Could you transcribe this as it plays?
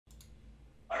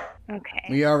Okay.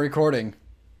 We are recording.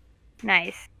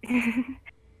 Nice.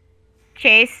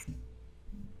 Chase.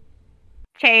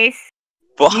 Mute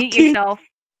Fucking yourself.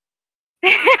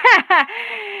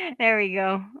 There we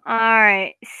go.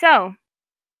 Alright, so.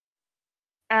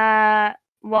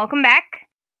 Welcome back.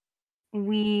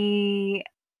 We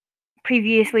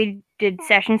previously did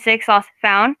session 6, Lost and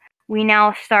Found. We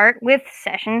now start with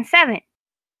session 7,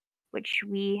 which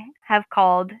we have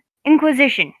called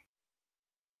Inquisition.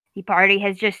 The party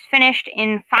has just finished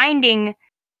in finding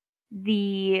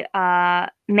the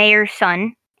mayor's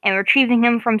son and retrieving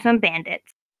him from some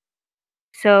bandits.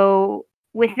 So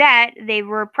with that, they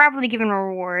were properly given a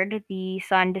reward, the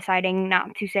son deciding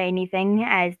not to say anything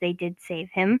as they did save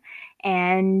him,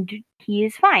 and he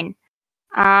is fine.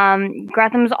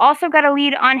 Gratham's also got a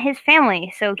lead on his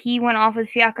family, so he went off with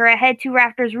Fiacre ahead to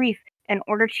Rafters Reef in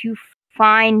order to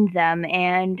find them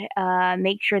and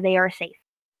make sure they are safe.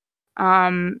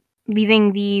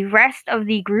 Leaving the rest of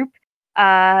the group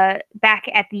back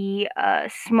at the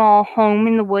small home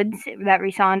in the woods that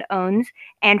Rysand owns,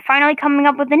 and finally coming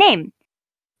up with a name.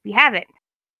 We have it.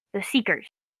 The Seekers.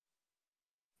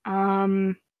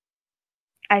 As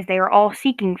they are all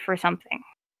seeking for something.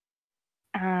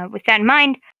 With that in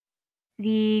mind,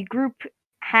 the group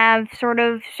have sort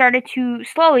of started to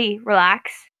slowly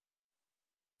relax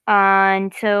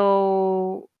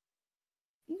until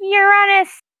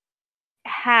Uranus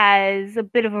has a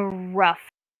bit of a rough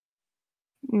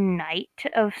night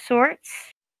of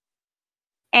sorts.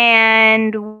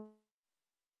 And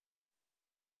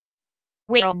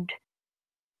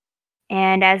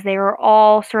as they were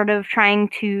all sort of trying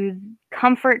to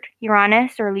comfort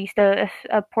Uranus, or at least a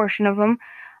portion of them,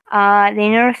 they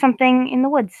noticed something in the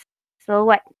woods.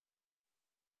 Silhouette.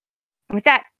 And with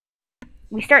that,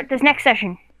 we start this next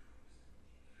session.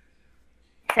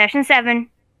 Session 7,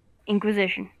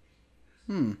 Inquisition.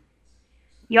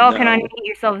 Y'all can unmute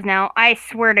yourselves now. I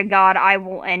swear to God, I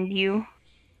will end you.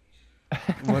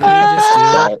 What did he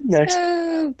just do? next.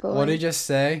 Oh, boy. What did he just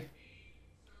say?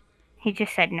 He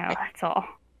just said no, that's all.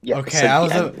 Yeah, Okay, said I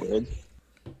the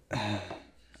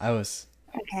was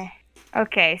N-word.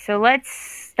 Okay, so let's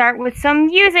start with some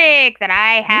music that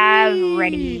I have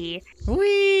ready.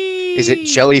 Whee! Is it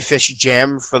jellyfish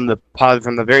jam from the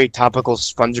very topical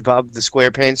SpongeBob the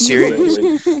SquarePants series?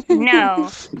 No.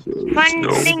 Fun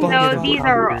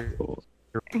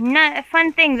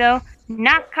thing though,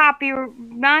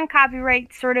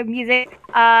 non-copyright sort of music.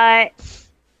 And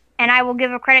I will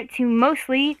give a credit to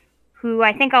mostly, who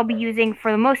I think I'll be using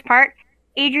for the most part,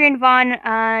 Adrian von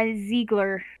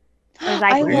Ziegler.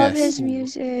 I love Yes. his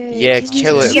music. Yeah, His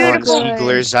kill it, music's so Von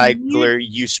good. Ziegler,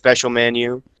 you special man,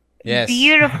 you. Yes.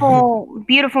 Beautiful,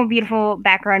 beautiful, beautiful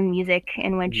background music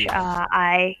in which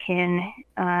I can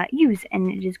use,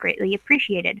 and it is greatly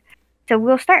appreciated. So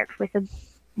we'll start with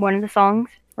one of the songs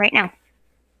right now.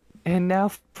 And now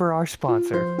for our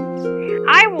sponsor.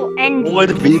 I will end you. What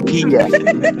VPN?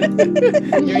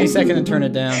 Give me a second to turn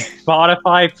it down.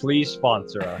 Spotify, please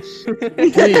sponsor us.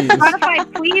 Please.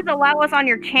 Spotify, please allow us on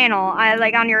your channel,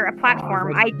 on your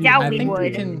platform. I doubt we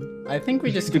would. I think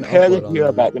we just can Prepare upload to on hear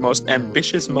them. about the most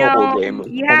ambitious mobile game of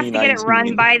You have to get it 2019.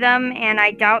 run by them, and I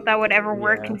doubt that would ever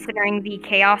work Yeah. considering the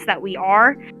chaos that we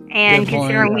are, and Good point.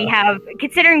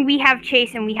 considering we have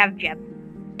Chase and we have Jeb.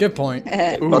 Good point.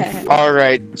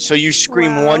 Alright, so you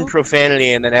scream Wow. one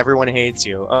profanity and then everyone hates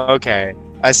you. Okay,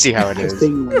 I see how it is.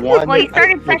 Well, you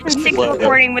started session 6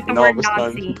 recording with the word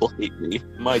Nazi.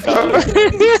 My God.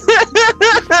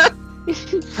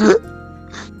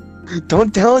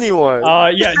 Don't tell anyone.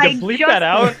 Yeah, I bleep just- that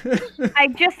out. I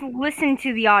just listened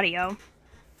to the audio.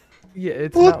 Yeah,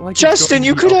 it's Well, not like Justin, it's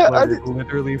you going to be coulda- uploaded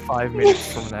literally 5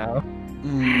 minutes from now.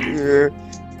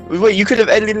 Wait, you could have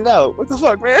edited it out. What the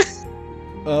fuck, man?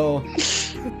 Oh.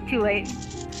 Too late.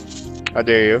 How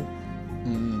dare you?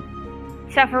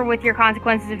 Suffer with your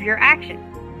consequences of your action.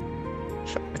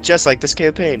 Just like this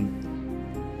campaign.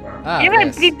 Ah, If I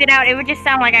yes. bleeped it out, it would just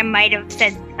sound like I miuld have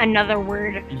said another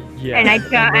word, Yeah, and I that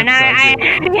sounds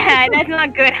yeah, that's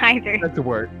not good either. That's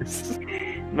worse.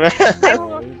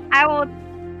 I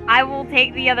will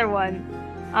take the other one.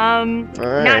 Not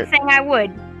Alright. saying I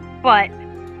would, but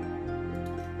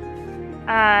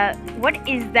what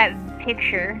is that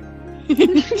picture? Alright,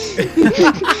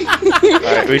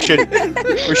 we should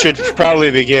probably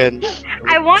begin.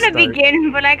 I want to Start.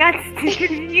 begin, but I got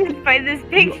confused by this You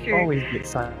picture. always get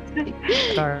silent.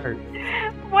 Start.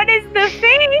 What is the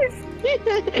face?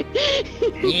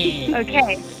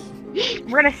 Okay,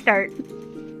 we're gonna start.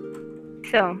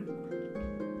 So,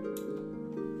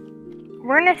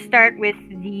 we're gonna start with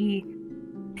the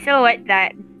silhouette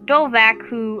that Dolvac,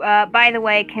 who, by the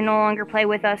way, can no longer play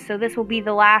with us, so this will be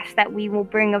the last that we will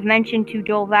bring of mention to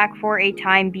Dolvac for a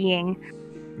time being.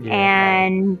 Yeah.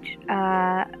 And,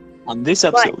 On this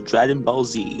episode of Dragon Ball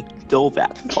Z,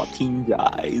 Dolvac fucking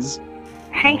dies.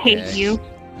 I hate Okay. you.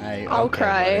 I'll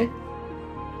cry.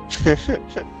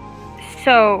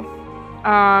 So,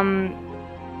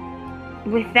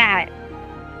 with that,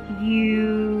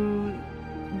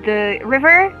 the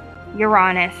river,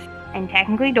 Uranus, and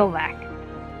technically Dolvac,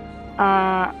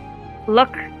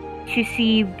 look to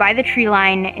see by the tree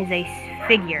line is a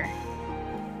figure.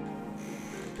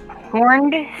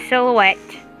 Horned silhouette,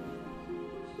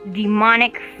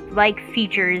 demonic-like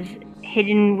features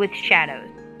hidden with shadows.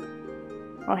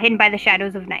 Well, hidden by the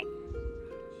shadows of night.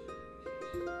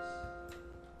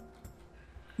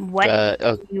 What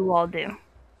do you all do?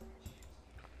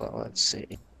 Well, let's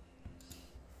see.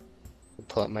 I'll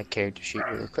pull up my character sheet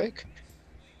real quick.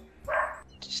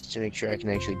 Just to make sure I can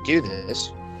actually do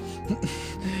this.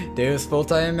 Deus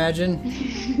Vult, I imagine?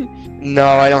 No,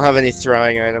 I don't have any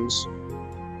throwing items.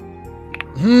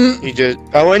 Hmm. You just...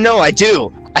 Oh, wait, no, I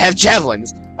do! I have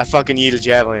javelins! I fucking eat a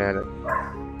javelin at it.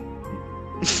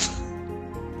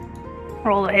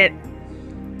 Roll a hit.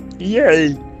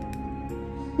 Yay!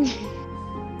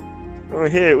 Oh,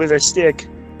 hit it with a stick.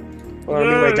 Oh, I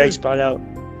need my dice spot out.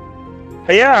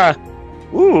 Hey-ya!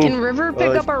 Ooh! Can River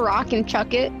pick Oh, up a rock and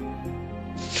chuck it?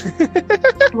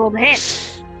 Roll the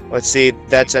hit. Let's see,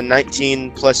 that's a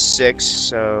 19 plus 6,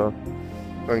 so...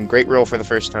 Great roll for the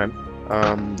first time.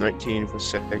 19 plus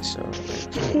 6, so...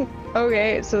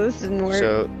 Okay, so this didn't work.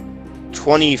 So,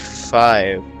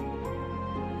 25.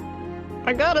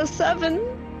 I got a 7,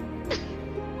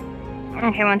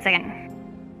 Okay, 1 second.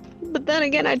 but then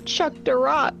again I chucked a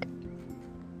rock.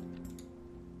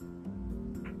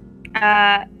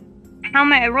 How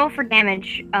much? Roll for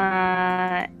damage,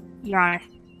 Uranus.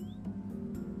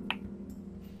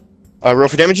 Roll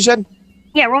for damage, you said?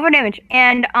 Yeah, roll for damage.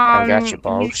 And gotcha, you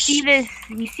balls. see this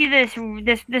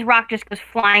rock just goes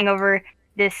flying over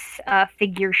this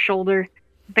figure's shoulder,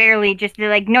 barely, just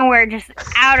like nowhere, just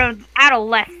out of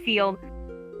left field.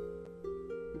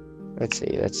 Let's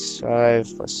see, that's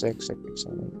 5 plus 6, 6,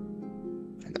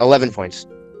 7, 11 points.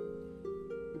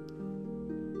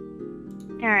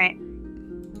 All right.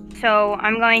 So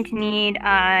I'm going to need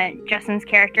Justin's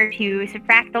character to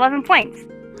subtract 11 points.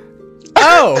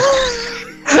 Oh!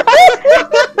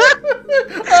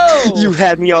 Oh! You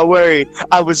had me all worried.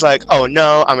 I was like, oh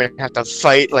no, I'm gonna have to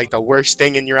fight like the worst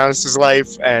thing in Uranus's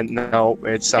life, and no,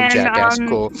 it's some jackass.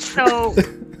 Cool. So,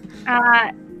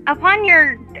 upon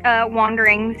your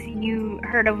wanderings, you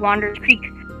heard of Wanderer's Creek,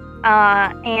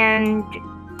 and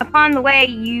upon the way,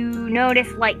 you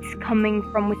notice lights coming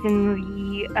from within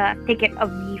the thicket of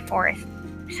the forest.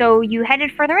 So you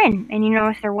headed further in, and you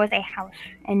noticed there was a house,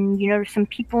 and you noticed some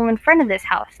people in front of this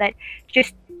house that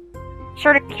just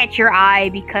sort of catch your eye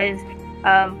because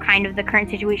of kind of the current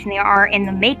situation they are and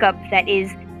the makeup that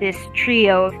is this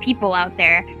trio of people out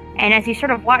there. And as you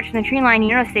sort of watch from the tree line,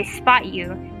 you notice they spot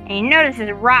you, and you notice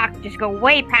this rock just go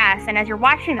way past, and as you're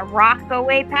watching the rock go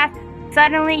way past,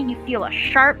 suddenly you feel a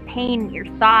sharp pain in your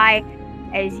thigh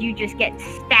as you just get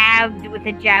stabbed with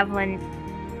a javelin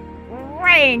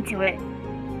right into it.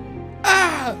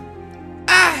 Ah!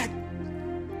 Ah!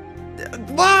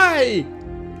 Why?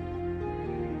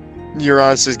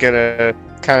 Uranus is gonna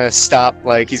kind of stop,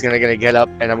 like he's gonna get up,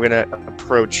 and I'm gonna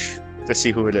approach to see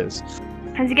who it is.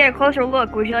 As you get a closer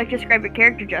look, would you like to describe your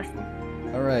character, Justin?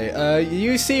 Alright,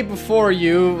 you see before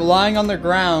you, lying on the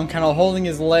ground, kind of holding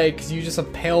his leg, because you just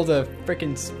impaled a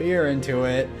freaking spear into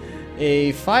it,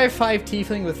 a 5'5"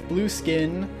 tiefling with blue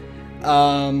skin,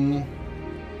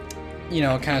 you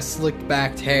know, kind of slicked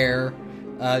backed hair,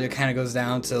 it kind of goes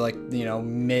down to, like, you know,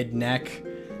 mid-neck,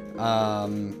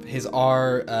 his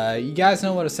R, you guys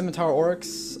know what a scimitar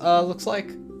oryx, looks like?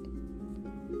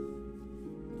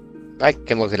 I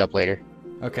can look it up later.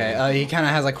 Okay, he kind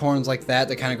of has like horns like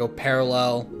that kind of go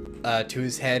parallel to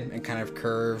his head and kind of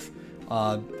curve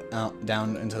out,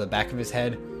 down into the back of his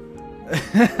head.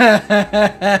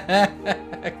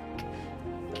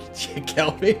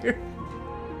 Kelby.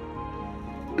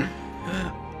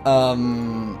 Oh,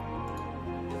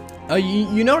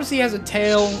 you notice he has a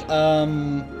tail,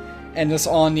 and just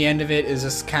on the end of it is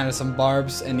just kind of some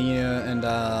barbs, and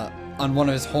on one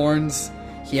of his horns,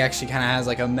 he actually kind of has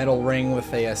like a metal ring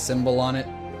with a symbol on it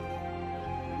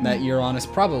that Uranus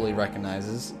probably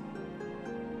recognizes,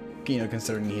 you know,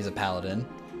 considering he's a paladin.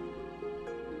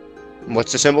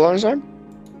 What's the symbol on his arm?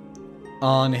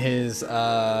 On his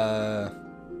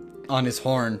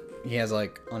horn, he has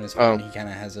like on his horn. He kind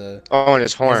of has a on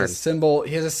his horn. He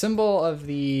has a symbol of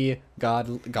the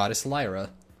goddess Lyra.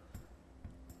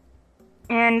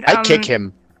 And I kick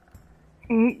him.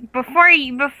 Before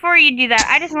you do that,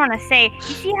 I just want to say, you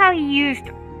see how he used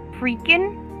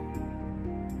freaking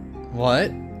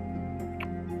What?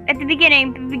 at the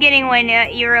beginning when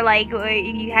you were like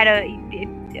you had a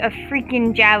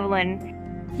freaking javelin.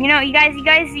 You know, you guys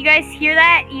hear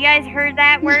that? You guys heard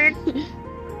that word?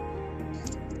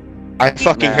 I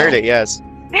fucking heard it. Yes.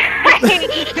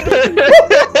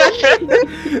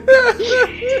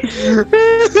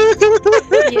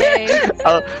 Yay.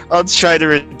 I'll try to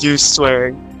reduce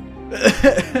swearing.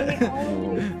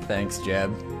 Thanks,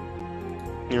 Jeb.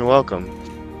 You're welcome.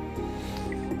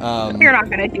 You're not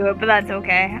gonna do it, but that's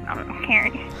okay. I don't care.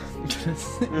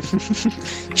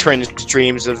 Trent's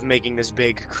dreams of making this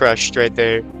big crushed right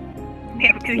there.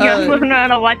 Yeah, because you don't know how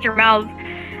to watch your mouth.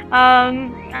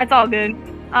 That's all good.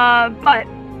 But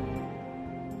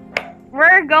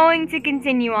we're going to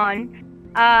continue on.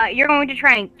 You're going to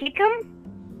try and kick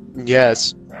him?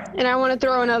 Yes. And I want to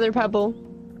throw another pebble.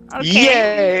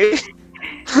 Okay. Yay!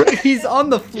 He's on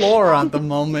the floor at the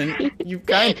moment. You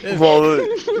kind of. Well,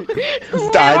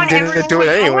 I didn't do it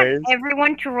I anyways. want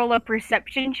everyone to roll a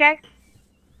perception check.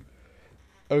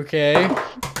 Okay.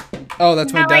 Oh,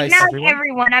 that's my Not like dice. not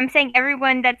everyone. I'm saying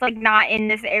everyone that's like not in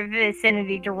this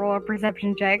vicinity to roll a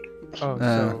perception check. Oh,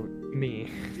 so me.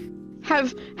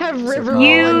 Have River Oh,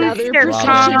 You, roll another Sir perception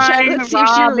Khan, check. Let's see if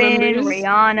she Robin, remembers.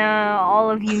 Rihanna, all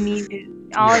of you need to.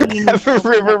 Have a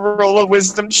river roll a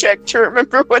wisdom check to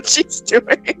remember what she's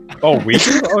doing. Oh, we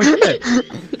do? Oh, shit.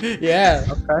 Yeah.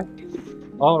 Okay.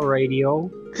 All radio.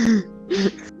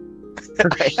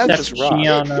 I have this rock.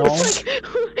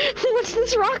 What's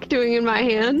this rock doing in my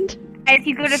hand? As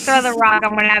you go to throw the rock,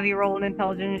 I'm gonna have you roll an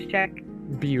intelligence check.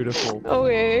 Beautiful.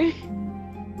 Okay.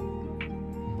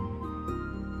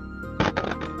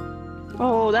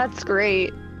 Oh, that's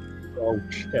great. Oh,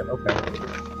 shit. Okay.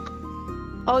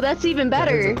 Oh, that's even That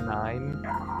better. is a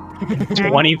 9.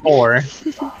 24.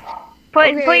 Put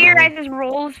Okay. your guys'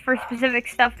 roles for specific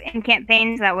stuff in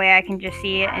campaigns. That way, I can just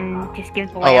see it and just give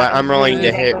the Oh, layout. I'm rolling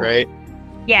to hit, right?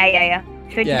 Yeah.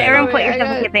 So just Yeah. everyone Oh, put wait, I yourself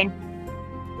in got- campaign.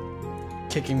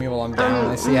 Kicking me while I'm down.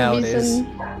 I see how it is.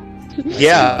 Mason. I see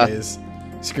Yeah. how it is.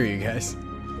 Screw you guys.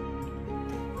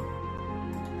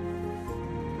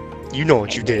 You know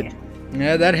what you did.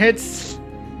 Yeah, that hits.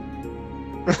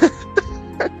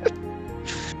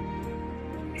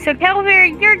 So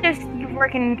Calvary, you're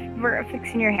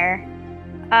fixing your hair.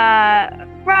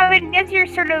 Robin, as you're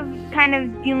sort of kind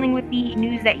of dealing with the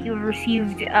news that you've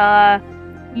received,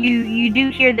 you do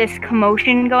hear this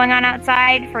commotion going on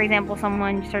outside. For example,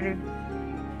 someone sort of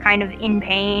kind of in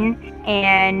pain,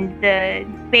 and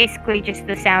basically just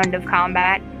the sound of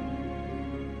combat.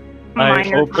 I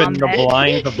Minor open the combat.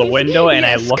 blinds of the window and I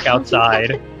Yes. look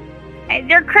outside.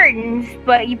 They're curtains,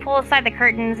 but you pull aside the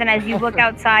curtains, and as you look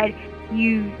outside,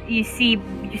 you see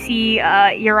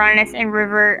Uranus and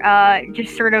River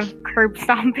just sort of curb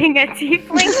stomping a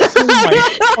tiefling. Oh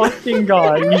my fucking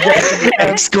god. You guys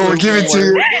X gonna give it to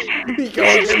you.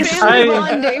 Family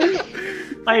bonding.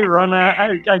 I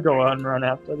go out and run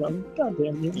after them. God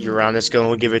damn you. Uranus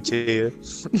gonna give it to you.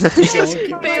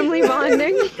 Family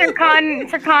bonding. Sir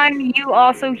Khan, you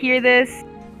also hear this.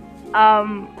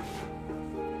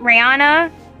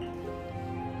 Rihanna,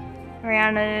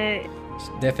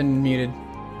 Deafened and muted.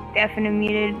 definitely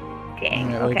muted.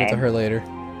 Dang. Yeah, we'll get to Okay. her later.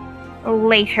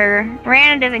 Later.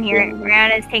 Rihanna doesn't hear it.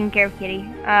 Rihanna's taking care of Kitty.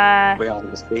 Wait,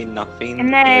 I'll say nothing.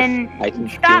 And then if I can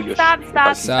stop kill your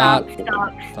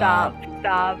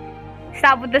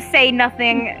stop with the say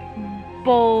nothing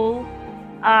bull.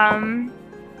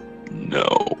 No.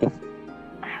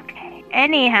 Okay.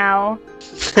 Anyhow,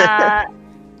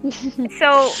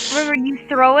 so River, you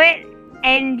throw it,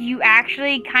 and you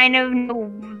actually kind of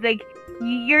know, like,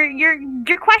 you're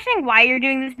questioning why you're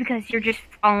doing this because you're just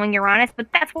following Uranus, but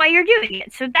that's why you're doing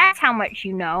it. So that's how much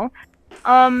you know.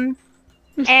 And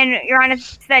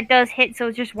Uranus, that does hit, so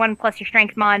it's just 1 plus your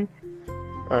strength mod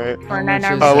Alright. for How an much is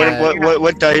unarmed. that?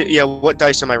 What dice? Yeah, what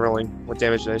dice am I rolling? What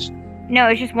damage dice? No,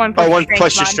 it's just 1 plus Oh, your 1 strength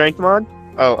plus your mod. strength mod.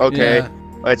 Oh, okay. Yeah.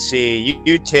 Let's see.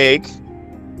 You take.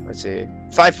 Let's see.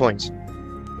 5 points.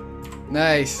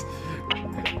 Nice.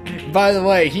 By the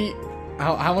way,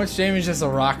 how much damage does a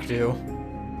rock do?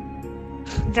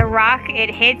 The rock, it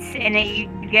hits, and you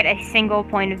get a single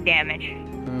point of damage.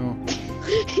 Oh.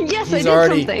 Yes, I He's did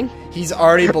already- something. He's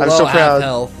already below so half proud.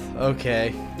 health.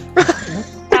 Okay.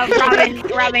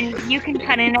 Robin, you can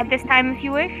cut in at this time if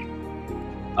you wish.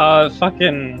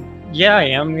 Yeah, I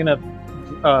am gonna,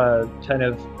 kind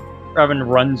of, Robin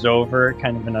runs over,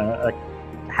 kind of in a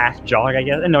half jog, I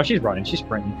guess. No, she's running, she's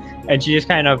sprinting. And she just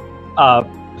kind of,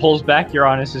 pulls back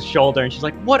Uranus's shoulder, and she's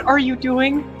like, "What are you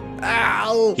doing?"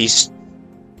 Ow! He's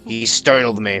He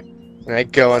startled me. And I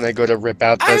go to rip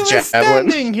out I the was javelin.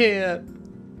 standing here.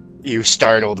 You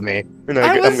startled me. And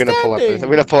I was I'm gonna pull out standing. I'm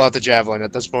gonna pull out the javelin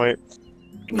at this point.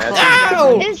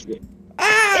 Ow! Is he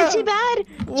Ah! bad? Should I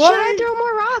Why? throw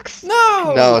more rocks?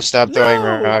 No! No, stop throwing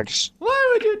No! rocks. Why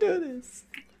would you do this?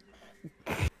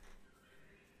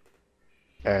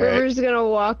 Alright. River's gonna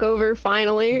walk over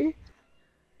finally.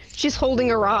 She's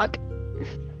holding a rock.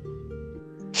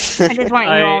 I just want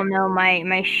you I- all to know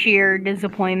my sheer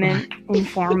disappointment in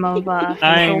form of facial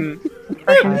I'm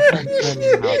expressions.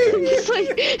 It's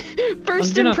like first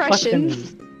I'm gonna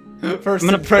impressions. First I'm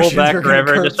gonna pull impressions back are gonna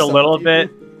River curb just a little something.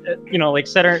 bit. Like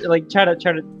set her, like try to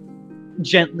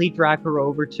gently drag her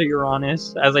over to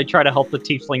Uranus as I try to help the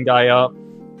tiefling guy up.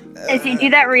 As you do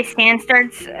that, where his stand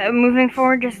starts moving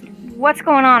forward, just what's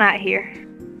going on out here?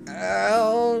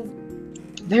 Ow.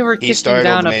 They were He kicking startled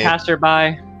down me. a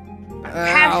passerby.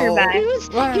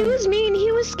 Passerby. He was mean.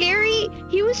 He was scary.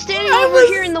 He was standing I over was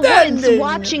here in the standing. woods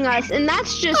watching us, and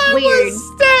that's just I weird.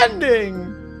 was standing.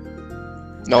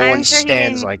 No I'm one sure he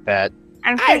stands didn't- like that.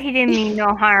 I'm sure he didn't mean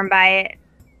no harm by it.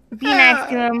 Be nice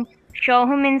to him. Show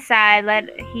him inside.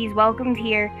 He's welcomed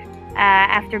here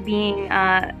after being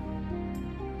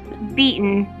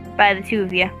beaten by the two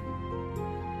of you.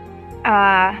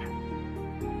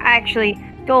 Actually,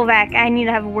 Dolvac, I need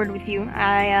to have a word with you.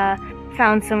 I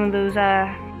found some of those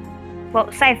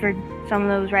ciphered some of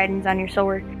those writings on your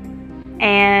sword.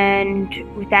 And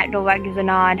with that, Dolvac gives a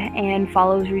nod and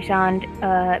follows Rysand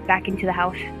back into the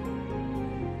house.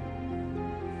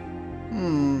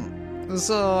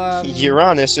 So,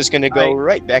 Uranus is gonna go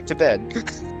right back to bed.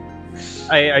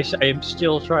 I'm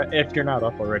still trying. If you're not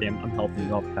up already, I'm helping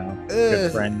you up now.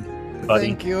 Good friend, buddy.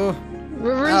 thank you.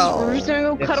 River's gonna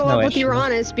go It's cuddle no up with issue.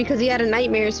 Uranus because he had a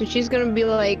nightmare, so she's gonna be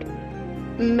like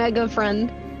mega friend.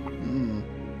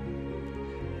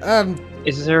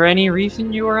 Is there any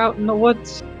reason you were out in the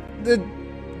woods?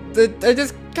 I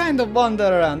just kind of wander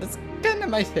around. It's kind of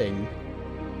my thing.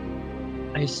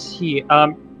 I see.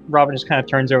 Robin just kind of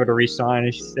turns over to Rysand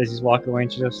as he's walking away,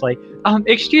 and she's just like,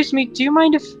 excuse me, do you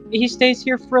mind if he stays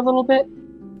here for a little bit?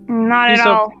 Not He's at a-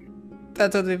 all.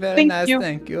 That would be very Thank nice. you.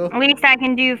 Thank you. Least I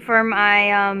can do for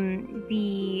my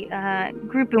the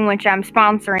group in which I'm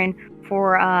sponsoring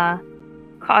for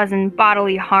causing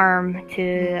bodily harm to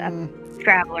a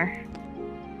traveler.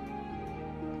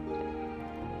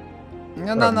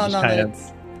 No, Robin just kind of-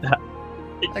 it's...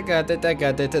 I got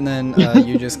it. And then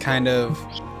you just kind of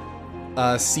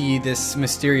see this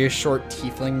mysterious short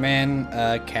tiefling man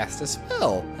cast a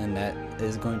spell, and that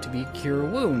is going to be Cure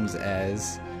Wounds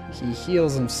as he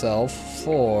heals himself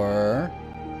for...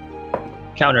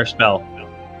 Counter spell.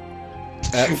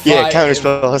 Yeah,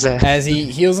 counterspell is that. As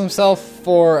he heals himself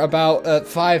for about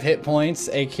 5 hit points,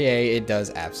 aka it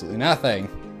does absolutely nothing.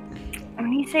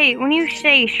 When you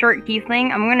say short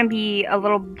tiefling, I'm gonna be a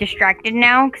little distracted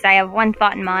now because I have one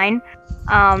thought in mind.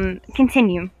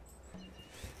 Continue.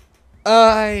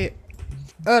 Alright,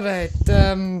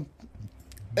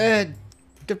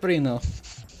 Caprino.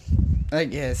 I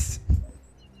guess.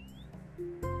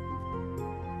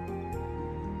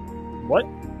 What?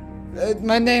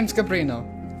 My name's Caprino.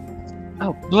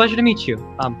 Oh, pleasure to meet you.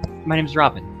 My name's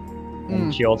Robin.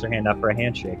 And she holds her hand up for a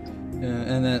handshake.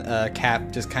 And then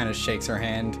Cap just kind of shakes her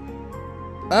hand.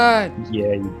 Yeah,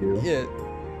 you do. Yeah.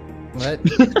 What?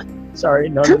 Sorry,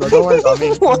 no, don't worry about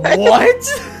me. What?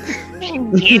 Yeah,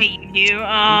 you do.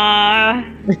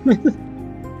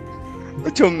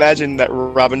 To imagine that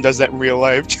Robin does that in real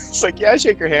life. Just like, yeah,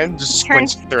 shake her hand, just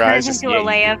squints Turns their eyes. Just, into yeah,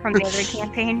 Alea from the other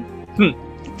campaign.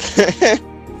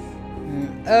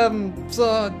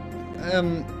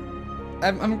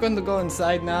 I'm going to go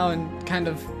inside now and kind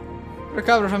of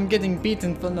recover from getting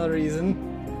beaten for no reason.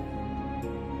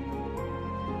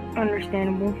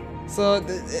 Understandable. So,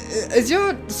 is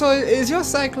your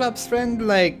Cyclops friend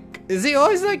like? Is he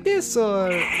always like this, or?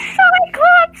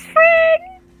 Cyclops friend.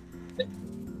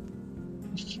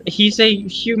 He's a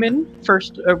human.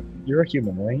 First, you're a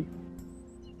human, right?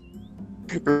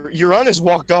 Uranus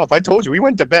walked off. I told you, we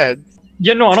went to bed.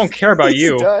 Yeah, no, I don't care about He's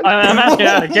you. done. I'm asking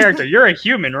out of character. You're a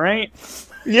human, right?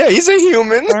 Yeah, he's a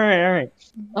human. All right.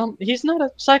 He's not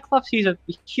a Cyclops. He's a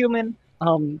human.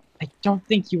 I don't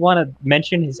think you want to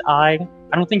mention his eye.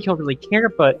 I don't think he'll really care,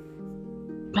 but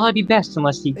probably be best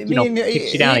unless he,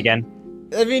 kicks you down again.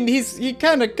 I mean, he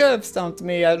kind of curb stomped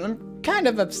me. I'm kind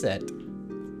of upset.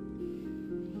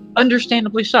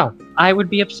 Understandably so. I would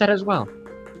be upset as well.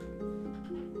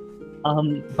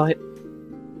 But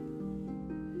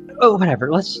Oh,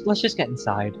 whatever. Let's just get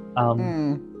inside.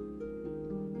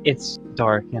 it's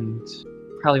dark and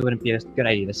probably wouldn't be a good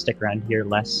idea to stick around here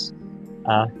unless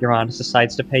Uranus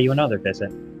decides to pay you another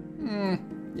visit.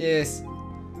 Yes.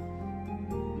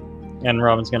 And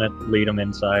Robin's gonna lead him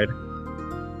inside.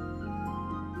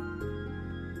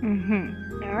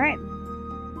 All right.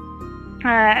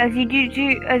 As you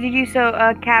do so,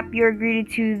 Cap, you're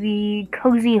greeted to the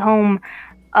cozy home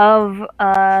of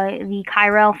the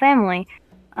Kyrell family.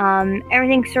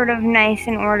 Everything's sort of nice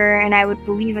in order, and I would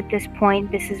believe at this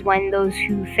point this is when those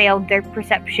who failed their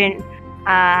perception,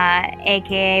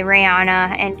 aka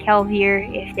Rihanna and Kelvier,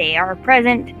 if they are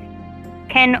present,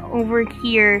 can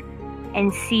overhear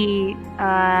and see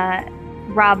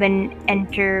Robin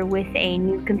enter with a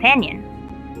new companion.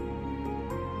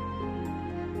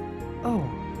 Oh,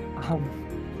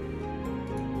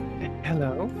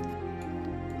 hello?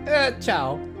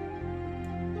 Ciao.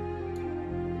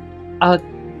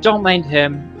 Don't mind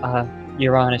him.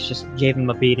 Uranus just gave him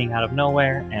a beating out of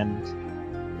nowhere, and,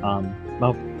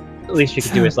 well, at least we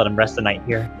could do is let him rest the night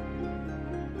here.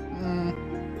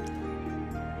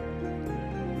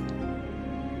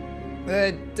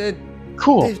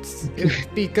 Cool. It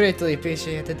would be greatly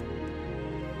appreciated.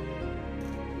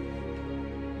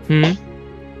 You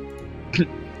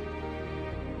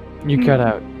cut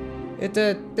out. It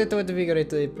would be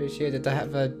greatly appreciated to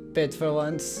have a bed for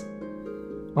once.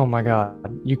 Oh my god.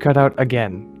 You cut out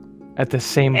again. At the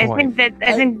same point.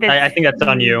 I think that's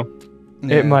on you.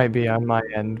 Yeah. It might be on my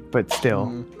end, but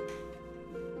still.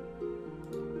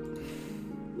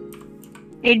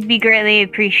 It'd be greatly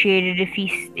appreciated if you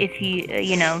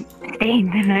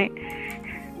stayed the night.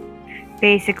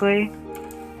 Basically.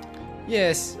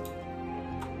 Yes.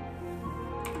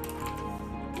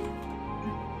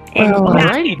 Well, And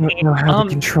I don't know how to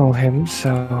control him,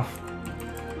 so...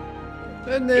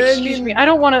 Excuse me, I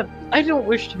don't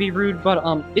wish to be rude, but,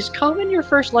 is Common your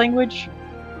first language?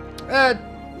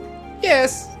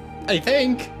 Yes, I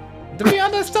think. To be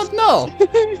honest, don't know.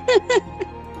 Okay.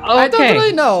 I don't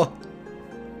really know.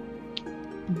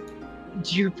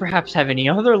 Do you perhaps have any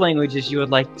other languages you would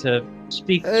like to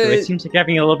speak to? It seems like you're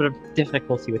having a little bit of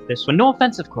difficulty with this one. No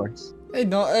offense, of course. I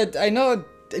know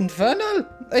Infernal,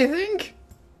 I think.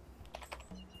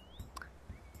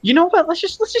 You know what? Let's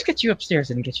just get you upstairs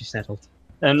and get you settled.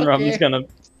 And Robin's gonna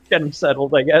get him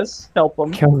settled, I guess. Help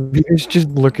him. Kelvier's just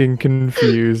looking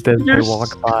confused as they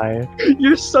walk by.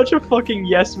 You're such a fucking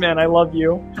yes man. I love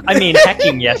you. I mean,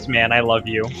 hecking yes man. I love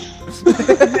you.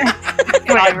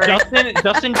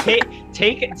 Justin,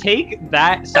 take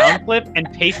that sound clip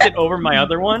and paste it over my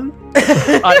other one.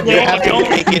 You have to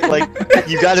make it like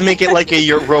you got to make it like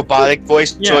your robotic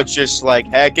voice, so it's just like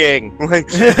hacking, like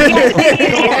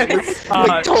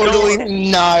totally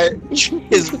not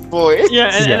his voice.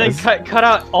 Yeah, and then cut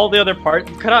out all the other parts.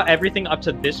 Cut out everything up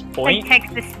to this point. Like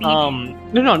text to speech.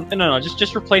 No.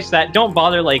 Just replace that. Don't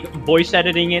bother like voice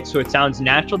editing it so it sounds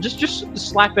natural. Just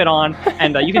slap it on,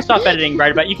 and you can stop editing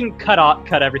right about. You can cut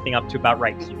everything up to about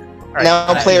right here. Right,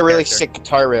 now play a really sick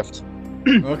guitar riff.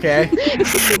 Okay.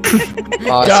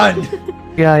 Awesome. Done.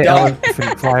 Yeah,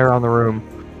 elephant fly around the room.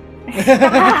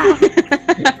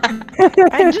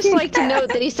 I'd just like to note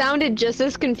that he sounded just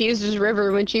as confused as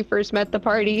River when she first met the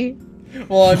party.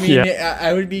 Well, I mean,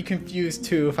 I would be confused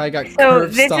too if I got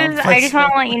curb stomped. I just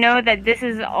want to let you know that this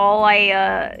is all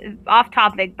off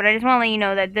topic, but I just want to let you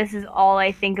know that this is all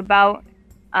I think about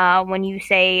when you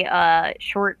say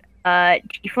short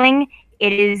tiefling.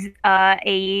 It is a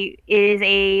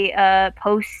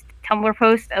Tumblr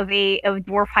post of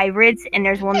dwarf hybrids, and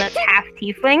there's one that's half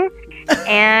tiefling.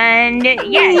 And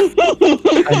yes,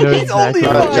 I know exactly.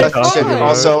 Justin,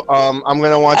 also, I'm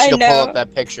gonna want you to pull up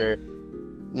that picture.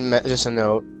 Just a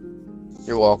note.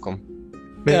 You're welcome.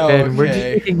 Man, we're just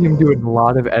making him do a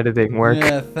lot of editing work.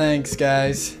 Yeah, thanks,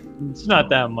 guys. It's not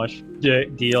that much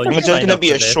deal. It's just gonna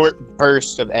be a short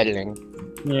burst of editing.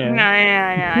 Yeah.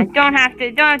 No. Don't have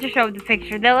to show the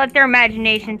picture. They'll let their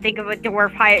imagination think of a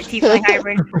dwarf tiefling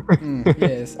hybrid.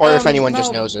 Yes. Or if anyone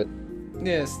just knows it.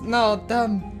 Yes. No.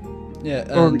 Yeah.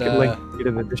 Or And, we could link it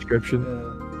in the description.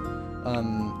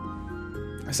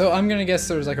 So I'm gonna guess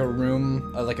there's like a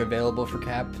room like available for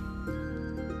Cap.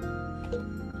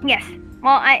 Yes.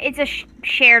 Well, it's a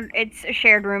shared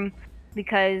room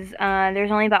because there's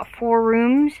only about 4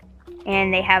 rooms,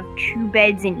 and they have 2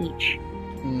 beds in each.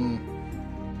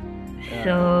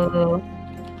 So.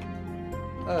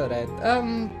 Alright.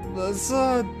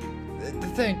 So.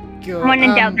 Thank you. When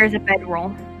in doubt, there's a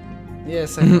bedroll.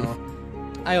 Yes, I know.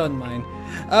 I own mine.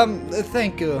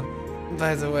 Thank you.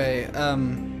 By the way,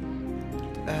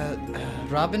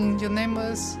 Robin, your name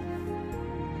was?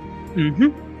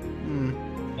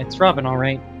 It's Robin, all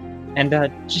right. And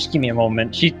just give me a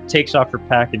moment. She takes off her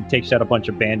pack and takes out a bunch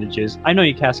of bandages. I know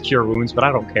you cast Cure Wounds, but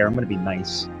I don't care. I'm gonna be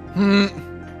nice.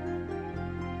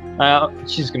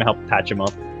 She's gonna help patch him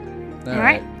up. All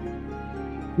right.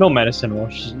 No medicine will.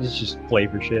 It's just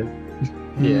flavor shit.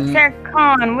 Yeah. Sir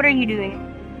Khan, what are you doing?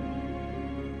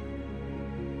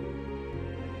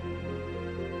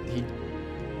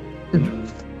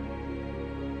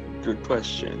 Good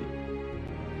question.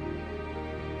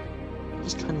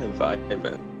 Just kind of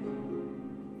vibing.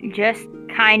 Just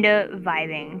kind of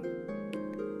vibing.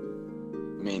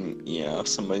 I mean, yeah, if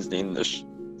somebody's getting the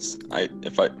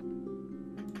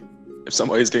if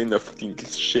somebody's getting their fucking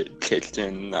shit kicked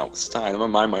in outside, I'm gonna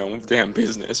mind my own damn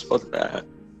business. Fuck that.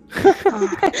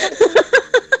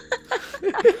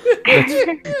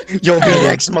 You'll be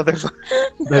next, motherfucker.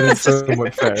 That is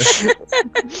somewhat fair.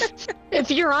 If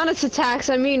Uranus attacks,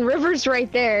 I mean, River's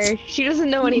right there. She doesn't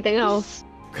know anything else.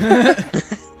 I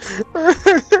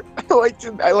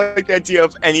like the idea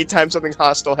of anytime something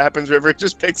hostile happens, River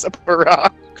just picks up a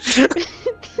rock.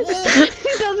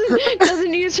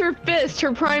 doesn't use her fist,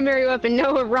 her primary weapon.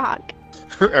 No, a rock.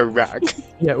 A rock.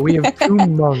 Yeah, we have 2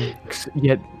 monks,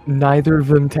 yet neither of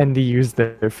them tend to use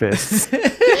their fists.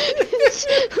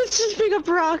 Let's just pick up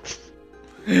rocks.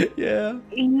 Yeah.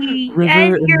 River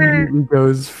As you're, immediately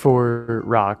goes for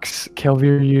rocks.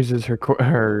 Kelvir uses her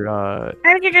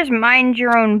as you just mind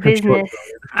your own Her short business,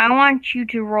 I want you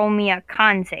to roll me a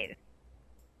con save.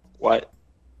 What?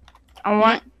 I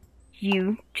want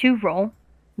you to roll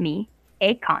me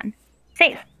a con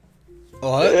save.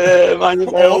 What?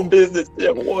 Minding my own business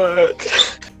didn't work.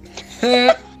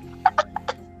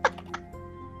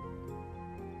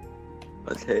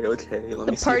 Okay, let me The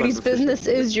see if party's I'm business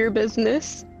proficient. is your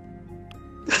business.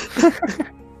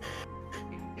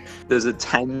 There's a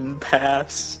 10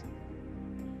 pass.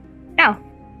 No.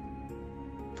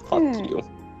 Fuck you.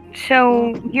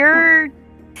 So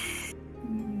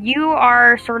you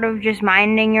are sort of just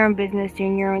minding your own business,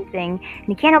 doing your own thing, and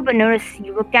you can't help but notice.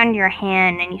 You look down to your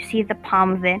hand and you see at the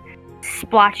palm of it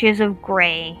splotches of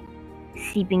gray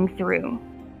seeping through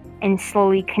and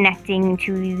slowly connecting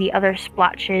to the other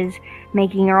splotches,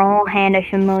 making your whole hand a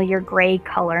familiar gray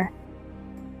color.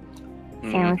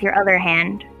 Same with your other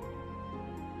hand.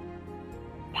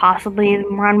 Possibly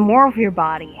around more of your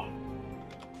body.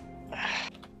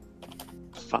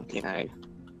 Fucking A.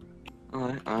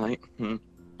 Alright. Alright.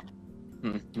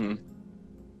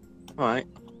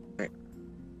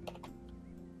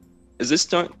 Is this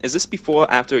before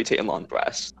or after we take a long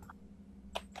rest?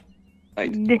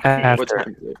 Like, This what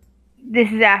time is it?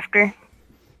 is after.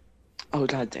 Oh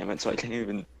god damn it, so I can't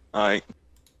even I'm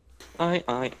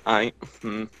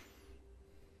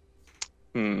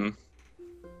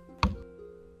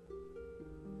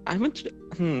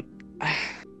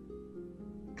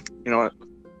you know what?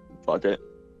 Fuck it.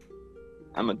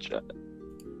 I'm a jet.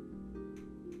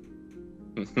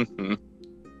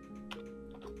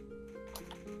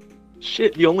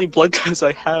 Shit, the only blood test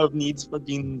I have needs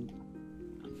fucking...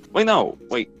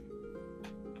 Wait.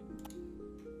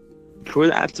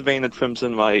 Would activating the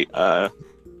Crimson Light,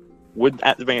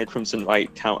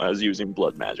 count as using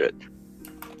blood magic?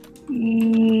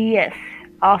 Yes,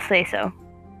 I'll say so.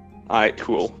 Alright,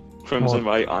 cool. Crimson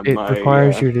Light on It my...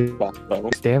 requires you to crossbow.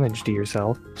 do damage to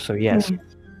yourself, so yes.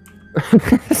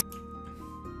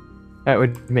 That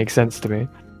would make sense to me.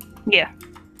 Yeah.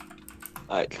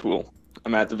 Alright, cool.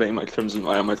 I'm activating my Crimson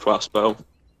Light on my crossbow.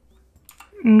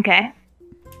 Okay.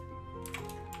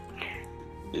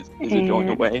 Is it going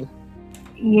away?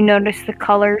 You notice the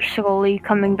color slowly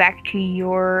coming back to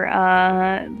your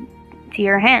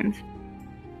hands.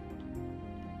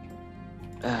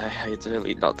 I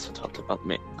really not to talk about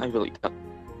me. I really not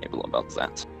able about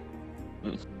that.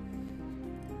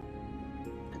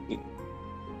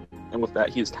 And with that,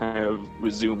 he just kind of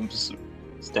resumes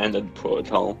standard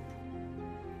protocol.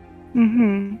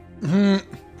 And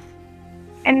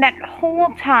that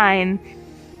whole time,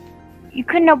 you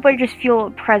couldn't help but just feel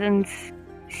a presence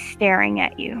staring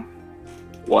at you.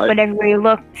 What? But everywhere you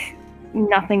looked,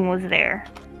 nothing was there.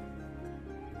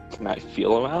 Can I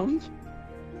feel around?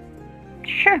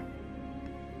 Sure.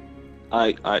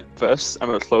 First, I'm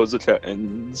gonna close the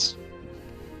curtains.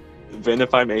 Then,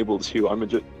 if I'm able to, I'm gonna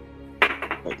just...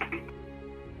 Like,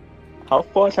 how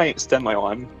far can I extend my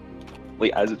arm?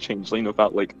 Like, as a changeling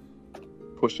without, like,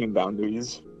 pushing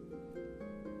boundaries?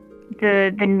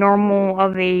 The normal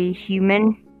of a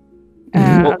human.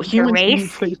 Well, Of the humans can be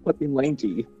race. pretty fucking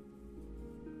lanky.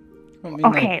 I mean,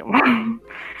 Okay.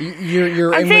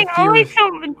 You're I'm in saying with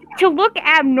your... only to look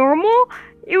abnormal,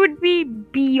 it would be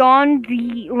beyond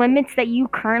the limits that you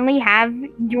currently have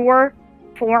your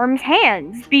form's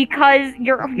hands, because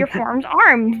your form's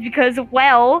arms, because,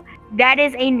 well, that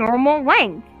is a normal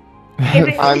length.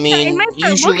 I mean, might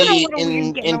start looking a usually little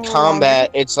weird getting a in little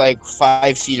combat, it's like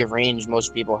 5 feet of range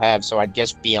most people have, so I'd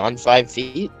guess beyond 5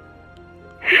 feet.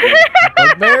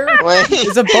 Bugbear? Wait.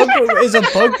 Is a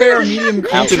bugbear a medium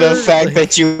creature? To the fact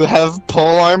that you have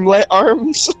pole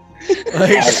arms.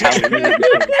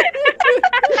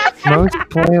 Most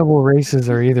playable races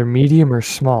are either medium or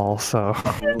small, so.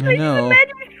 I know.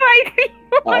 Imagine 5 feet.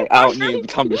 I don't need to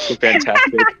become Mr.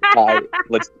 Fantastic.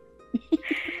 Let's.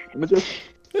 I'm gonna just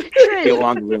feel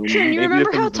along the room. Trin, you Maybe remember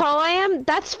if how I'm- tall I am?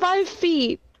 That's 5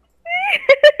 feet.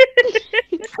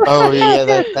 Oh yeah,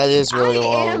 that is really I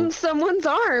long. am someone's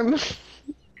arm.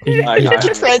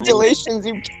 Congratulations,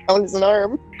 you count as an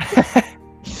arm.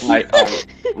 I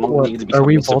don't need to become Are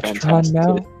we Mr. Voltron Fantastic.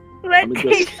 now? Let's I'm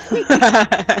take.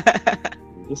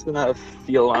 just gonna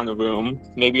feel around the room.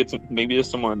 Maybe there's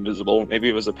someone invisible. Maybe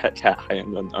it was a pet cat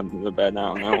hiding under the bed. I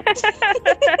don't know.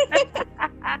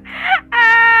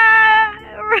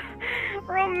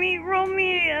 Roll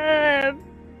me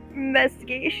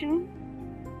investigation.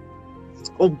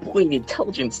 Oh boy, the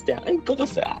intelligence stat. I'm good at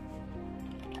that.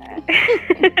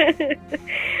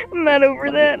 I'm not over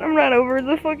that. I'm not over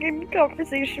the fucking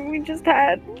conversation we just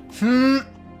had. I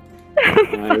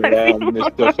am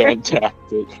Mr.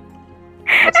 Fantastic.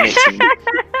 That's an 18.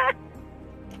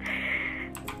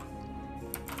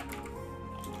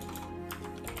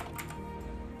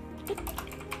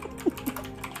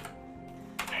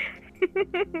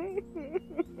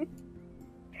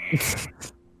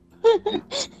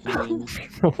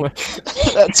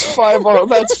 That's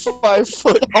 5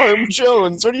 foot arm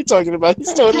Jones. What are you talking about?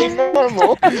 He's totally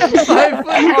normal. 5 foot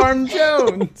arm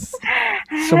Jones.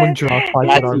 Someone dropped 5 foot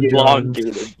That's arm Jones.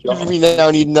 elongated. John. We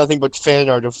now need nothing but fan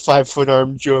art of 5 foot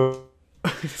arm Jones.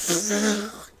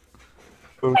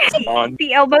 On.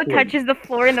 The elbow touches the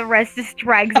floor and the rest just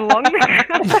drags along the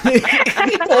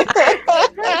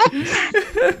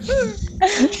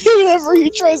Whenever he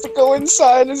tries to go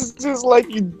inside, it's just like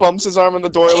he bumps his arm on the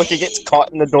door, like he gets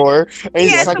caught in the door, and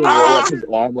he's Yes, just He like, has to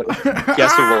roll ah! up his arm like he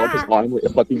has to roll up his arm like a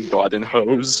fucking garden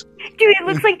hose. Dude, it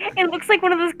looks like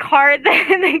one of those car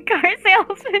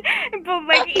salesmen but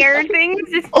like air things.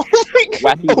 Just Oh my god!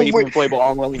 Wacky Oh waving my- inflatable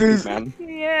arm rolling There's- man.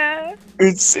 yeah.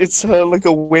 It's like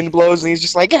a wind blows, and he's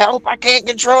just like, help! I can't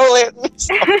control it.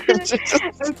 It's just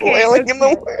flailing in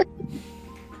the wind.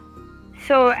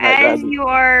 So as Abby. you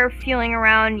are feeling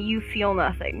around, you feel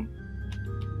nothing.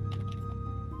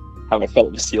 Have I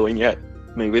felt the ceiling yet?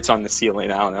 Maybe it's on the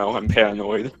ceiling. I don't know. I'm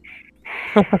paranoid.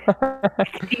 Do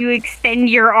you extend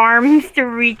your arms to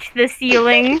reach the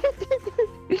ceiling?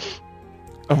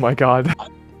 Oh my god.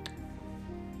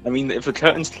 I mean, if the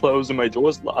curtain's closed and my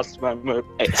door's locked, I'm gonna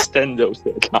extend those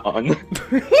stick on.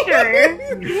 Sure.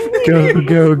 Go.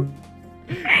 Go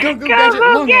Go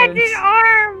gadget, gadget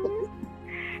arms.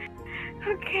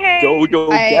 Okay.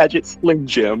 Go I- gadget Slim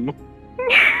Jim.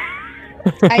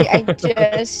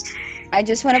 I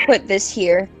just want to put this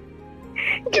here.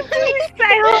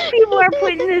 I hope people are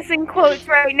putting this in quotes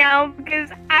right now because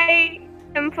I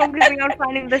am focusing on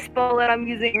finding the spell that I'm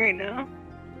using right now.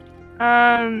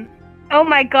 Oh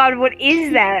my god, what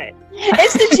is that?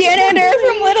 It's the janitor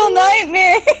from Little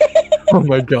Nightmare. Oh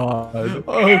my god. Oh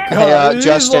god. Hey, it is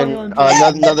Justin, long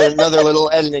arm Jones. another little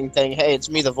editing thing. Hey, it's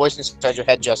me, the voice inside your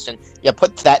head, Justin. Yeah,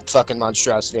 put that fucking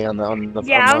monstrosity on the.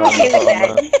 Yeah, I'm okay with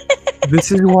that.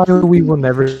 This is why we will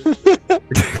never.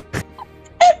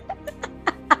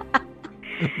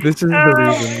 This is the Oh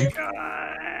my reason.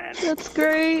 god. That's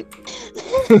great.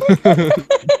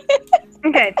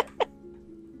 Okay.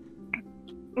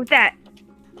 With that,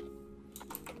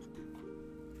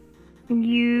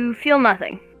 you feel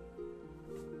nothing.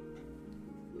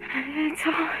 That's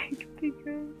all I can think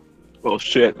of. Well,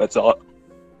 shit. That's all.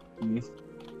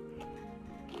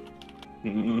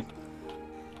 Mm.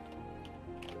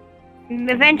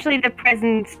 Eventually, the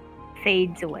presence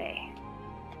fades away.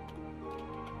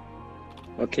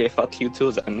 Okay, fuck you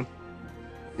too then.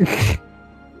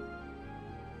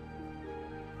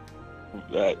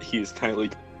 He's kind of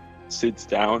like sits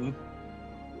down.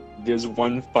 There's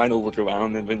one final look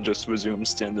around and then just resumes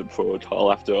standard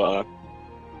protocol after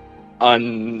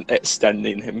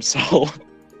unextending himself.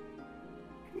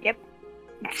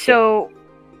 So,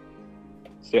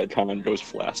 So that kind of goes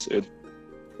flaccid.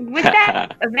 with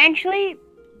that, eventually,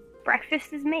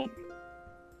 breakfast is made.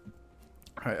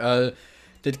 Alright,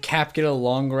 did Cap get a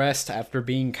long rest after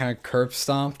being kind of curb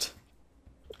stomped?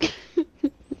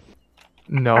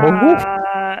 No.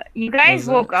 You guys Was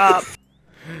that- woke up.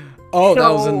 Oh, that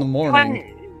was so in the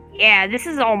morning. yeah, this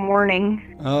is all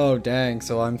morning. Oh, dang.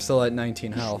 So I'm still at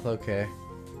 19 health. Okay.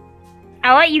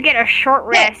 I'll let you get a short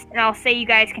rest, and I'll say you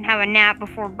guys can have a nap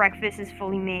before breakfast is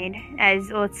fully made.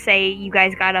 As, let's say, you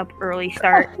guys got up early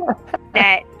start.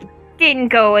 That didn't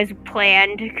go as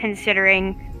planned,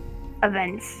 considering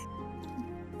events.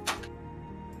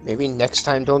 Maybe next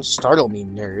time don't startle me,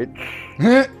 nerd.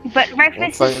 But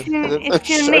breakfast is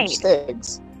soon made.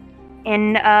 Sticks.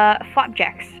 And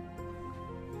flapjacks.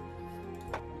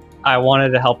 I wanted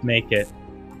to help make it.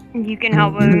 You can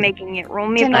help with making it. Roll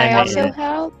me a Can I performance. also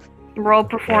help? Roll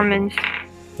performance.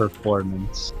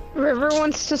 Performance. River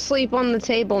wants to sleep on the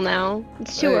table now.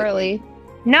 It's too early.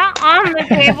 Not on the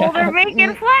table, they're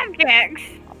making flapjacks.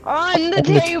 On the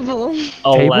table.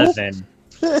 11.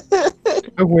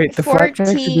 Oh wait, the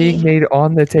flapjacks are 14. being made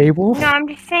on the table? No, I'm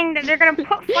just saying that they're gonna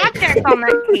put flapjacks on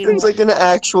that table. It's like an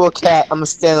actual cat. I'm gonna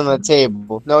stand on the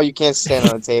table. No, you can't stand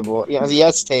on the table. Yeah,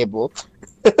 yes table.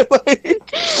 Like,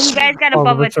 You guys got All of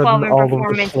above a a 12 sudden, in all of the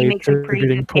performance, you make plates some are pretty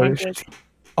getting good pancakes. pushed.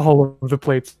 All of the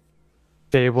plates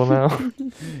table now.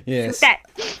 Yes. That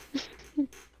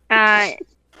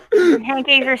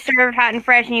pancakes are served hot and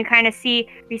fresh, and you kind of see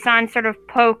Risan sort of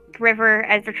poke River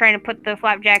as they're trying to put the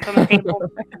flapjacks on the table.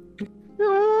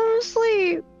 No,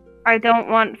 sleep. I don't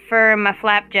want for my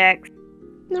flapjacks.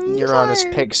 I'm Uranus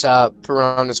tired. picks up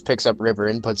River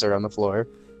and puts her on the floor.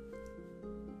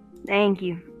 Thank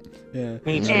you. Yeah.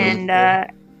 And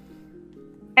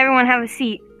everyone have a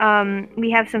seat.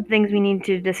 We have some things we need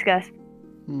to discuss.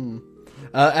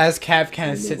 As Cav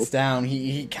kind of sits down,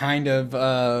 he's kind of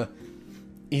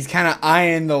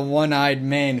eyeing the one-eyed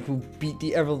man who beat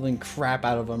the ever-living crap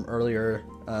out of him earlier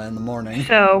in the morning.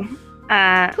 So,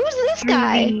 Who's this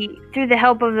guy? through the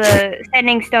help of the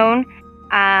Sending Stone,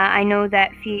 I know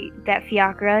that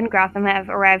Fiacra and Gotham have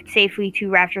arrived safely to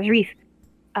Raptor's Reef.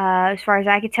 As far as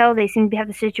I could tell, they seem to have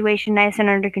the situation nice and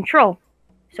under control.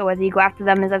 So whether you go after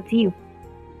them is up to you.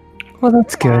 Well,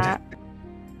 that's good.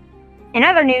 In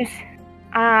other news,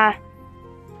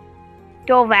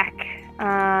 Dolvac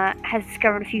has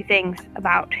discovered a few things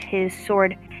about his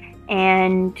sword,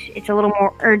 and it's a little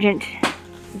more urgent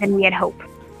than we had hoped.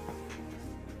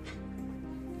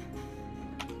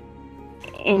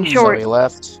 In So short, he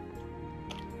left.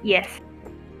 yes,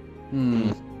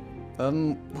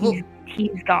 Well,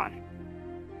 he's gone.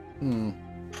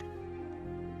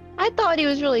 I thought he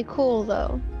was really cool,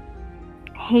 though.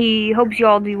 He hopes you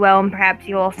all do well, and perhaps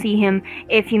you'll all see him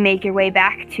if you make your way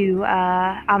back to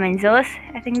Amenzilis,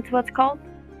 I think it's what it's called.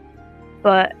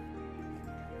 But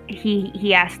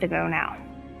he has to go now.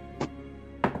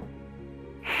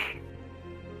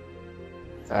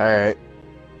 Alright.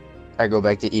 I go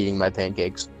back to eating my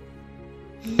pancakes.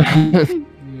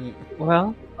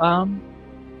 Well,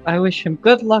 I wish him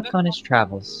good luck on his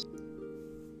travels.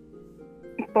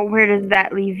 But where does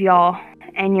that leave y'all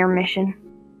and your mission?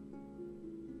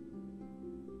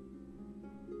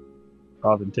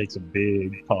 Robin takes a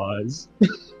big pause.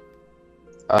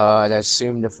 I'd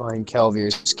assume to find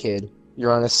Kelvier's kid.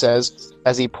 Uranus says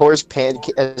as he pours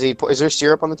is there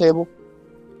syrup on the table?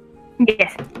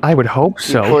 Yes. I would hope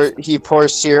so. He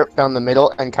pours syrup down the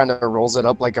middle and kind of rolls it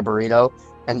up like a burrito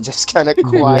and just kind of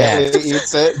quietly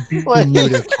eats it. Like,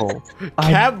 Beautiful.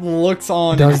 Cav looks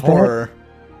on in Does that- horror.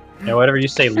 Yeah, whatever you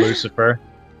say, Lucifer.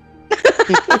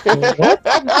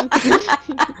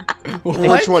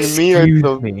 which one, me or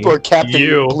Excuse me. or Captain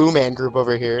You. Blue Man Group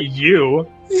over here? You?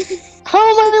 How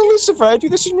am I Lucifer? I do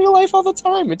this in real life all the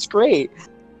time. It's great.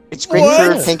 It's great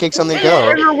What? for pancakes on the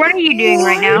go. River, what are you doing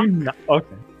right now? No,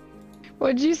 okay.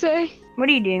 What'd you say? What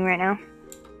are you doing right now?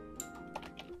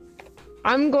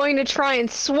 I'm going to try and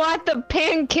swat the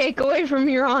pancake away from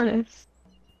Uranus.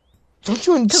 Don't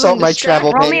you insult my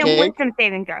travel Roll me a pancake? wisdom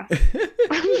saving throw.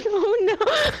 Oh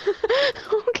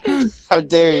no. Okay. How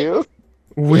dare you?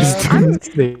 Wisdom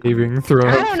saving I throw.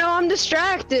 don't know. I'm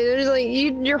distracted. It's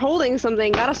like you're holding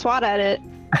something. Gotta swat at it.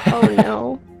 Oh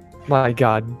no. My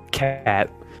god,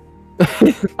 cat.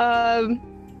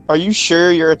 Are you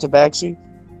sure you're a tabaxi?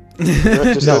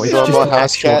 You're just No, a it's normal just an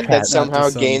house actual cat cat, that somehow not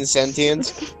just some- gains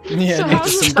sentience. Yeah, So not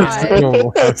how's just the some pie? cat.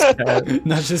 Normal house cat.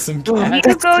 Not just some You cat.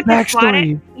 go to swat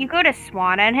backstory. at you go to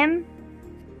swat at him,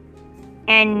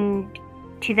 and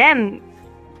to them,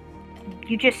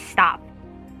 you just stop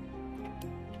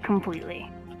completely.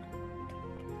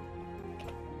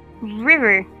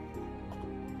 River,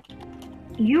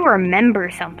 you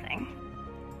remember something,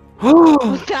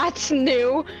 That's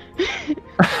new.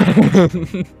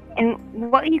 and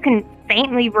what you can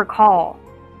faintly recall,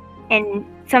 and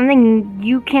something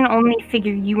you can only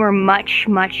figure you were much,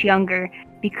 much younger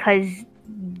because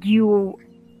you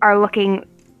are looking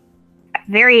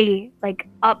very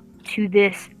up to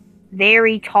this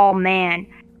very tall man.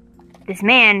 This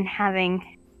man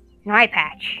having an eye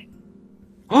patch.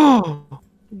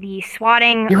 The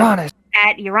swatting Uranus.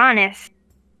 at Uranus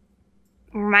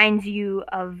reminds you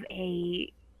of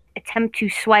a attempt to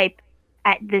swipe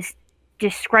at this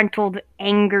disgruntled,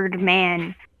 angered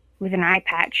man with an eye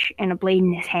patch and a blade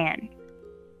in his hand.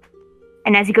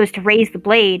 And as he goes to raise the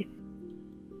blade,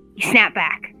 you snap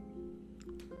back.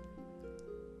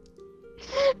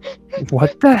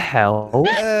 What the hell?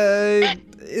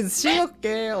 Is she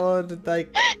okay? Or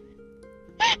like...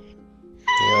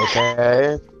 You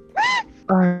okay?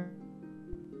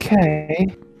 Okay.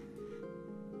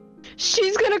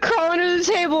 She's gonna crawl under the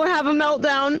table and have a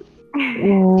meltdown.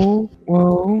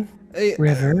 Whoa. Hey,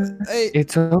 River, hey.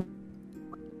 it's okay.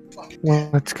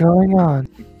 What's going on?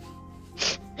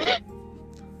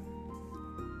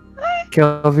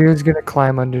 Kelvier's gonna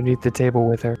climb underneath the table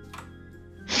with her.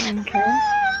 Okay.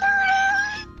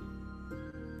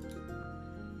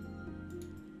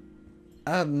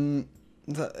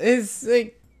 It's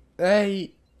like...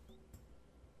 Hey...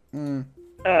 Do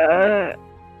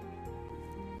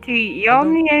y'all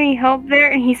need any help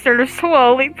there? And he sort of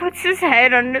slowly puts his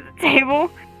head under the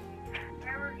table.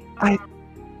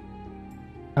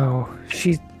 Oh,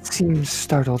 she seems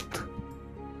startled.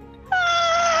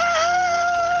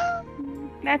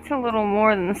 That's a little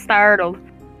more than startled.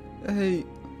 Hey...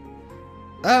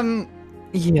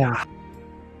 Yeah.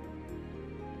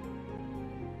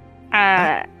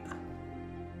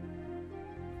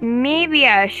 Maybe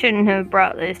I shouldn't have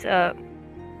brought this up.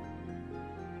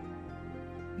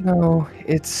 No,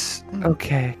 it's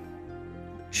okay.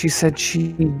 She said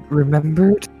she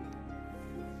remembered.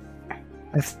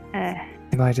 I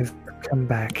might have come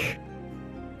back.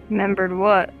 Remembered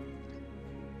what?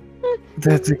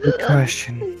 That's a good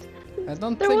question. I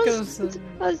don't There think was it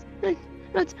was...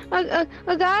 a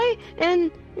guy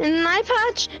in an eye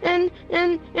patch and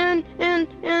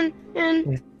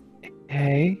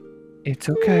Hey, it's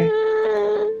okay.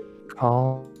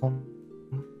 Calm.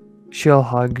 She'll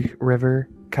hug River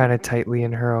kind of tightly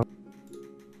in her own.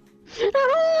 I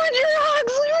don't want your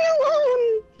hugs. Leave me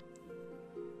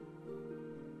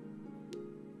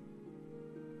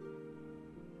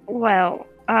alone. Well,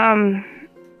 I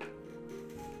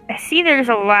see there's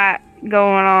a lot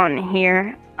going on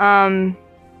here.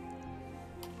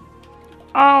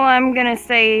 All I'm gonna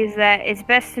say is that it's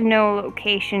best to know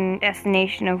location,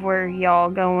 destination of where y'all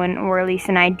going, or at least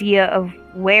an idea of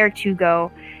where to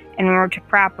go in order to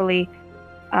properly,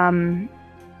 align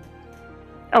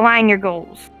your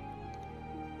goals.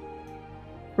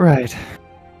 Right.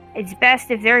 It's best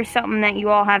if there's something that you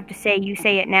all have to say, you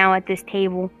say it now at this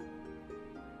table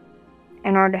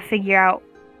in order to figure out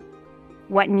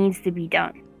what needs to be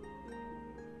done.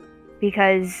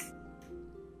 Because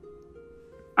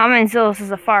Amanzilus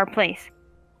is a far place.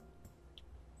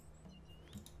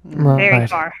 Very Right.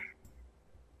 far.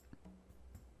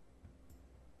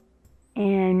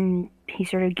 And he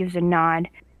sort of gives a nod.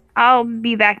 I'll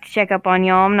be back to check up on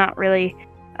y'all. I'm not really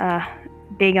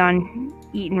big on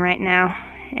eating right now,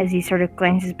 as he sort of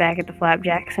glances back at the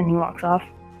flapjacks and he walks off.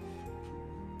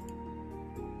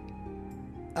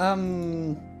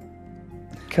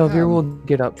 Kelvier will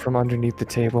get up from underneath the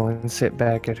table and sit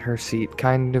back at her seat,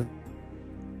 kind of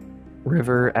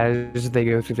River as they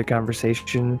go through the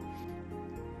conversation.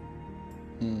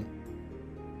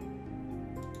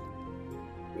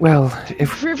 Well,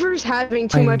 if River's having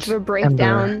too much of a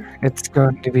breakdown. it's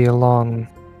going to be a long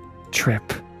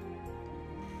trip.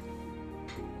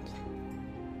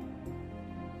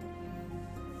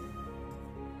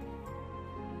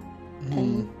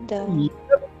 And when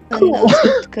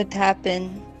else could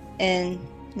happen in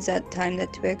that time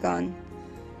that we're gone.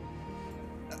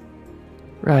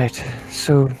 Right.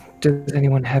 So, does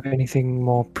anyone have anything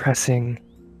more pressing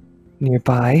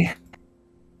nearby?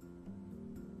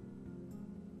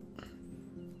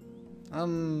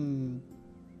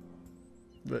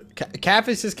 But Cap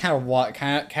is just kind of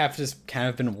Cap's just kind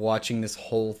of been watching this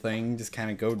whole thing just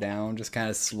kind of go down, just kind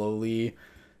of slowly,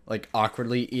 like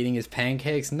awkwardly eating his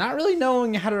pancakes, not really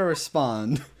knowing how to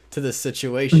respond to this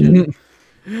situation.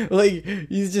 Like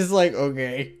he's just like,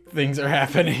 okay, things are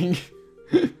happening.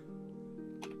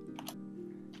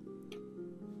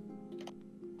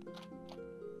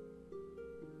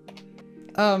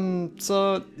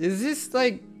 So is this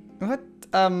like what?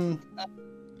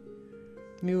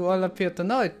 You all appear to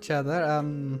know each other.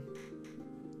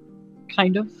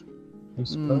 Kind of, I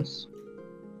suppose.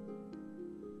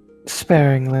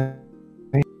 Sparingly.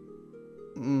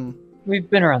 We've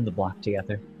been around the block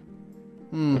together.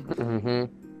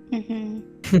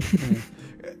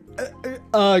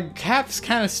 Cap's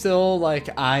kind of still like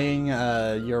eyeing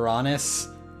Uranus,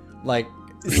 like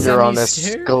Uranus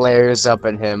semi-scared. glares up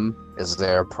at him. Is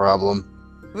there a problem?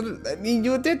 Well, I mean,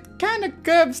 you did kind of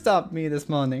curb stop me this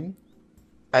morning.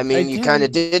 I mean, you kind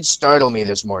of did startle me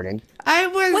this morning. I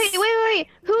was. Wait.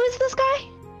 Who is this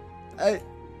guy?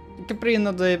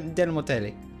 Caprino del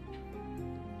Motelli.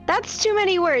 That's too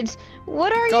many words.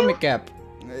 What are Call you? me Cap.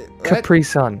 Capri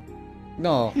Sun.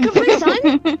 No. Capri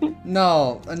Sun?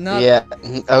 No, not. Yeah.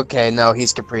 Okay. No,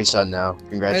 he's Capri Sun now.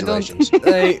 Congratulations.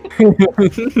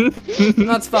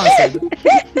 Not sponsored.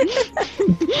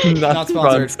 Not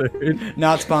sponsored.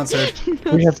 Not sponsored.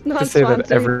 We have to Not say that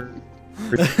sponsored. every.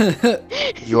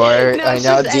 You are. No, I it's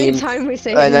now just deem. anytime we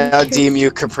say I it. now deem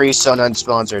you Capri Sun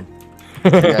unsponsored.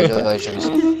 Congratulations.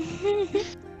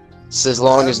 It's as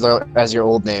long as your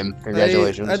old name.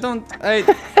 Congratulations. I don't.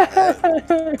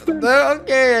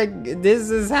 Okay, this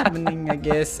is happening. I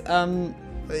guess.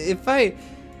 If I,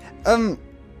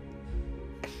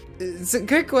 it's a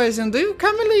quick question. Do you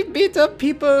commonly beat up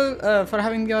people for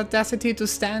having the audacity to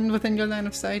stand within your line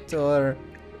of sight, or?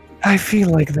 I feel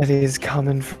like that is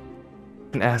common.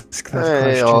 And ask that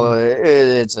It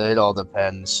question. all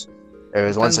depends. There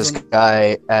was once Depends this on-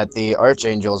 guy at the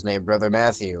Archangels named Brother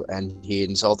Matthew, and he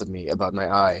insulted me about my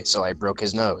eye, so I broke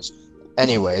his nose.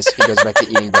 Anyways, he goes back to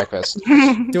eating breakfast.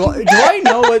 Do I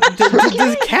know what?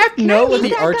 Does Cap know what the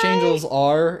That guy. Archangels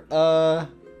are?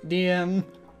 DM.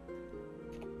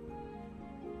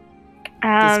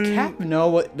 Does Cap know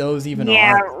what those even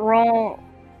yeah, are? roll.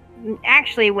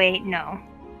 Actually, wait, no.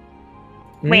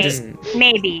 Wait, Mm.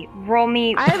 maybe. Roll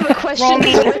me. I have a question. Roll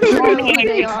me. I don't Roll know me. what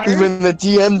they are. Even the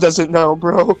DM doesn't know,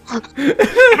 bro. Have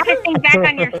to think back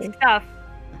on your stuff.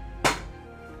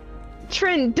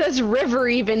 Trin, does River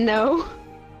even know?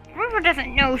 River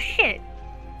doesn't know shit.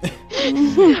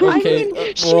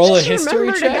 Okay, she roll a just history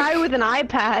remembered check. a guy with an eye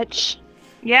patch.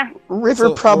 Yeah. River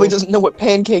So, probably roll- doesn't know what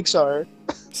pancakes are.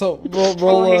 So roll.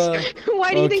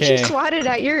 Why do you think she Okay. swatted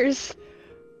at yours?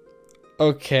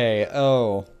 Okay.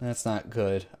 Oh, that's not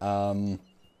good.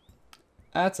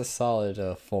 That's a solid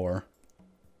 4.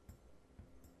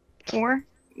 4?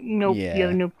 Nope. Yeah. You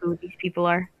have no clue who these people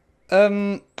are.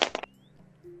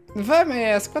 If I may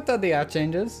ask, what are the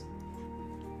Archangels?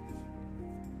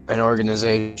 An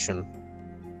organization,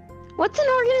 What's an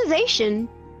organization?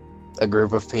 a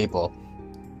group of people.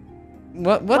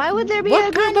 What? Why would there be what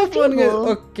a group kind of people?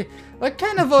 Okay. What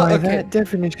kind of? By Okay. that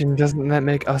definition, doesn't that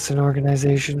make us an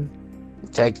organization?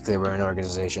 Technically, we're an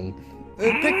organization.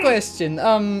 Quick question.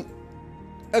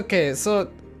 Okay. So,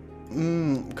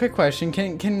 quick question.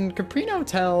 Can Caprino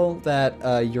tell that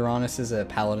Uranus is a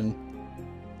paladin?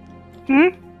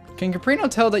 Can Caprino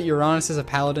tell that Uranus is a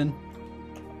paladin?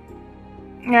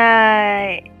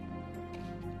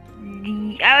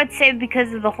 I would say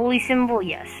because of the holy symbol,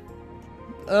 yes.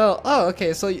 Oh,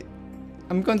 okay. So,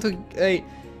 I'm going to,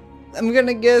 I'm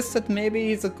gonna guess that maybe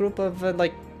he's a group of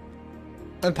like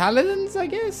paladins, I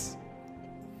guess.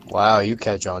 Wow, you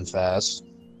catch on fast.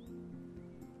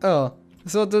 Oh,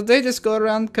 so do they just go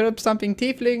around curb stomping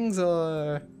tieflings,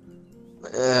 or?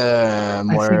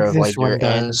 More think of this like your one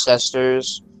does.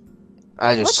 ancestors.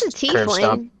 I just What's a curb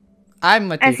stomp tiefling?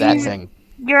 I'm a As that tiefling. thing.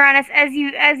 Uranus, as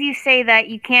you say that,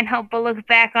 you can't help but look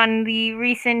back on the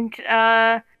recent thing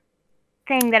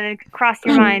that had crossed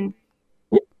your mind.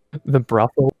 The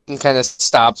brothel. And kind of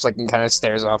stops, like, and kind of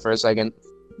stares off for a second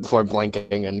before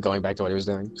blinking and going back to what he was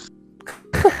doing.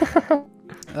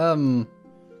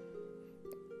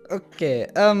 Okay.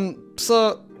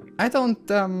 So I don't.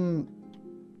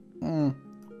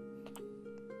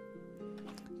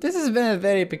 This has been a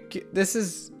very This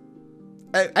is.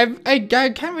 I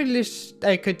can't really.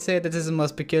 I could say that this is the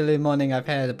most peculiar morning I've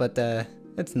had, but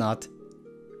it's not.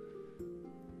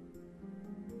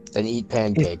 Then eat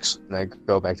pancakes. And I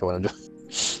go back to what I'm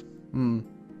doing.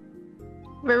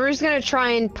 River's gonna try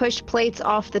and push plates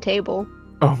off the table.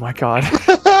 Oh my god.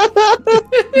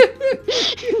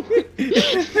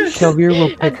 Kelvir will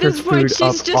pick At her this point, food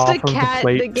up she's just off a of the cat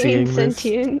plate, that gained seeing this.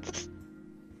 sentience.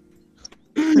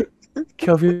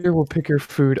 Kelvir will pick her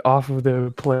food off of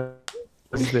the plate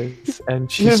like this,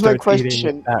 and she Here's my starts eating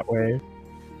question. it that way.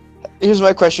 Here's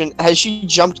my question. Has she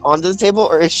jumped onto the table,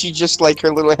 or is she just like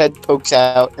her little head pokes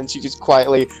out and she just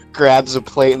quietly grabs a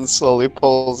plate and slowly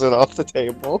pulls it off the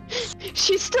table?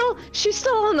 She's still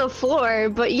on the floor,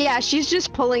 but yeah, she's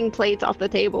just pulling plates off the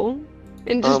table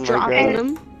and Oh just my dropping God.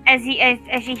 them. As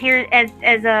she hears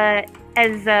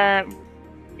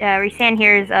Rhysand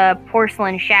hears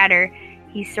porcelain shatter,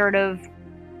 he sort of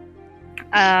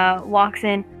walks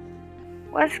in.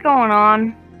 What's going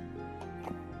on?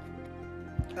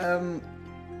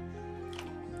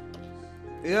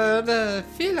 The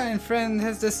feline friend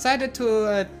has decided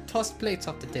to toss plates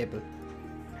off the table.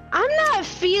 I'm not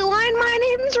feline.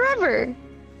 My name's River.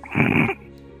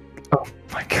 Oh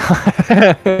my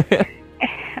god.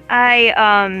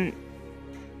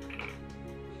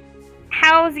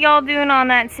 How's y'all doing on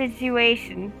that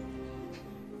situation?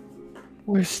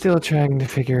 We're still trying to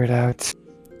figure it out.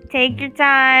 Take your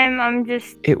time. I'm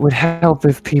just. It would help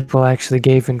if people actually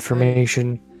gave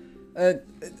information.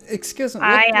 Excuse me.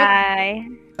 Aye.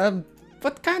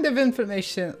 What kind of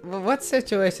information? What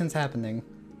situation's happening?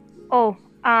 Oh,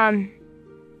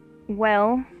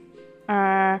 well,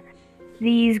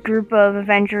 these group of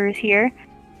adventurers here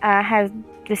have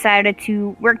decided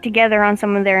to work together on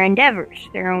some of their endeavors,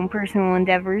 their own personal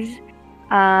endeavors,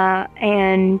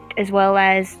 and as well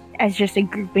as just a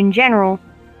group in general,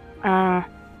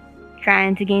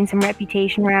 trying to gain some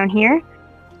reputation around here.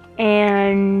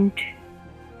 And,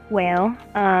 well,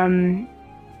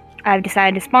 I've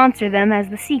decided to sponsor them as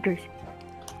the Seekers.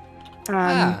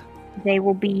 They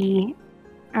will be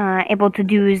able to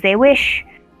do as they wish,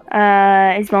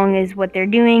 as long as what they're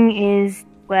doing is,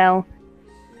 well,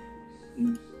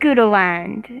 good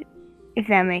aligned, if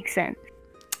that makes sense.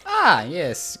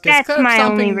 Yes. That's my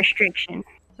only restriction.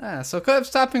 So curb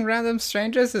stopping random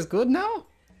strangers is good now?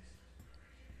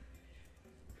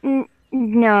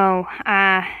 No,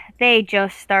 they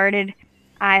just started.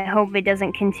 I hope it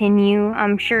doesn't continue.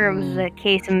 I'm sure it was a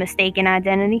case of mistaken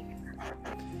identity.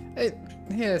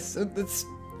 Yes, it's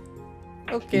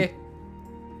okay.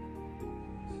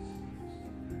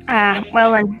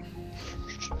 Well then,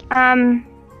 I'm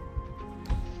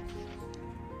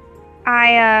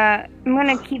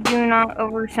gonna keep doing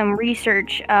over some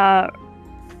research.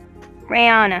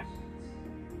 Rihanna.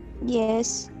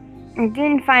 Yes. I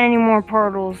didn't find any more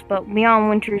portals, but beyond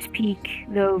Winter's Peak,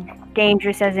 though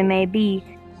dangerous as it may be,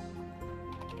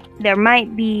 there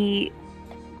might be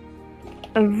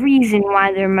a reason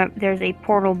why there's a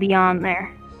portal beyond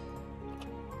there.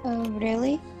 Oh,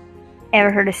 really? Ever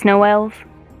heard of snow elves?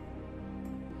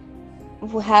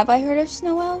 Have I heard of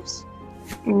snow elves?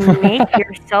 Make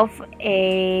yourself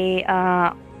a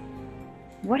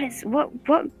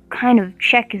what kind of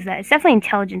check is that? It's definitely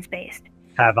intelligence based.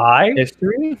 Have I?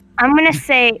 History? I'm gonna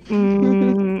say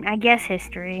I guess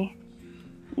history.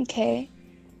 Okay.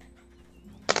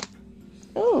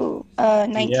 Ooh,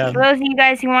 19. Yeah. For those of you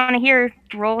guys who want to hear,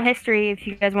 roll history if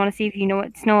you guys want to see if you know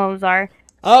what snow elves are.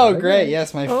 Oh, great!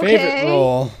 Yes, my favorite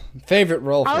roll. Favorite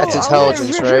roll. That's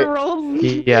intelligence, right?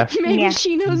 Yeah. Maybe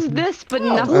she knows this, but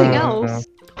nothing else.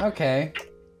 Okay.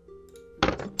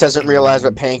 Doesn't realize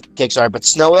what pancakes are, but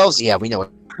snow elves? Yeah, we know it.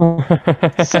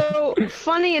 So,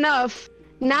 funny enough,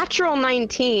 natural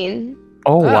 19.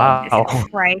 Oh, wow. Jesus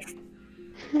Christ.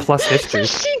 Plus history.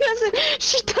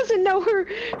 She doesn't know her.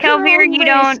 Kelvir, you race,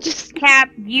 don't. just- Cap,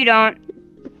 you don't.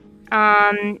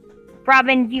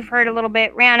 Robin, you've heard a little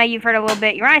bit. Rihanna, you've heard a little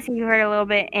bit. Uranus, you've heard a little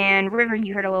bit. And River,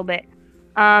 you heard a little bit.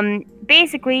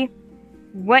 Basically,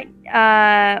 what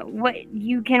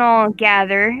you can all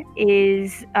gather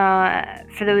is,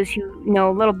 for those who know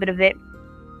a little bit of it,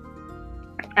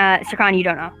 Sirkan, you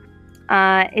don't know,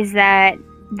 is that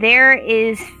there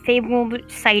is fabled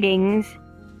sightings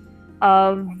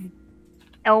of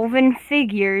elven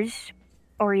figures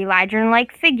or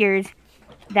Elijah-like figures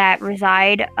that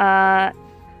reside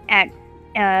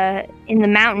in the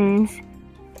mountains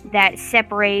that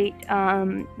separate.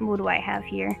 What do I have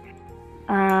here?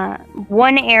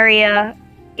 One area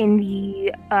in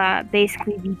the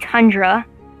basically the tundra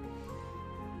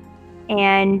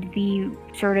and the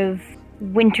sort of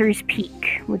Winter's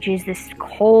Peak, which is this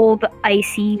cold,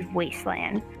 icy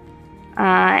wasteland.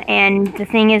 And the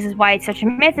thing is why it's such a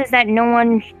myth is that no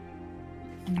one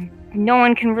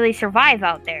can really survive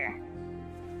out there.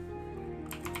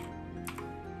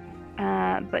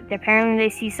 But apparently they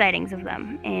see sightings of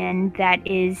them, and that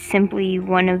is simply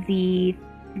one of the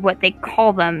what they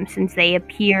call them, since they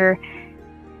appear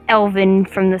elven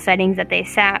from the sightings that they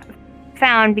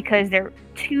found, because they're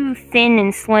too thin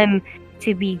and slim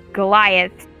to be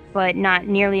Goliath, but not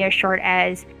nearly as short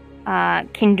as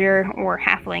Kinder or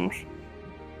halflings.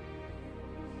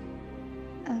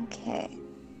 Okay.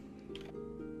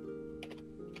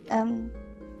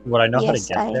 Would I know Yes,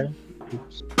 how to get there?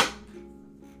 Oops.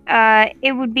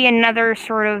 It would be another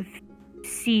sort of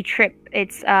sea trip.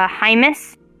 It's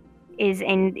Hymus is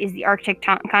the Arctic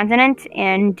continent,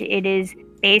 and it is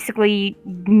basically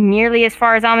nearly as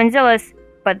far as Amanzilus,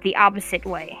 but the opposite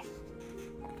way.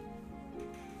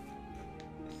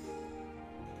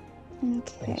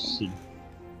 Okay. I see.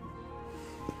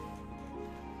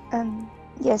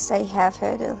 Yes, I have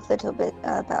heard a little bit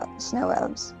about snow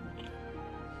elves.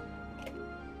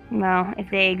 Well, if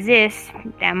they exist,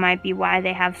 that might be why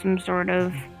they have some sort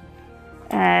of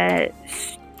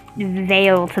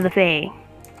veil to the Fae.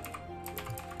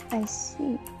 I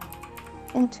see.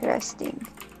 Interesting.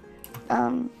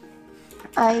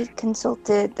 I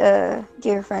consulted a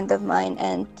dear friend of mine,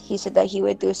 and he said that he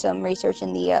would do some research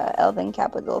in the Elven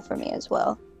capital for me as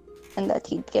well, and that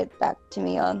he'd get back to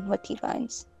me on what he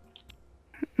finds.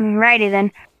 Alrighty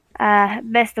then.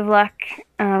 Best of luck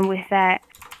with that.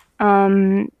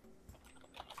 I'm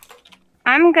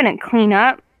gonna clean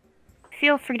up.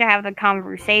 Feel free to have the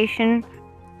conversation.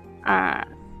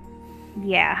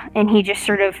 Yeah, and he just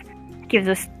sort of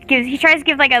he tries to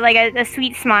give like a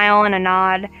sweet smile and a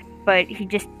nod, but he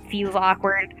just feels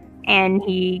awkward, and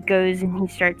he goes and he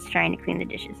starts trying to clean the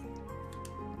dishes.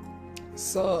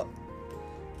 So,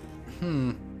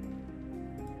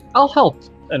 I'll help.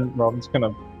 And Robin's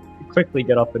gonna quickly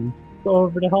get up and go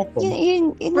over to help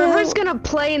him. River's gonna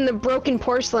play in the broken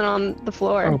porcelain on the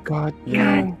floor. Oh God.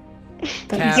 yeah. No.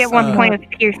 You get 1 point of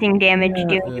piercing damage doing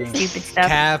yeah. stupid stuff.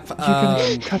 Cap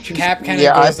kind of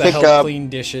Yeah, goes to help clean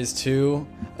dishes too.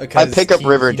 I pick up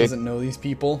River He to- doesn't know these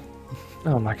people.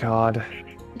 Oh my God.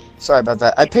 Sorry about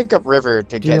that. I pick up River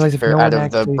to Do you realize get if her no out one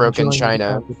of the actually broken joins the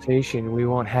china. conversation, we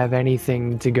won't have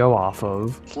anything to go off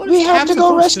of. What We is have Cap to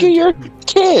go supposed rescue to- your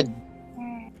kid!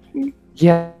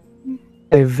 Yeah,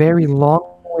 a very long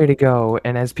way to go,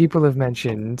 and as people have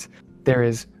mentioned, there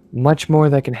is much more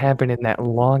that can happen in that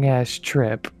long-ass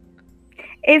trip.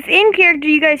 If in character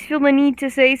you guys feel the need to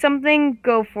say something,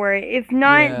 go for it. If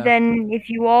not, Yeah. then if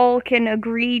you all can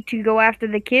agree to go after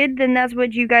the kid, then that's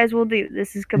what you guys will do.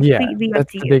 This is Yeah, completely up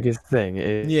that's to the you. biggest thing.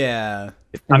 Yeah.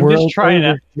 I'm We're just okay trying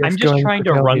to. with I'm just going trying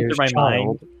for to run Kelvier's through my mind.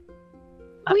 child.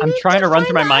 I'm trying to run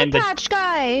through my mind the patch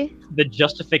guy. the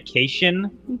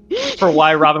justification for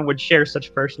why Robin would share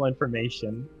such personal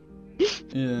information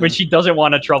Yeah. when she doesn't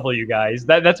want to trouble you guys.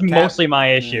 That's mostly my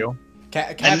issue.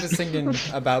 Cap is thinking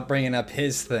about bringing up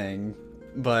his thing,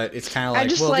 but it's kind of like, I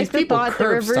just well, like these the people thought that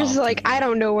curb River's stomped like, me. I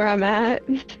don't know where I'm at.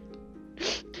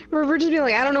 River just being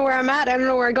like, I don't know where I'm at, I don't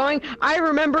know where I'm going. I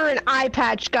remember an eye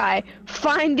patch guy.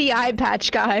 Find the eye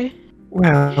patch guy.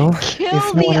 Well, Kill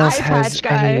if no the one else eye has patch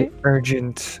guy. any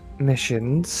urgent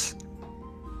missions,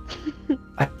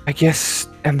 I guess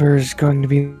Ember is going to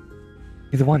be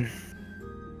the one.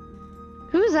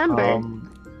 Who's Ember?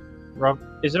 Rob,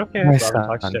 is it okay My if Robin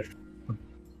talks son. to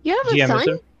You have a GM? son? Is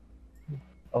it?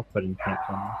 I'll put in print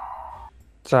for me.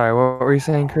 Sorry, what were you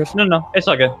saying, Chris? No, it's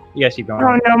all good. You guys keep going.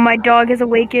 Oh no, my dog has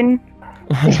awakened.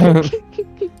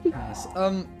 Yes.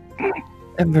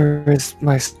 Ember is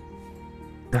my.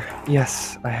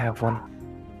 Yes, I have one.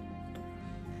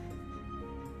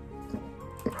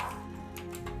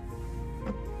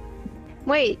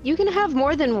 Wait, you can have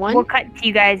more than one? We'll cut to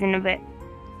you guys in a bit.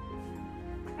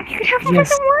 You can have more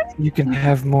Yes, than one? you can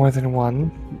have more than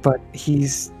one, but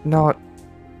he's not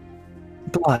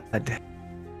blood.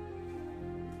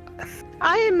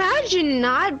 I imagine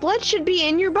not. Blood should be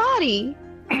in your body.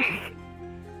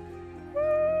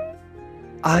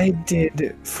 I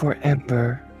did for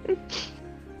Ember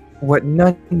what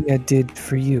Nunya did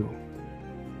for you.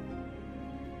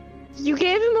 You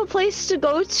gave him a place to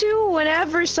go to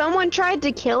whenever someone tried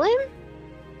to kill him?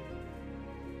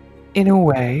 In a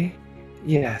way,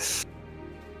 yes.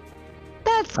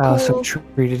 That's I also cool.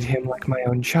 treated him like my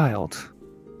own child.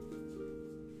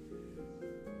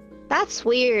 That's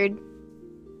weird.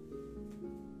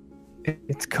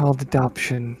 It's called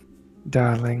adoption,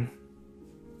 darling.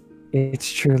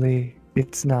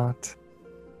 It's not.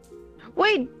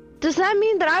 Wait, does that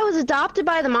mean that I was adopted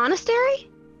by the monastery?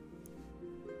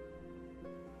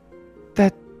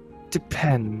 That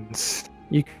depends.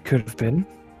 You could have been.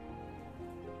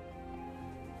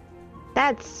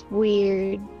 That's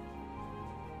weird.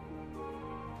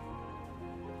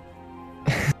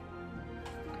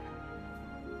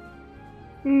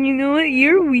 You know what?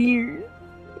 You're weird.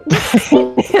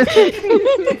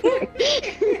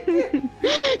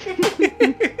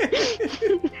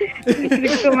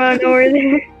 Come on over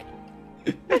there.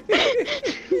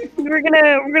 We're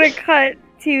gonna cut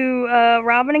to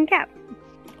Robin and Cap.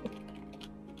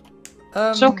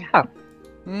 So, Cap,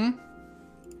 Hmm?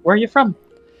 where are you from?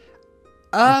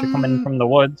 You're coming Um, from the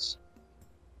woods.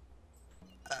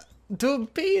 to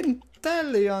be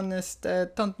entirely honest,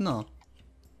 don't know.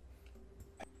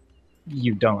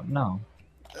 You don't know.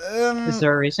 Is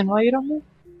there a reason why you don't know?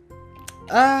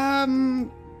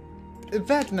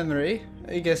 Bad memory,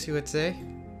 I guess you would say.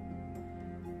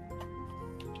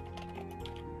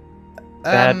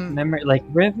 Bad memory, like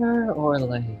river or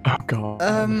like? Oh god.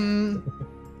 Are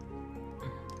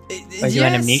you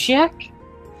yes. an amnesiac?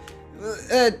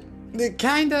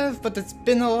 Kind of, but it's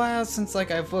been a while since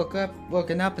like I've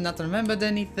woken up and not remembered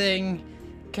anything.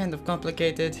 Kind of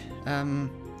complicated.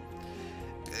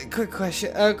 Quick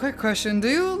question. Do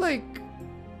you like?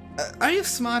 Are you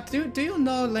smart? Do you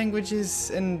know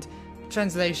languages and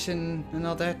translation and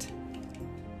all that?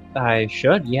 I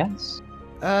should, yes.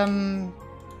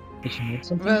 Did you need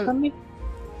something well, from me?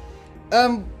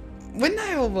 When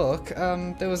I awoke,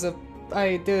 there was a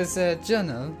there's a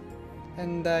journal,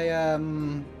 and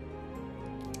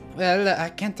well, I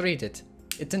can't read it.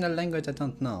 It's in a language I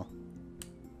don't know.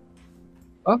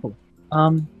 Oh,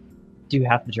 do you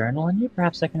have the journal on you?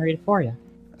 Perhaps I can read it for you.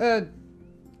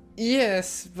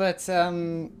 Yes, but,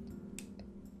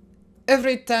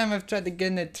 every time I've tried to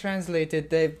get it translated,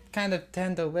 they kind of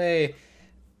turned away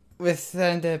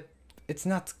and it's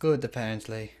not good,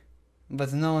 apparently.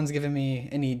 But no one's given me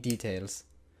any details.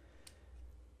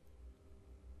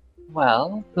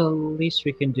 Well, the least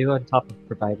we can do on top of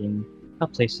providing a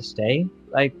place to stay,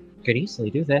 I could easily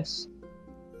do this.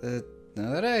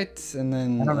 Alright, and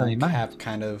then I don't really mind.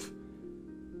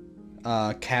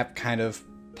 Cap kind of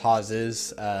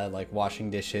pauses, like washing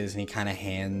dishes, and he kind of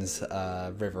hands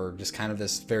River just kind of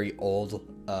this very old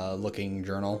looking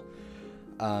journal.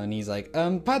 And he's like,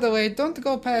 by the way, don't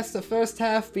go past the first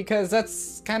half, because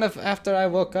that's kind of after I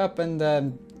woke up,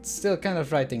 and still kind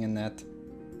of writing in that.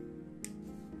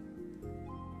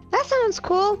 That sounds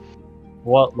cool.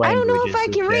 What I language don't know if I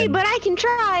is can it read, in? but I can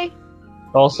try.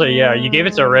 Also, yeah, you gave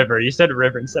it to River. You said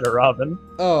River instead of Robin.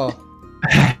 Oh.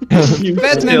 You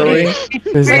Bad silly. memory.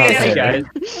 It's Very not good. Hey, fair. guys.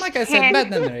 Like I said, bad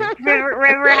memory.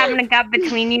 River having a gap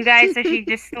between you guys, so she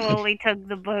just slowly took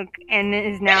the book and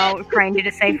is now trying to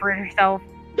decipher it herself.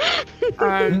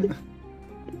 Robin,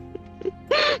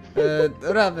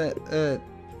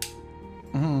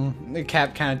 the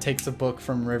Cap kind of takes the book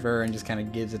from River and just kind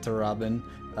of gives it to Robin.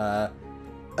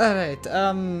 Alright,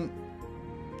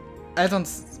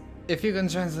 if you can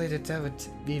translate it, that would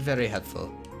be very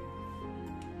helpful.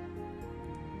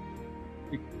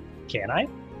 Can I?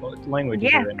 What language Yeah,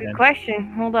 is it written good in?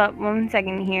 question. Hold up 1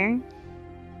 second here.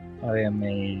 I am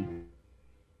a...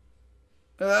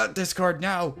 Discord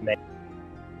now!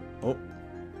 Oh.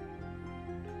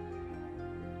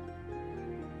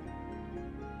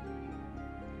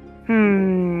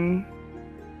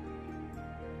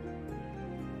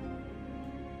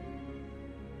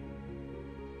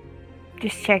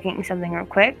 Just checking something real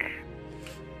quick.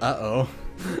 Uh-oh.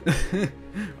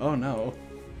 Oh no.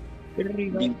 I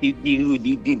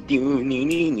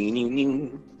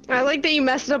like that you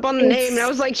messed up on the name, and I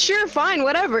was like, sure, fine,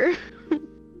 whatever.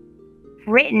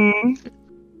 Written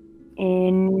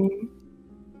in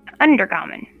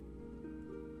Undercommon.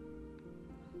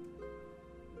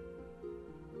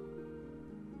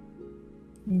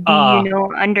 Do you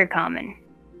know Undercommon?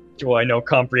 Do I know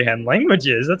comprehend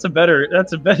languages? That's a better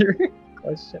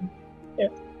question. Yeah.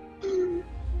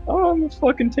 Oh, I'm a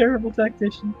fucking terrible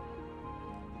tactician.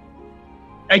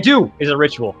 I do! It's a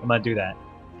ritual. I'm gonna do that.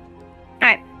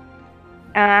 Alright.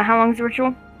 How long's the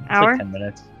ritual? It's Hour? like 10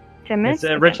 minutes. 10 minutes? It's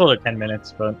a Okay. ritual of 10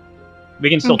 minutes, but we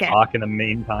can still Okay. talk in the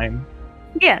meantime.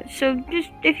 Yeah, so just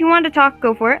if you want to talk,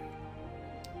 go for it.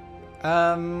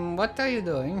 What are you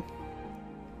doing?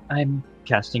 I'm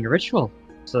casting a ritual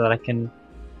so that I can,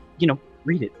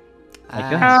 read it. I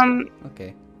guess.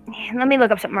 Okay. Let me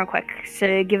look up something real quick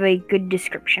to give a good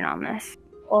description on this.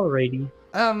 Alrighty.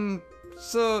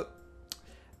 So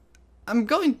I'm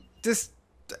going to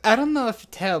I don't know if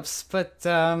it helps, but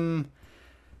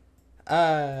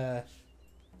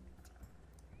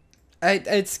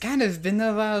it's kind of been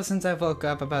a while since I woke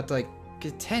up, about like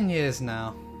 10 years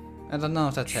now. I don't know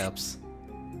if that helps.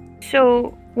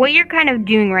 So what you're kind of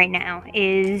doing right now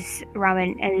is,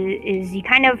 Robin, is you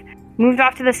kind of moved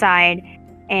off to the side,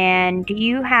 and do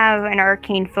you have an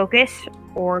arcane focus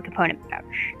or component pouch?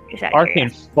 Just out of Arcane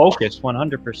focus,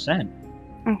 100%. curiosity.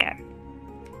 Okay.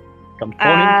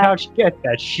 Component pouch, get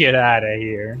that shit out of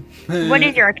here. What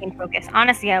is your arcane focus?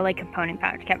 Honestly, I like component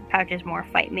pouch. Pouches more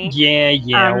fight me.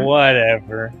 Yeah,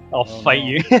 whatever. I'll Oh, fight no.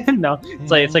 you. No,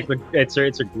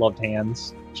 it's her gloved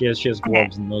hands. She has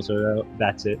gloves, and those are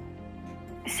that's it.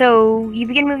 So you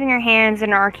begin moving your hands in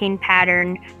an arcane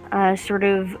pattern, sort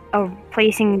of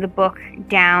placing the book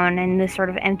down in this sort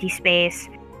of empty space.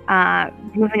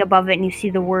 Moving above it, and you see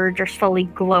the words are slowly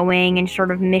glowing and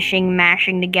sort of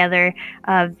mashing together,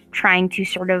 trying to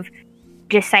sort of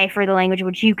decipher the language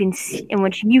which you can see.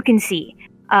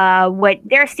 What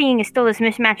they're seeing is still this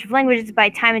mismatch of languages. By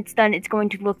the time it's done, it's going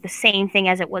to look the same thing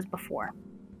as it was before.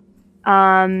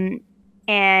 And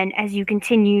as you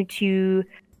continue to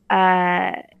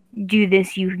do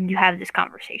this, you have this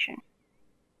conversation.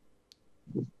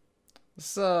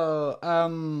 So,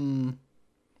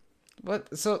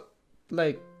 what? So,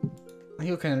 like,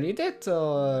 you can read it,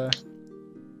 or?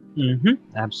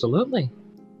 Absolutely.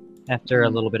 After a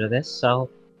little bit of this, I'll,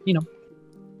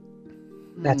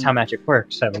 that's how magic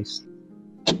works, at least.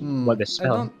 What this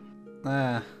spell.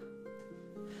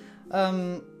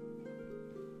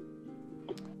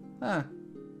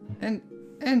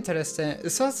 Interesting.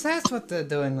 So that's what they're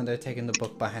doing when they're taking the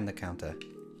book behind the counter.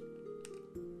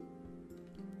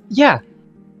 Yeah.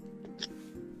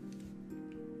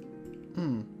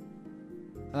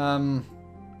 Oh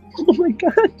my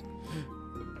god.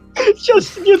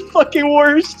 Justin, you're the fucking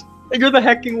worst. You're the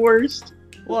hecking worst.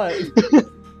 What?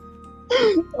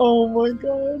 Oh my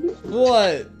god.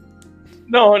 What?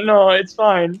 No, it's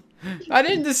fine. I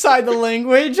didn't decide the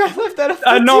language. I left that up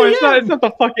to No, TM. it's not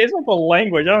the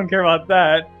language. I don't care about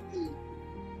that.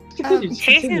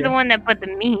 Chase is the one that put the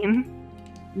meme.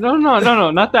 No, not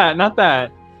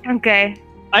that. Okay.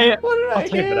 I'll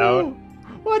type it out.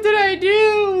 What did I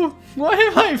do? Why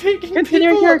am I making Continue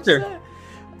your people character.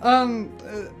 upset?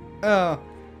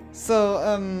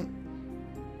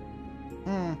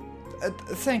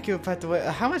 Thank you, by the way.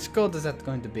 How much gold is that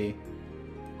going to be?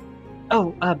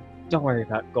 Oh, don't worry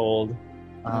about gold.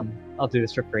 I'll do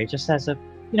this for free, just as a,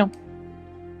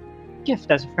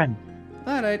 gift as a friend.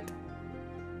 Alright.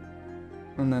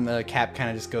 And then the Cap kind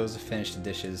of just goes to finish the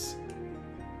dishes.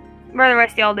 What are the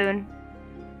rest of y'all doing?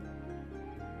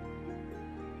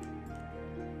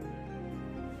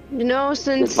 You know,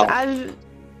 since I've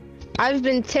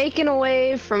been taken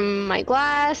away from my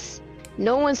glass,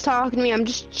 no one's talking to me, I'm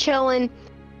just chilling.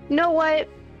 You know what?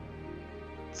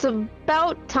 It's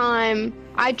about time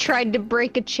I tried to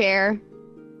break a chair.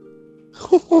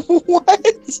 What?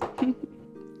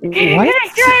 What?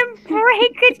 Try and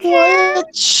break a chair.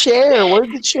 What chair? What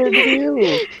did the chair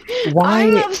do? Why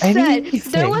I'm upset.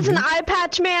 anything? There was an eye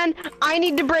patch man. I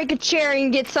need to break a chair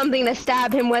and get something to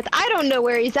stab him with. I don't know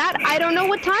where he's at. I don't know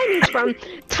what time he's from.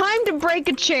 Time to break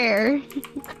a chair.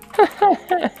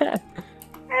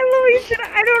 I love he said,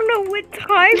 I don't know what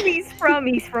time he's from.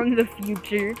 He's from the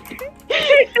future.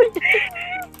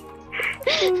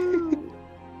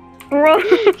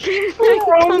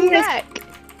 Come back.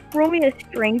 Roll me a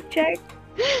strength check.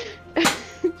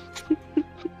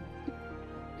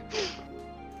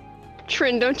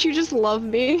 Trin, don't you just love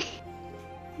me?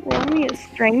 Roll me a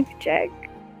strength check.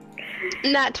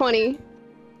 Nat 20.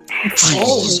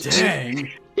 Oh, dang.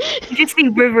 You just see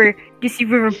River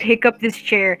pick up this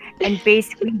chair and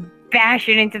basically bash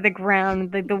it into the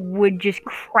ground, like the wood just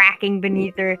cracking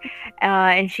beneath her,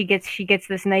 and she gets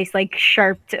this nice like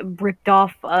sharp ripped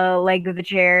off leg of the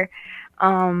chair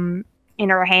in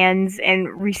her hands, and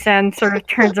Risan sort of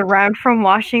turns around from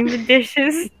washing the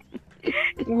dishes.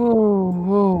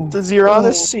 Whoa. Does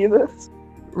Uranus see this?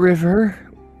 River.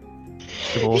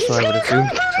 Also, I would assume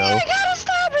so. I gotta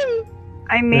stop him!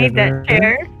 I made River. that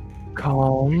chair.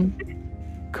 Calm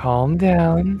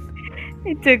down.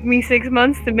 It took me 6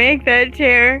 months to make that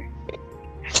chair.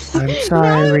 I'm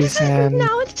sorry, Risan.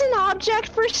 Now it's an object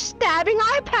for stabbing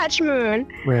Eye Patch Moon.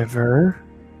 River.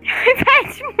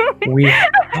 Patch Moon. We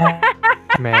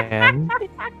man.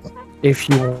 If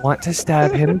you want to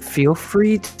stab him, feel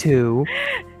free to.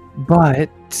 But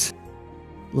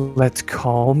let's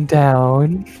calm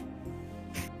down.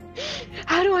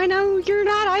 How do I know you're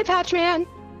not Eye Patch Man?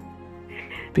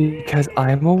 Because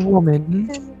I'm a woman.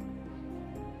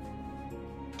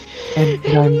 And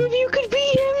I'm If you could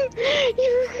beat him,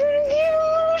 you're gonna get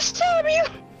him to stab you.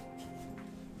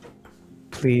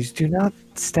 Please do not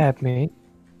stab me.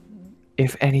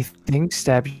 If anything,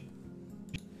 stab you.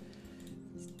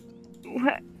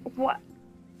 What?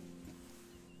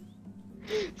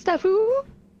 Stab who?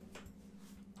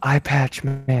 Eye patch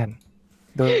man.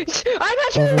 The Eye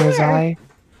Patch over Man. his eye.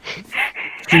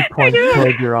 She points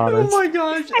toward Uranus. Oh my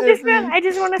gosh. I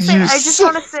just want to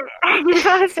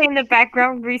say in the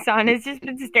background, Risan has just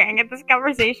been staring at this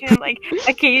conversation, like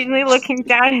occasionally looking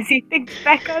down as he thinks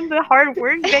back on the hard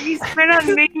work that he spent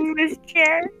on making this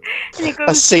chair. And he A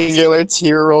goes, singular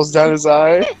tear rolls down his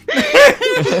eye.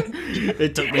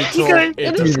 It took me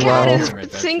This cat Wow. has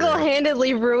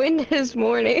single-handedly ruined his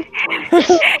morning. he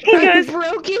goes, I've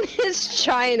broken his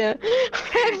china.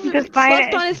 I've The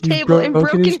slept on his You've table and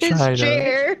broken broken his his china.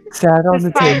 chair. Sat on The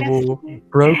the table,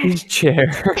 broke his chair.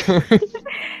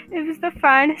 it was the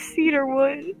finest cedar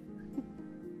wood.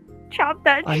 Chop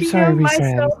that I'm tree sorry, down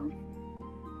Risan. myself.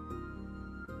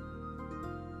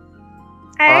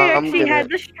 I I'm actually gonna- had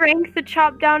the strength to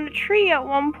chop down a tree at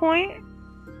one point.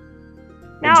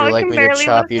 Would Now you I like can me to barely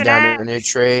chop lift you an down axe. in a new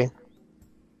tree?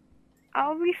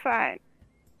 I'll be fine.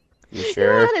 You You're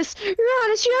sure? honest. You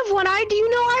have one eye. Do you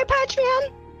know Eye Patch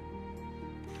Man?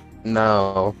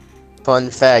 No.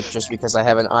 Fun fact, just because I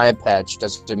have an eye patch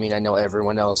doesn't mean I know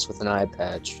everyone else with an eye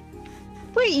patch.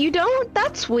 Wait, you don't?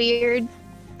 That's weird.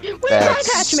 Where's Eye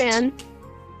That's- Patch Man?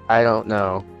 I don't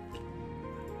know.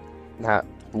 Now,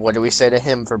 what do we say to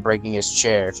him for breaking his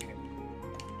chair?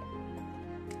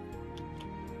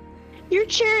 Your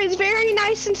chair is very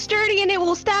nice and sturdy, and it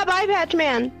will stab Eye Patch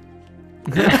Man.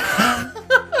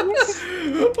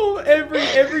 Well,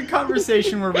 every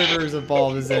conversation where River is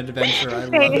involved is an adventure. I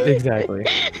love it. Exactly.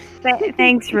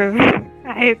 Thanks, River.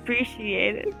 I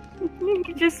appreciate it.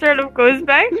 He just sort of goes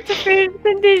back to finish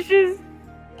the dishes.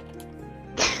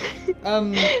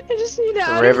 I just need to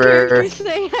out River. of character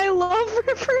say I love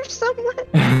River so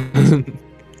much.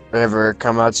 River,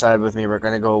 come outside with me. We're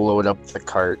gonna go load up the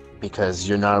cart because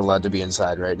you're not allowed to be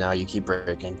inside right now. You keep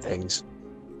breaking things.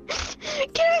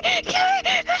 Can I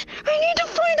need to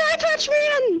find Eye Patch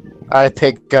Man! I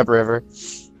pick up River.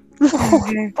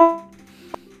 I'm gonna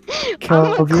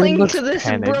Kelvin cling looks to this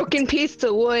panicked. broken piece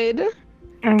of wood.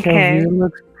 Okay. Kelvin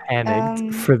looks panicked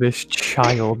Um, for this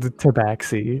child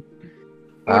tabaxi.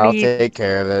 What I'll do you- take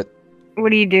care of it.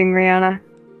 What are you doing, Rihanna?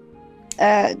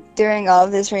 During all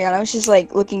of this, Rihanna was just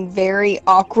like looking very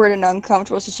awkward and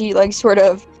uncomfortable, so she like sort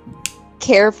of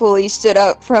carefully stood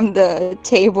up from the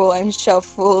table and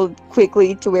shuffled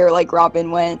quickly to where like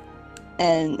Robin went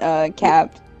and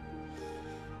capped.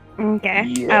 Okay.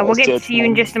 Yeah, We'll get so to you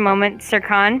in just a moment, Sir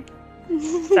Khan.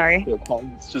 Sorry.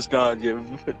 It's just gonna give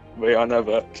Rihanna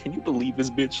the "can you believe this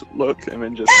bitch" look, and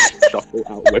then just shuffle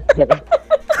out with her.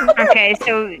 Okay,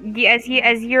 so as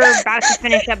you're about to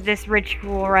finish up this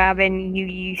ritual, Robin,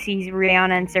 you see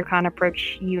Rihanna and Sir Khan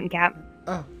approach you and Cap.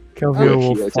 Kelvin Oh,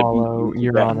 will she has a follow beautiful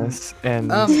Uranus and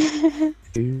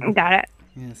Got it.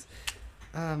 Yes.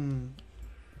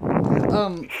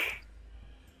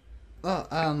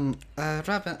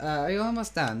 Robin, are you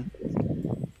almost done?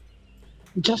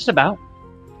 Just about.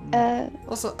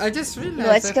 Also, I just realized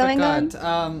What's I going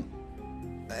forgot,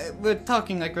 we're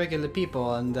talking like regular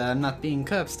people and not being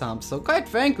curb stomped, so quite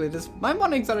frankly, my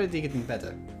morning's already getting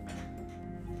better.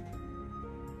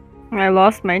 I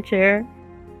lost my chair.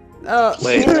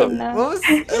 Wait, Yeah, so, no. What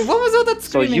was all that so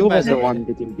screaming? you by was the way? one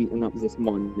getting beaten up this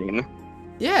morning.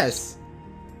 Yes.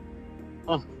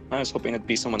 I was hoping it'd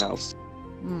be someone else.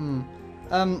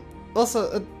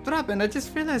 Also, Robin, I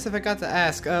just realized I forgot to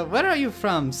ask, where are you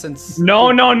from, since...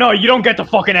 No, you don't get to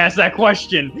fucking ask that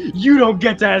question. You don't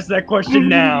get to ask that question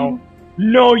now.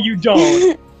 No, you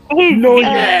don't. No, you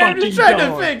I'm fucking just trying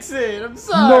don't. to fix it, I'm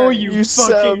sorry. No, you fucking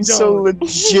sound so don't.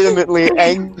 legitimately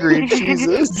angry,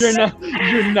 Jesus.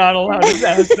 You're not allowed to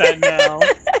ask that now.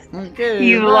 Okay,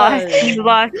 You right.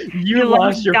 You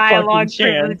lost your fucking dialogue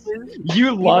chance. privileges.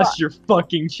 You lost your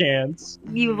fucking chance.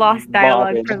 You lost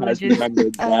dialogue Robin has privileges.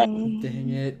 remembered that. Dang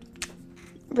it.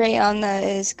 Rihanna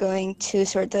is going to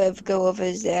sort of go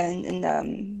over there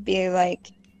and be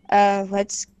like,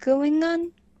 what's going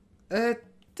on?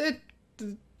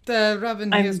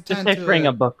 Robin I'm here's just trying to... deciphering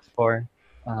a book for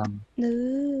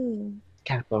No.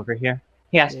 Cap over here.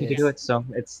 He asked me to do Yes. it, so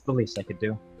it's the least I could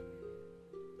do.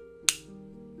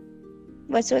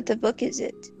 What sort of book is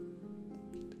it?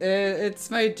 It's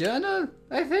my journal,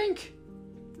 I think.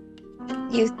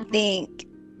 You think?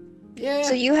 Yeah.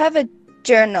 So you have a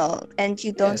journal and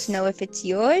you don't Yes. know if it's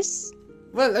yours?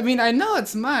 Well, I mean, I know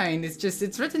it's mine. It's just,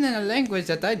 it's written in a language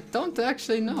that I don't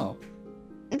actually know.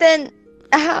 Then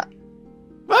how?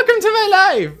 Welcome to my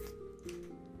life!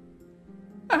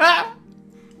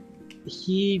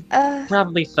 He Uh,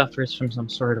 probably suffers from some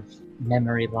sort of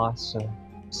memory loss, so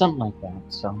something like that.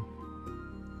 So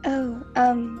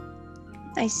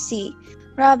I see.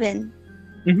 Robin,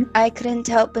 Mhm. I couldn't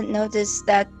help but notice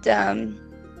that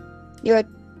you're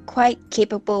quite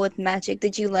capable with magic.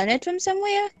 Did you learn it from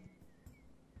somewhere?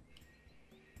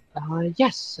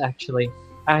 yes, actually,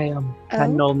 I had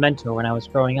an Oh? old mentor when I was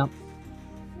growing up.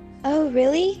 Oh,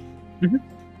 really? Mhm.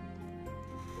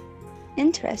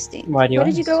 Interesting. Why do you Where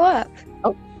did you ask?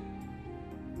 grow up?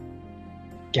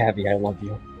 Gabby, I love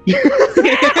you.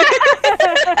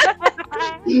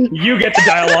 You get the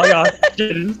dialogue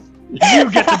option.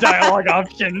 You get the dialogue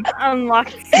option.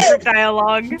 Unlocked secret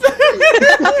dialogue.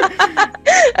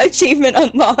 Achievement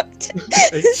unlocked.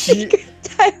 Secret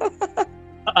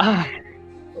dialogue.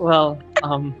 Well,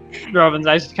 Robin's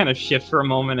eyes kind of shift for a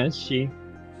moment as she,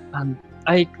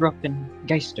 I grew up in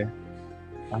Geister.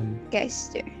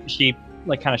 Geister. She,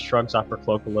 like, kind of shrugs off her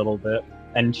cloak a little bit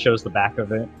and shows the back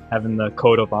of it, having the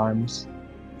coat of arms.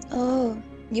 Oh,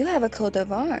 you have a coat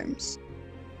of arms.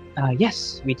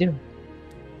 Yes, we do.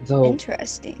 Though,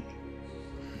 Interesting.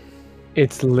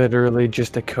 it's literally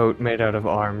just a coat made out of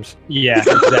arms. yeah,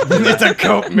 exactly. It's a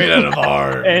coat made out of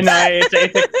arms. And it's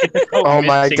a coat Oh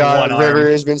my missing god, one River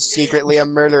arm. has been secretly a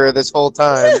murderer this whole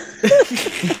time.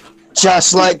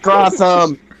 Just like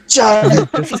Gotham! Just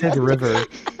You just said river.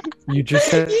 You just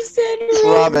said You said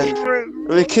Robin.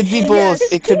 It could be both.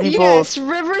 Yes, It could be yes,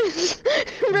 River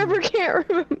can't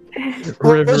remember. both.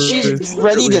 river. She's is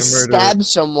ready secretly to a murderer. stab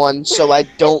someone, so I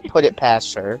don't put it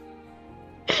past her.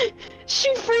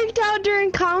 She freaked out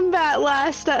during combat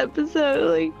last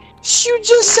episode. Like, You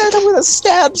just said I'm gonna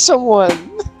stab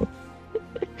someone!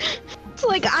 it's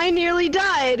like I nearly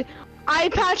died. Eye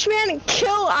Patch Man,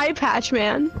 kill Eye Patch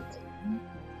Man.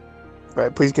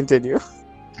 Right, please continue.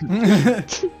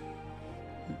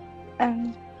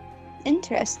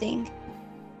 Interesting.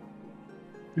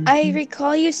 I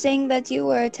recall you saying that you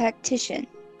were a tactician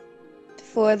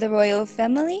for the royal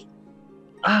family?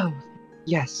 Oh,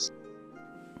 yes.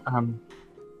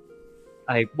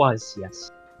 I was,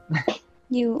 yes.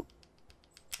 You...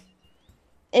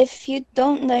 If you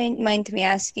don't mind me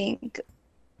asking,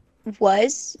 why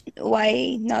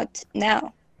not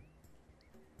now?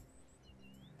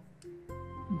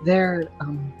 There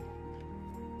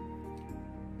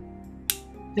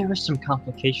were some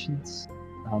complications,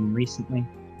 recently,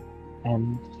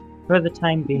 and for the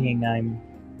time being, I'm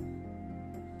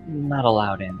not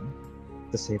allowed in,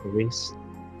 to say the least.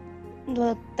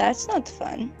 Well, that's not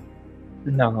fun.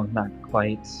 No, not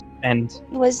quite. And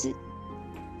Was it...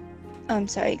 I'm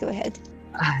sorry, go ahead.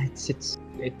 it's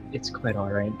quite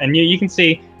alright. And you can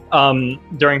see,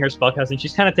 during her spellcasting,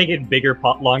 she's kind of taking bigger,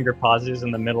 longer pauses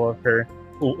in the middle of her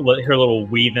little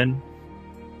weaving.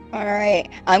 Alright,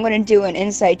 I'm gonna do an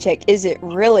insight check. Is it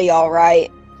really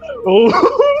alright?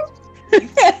 Oh!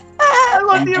 I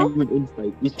love you!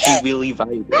 Insight. Is she really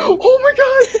vibrant? Oh my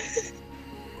god!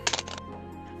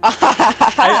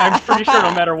 I'm pretty sure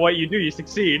no matter what you do, you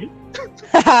succeed.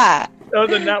 That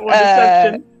was a nat 1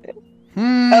 deception.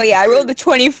 Oh yeah, I rolled a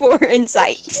 24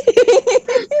 insight.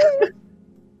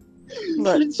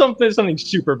 Look, Something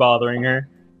super bothering her.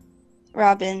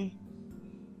 Robin,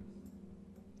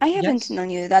 I haven't Yes? known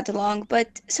you that long,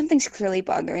 but something's clearly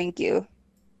bothering you.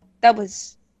 That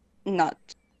was not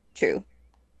true.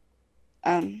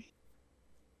 Is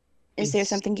there It's-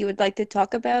 something you would like to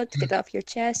talk about? Get off your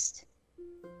chest?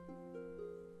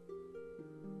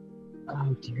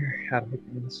 Oh dear, how do I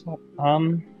bring this up?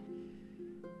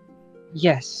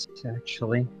 Yes,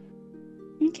 actually.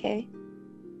 Okay.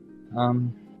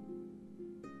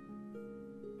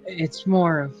 It's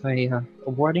more of a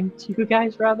warning to you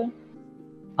guys, rather.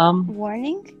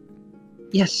 Warning?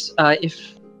 Yes,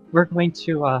 if we're going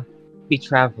to, be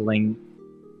traveling,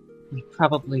 we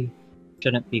probably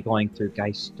shouldn't be going through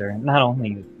Geister. Not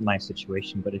only my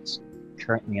situation, but it's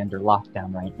currently under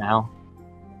lockdown right now.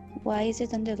 Why is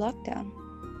it under lockdown?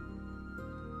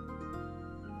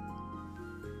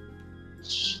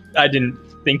 I didn't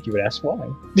think you would ask why.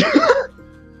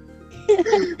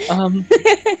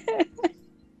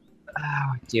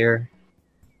 Oh dear.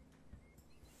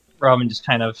 Robin just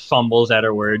kind of fumbles at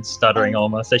her words, stuttering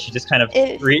almost, as she just kind of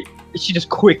she just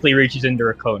quickly reaches into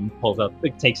her coat and pulls up,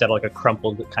 takes out like a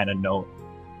crumpled kind of note,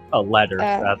 a letter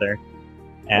rather,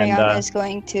 and Rihanna is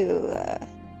going to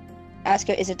ask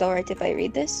her, is it alright if I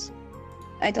read this?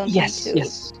 I don't want to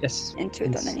yes.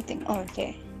 intrude on anything. Oh,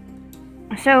 okay.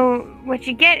 So what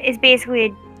you get is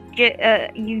basically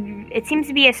it seems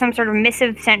to be some sort of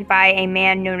missive sent by a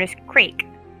man known as Crake.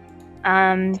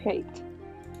 Crake.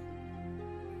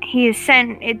 He is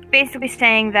sent. It's basically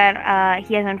saying that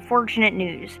he has unfortunate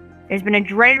news. There's been a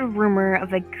dreaded rumor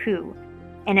of a coup,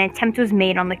 and an attempt was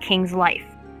made on the king's life.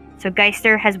 So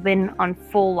Geister has been on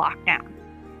full lockdown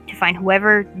to find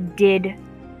whoever did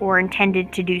or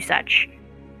intended to do such.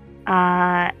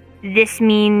 This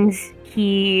means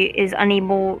he is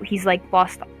unable. He's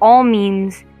lost all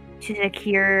means to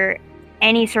secure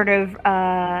any sort of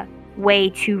way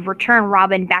to return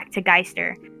Robin back to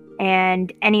Geister,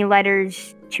 and any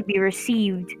letters to be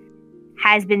received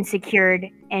has been secured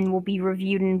and will be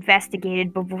reviewed and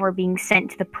investigated before being sent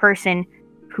to the person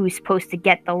who's supposed to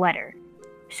get the letter.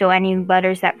 So any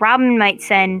letters that Robin might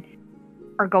send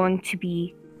are going to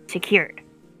be secured.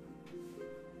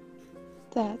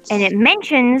 And it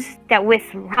mentions that with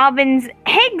Robin's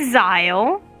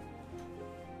exile,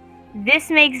 this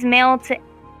makes mail to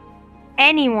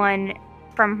anyone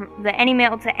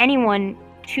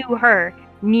to her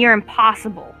near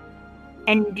impossible.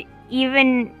 And it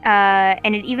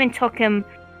even took him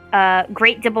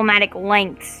great diplomatic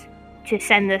lengths to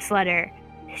send this letter,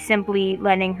 simply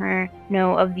letting her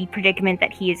know of the predicament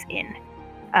that he is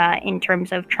in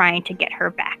terms of trying to get her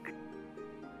back.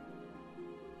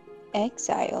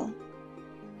 Exile.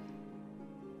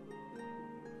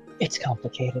 It's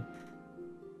complicated.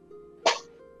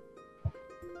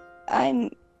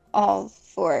 I'm all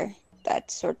for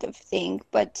that sort of thing,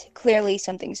 but clearly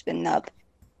something's been up.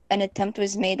 An attempt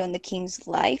was made on the king's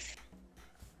life.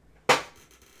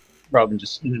 Robin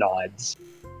just nods.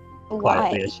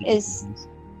 Why? As she Is continues.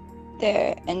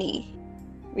 there any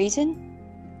reason?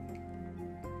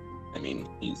 I mean,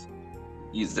 he's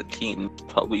he's the king.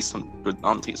 Probably some good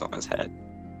bounties on his head.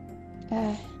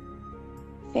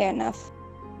 Fair enough.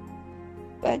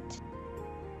 But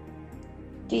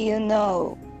do you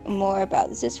know more about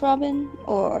this, Robin,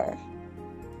 or?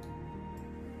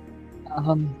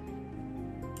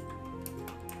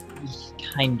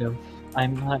 Kind of.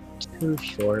 I'm not too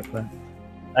sure, but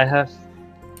I have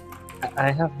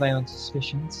my own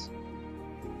suspicions.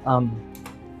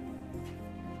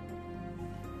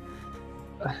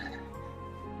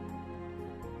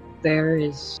 There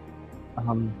is,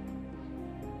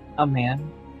 a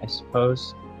man, I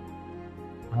suppose.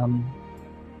 I'm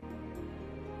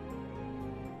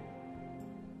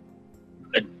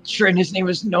sure his name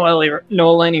was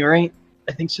Noelani, right?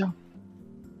 I think so.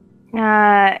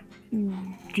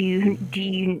 Do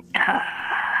you?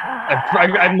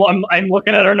 I'm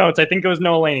looking at our notes. I think it was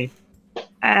Noelani.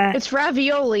 It's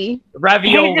ravioli.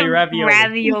 Ravioli.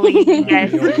 Ravioli.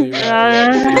 Yes.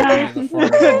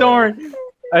 Don't worry.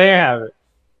 I didn't have it.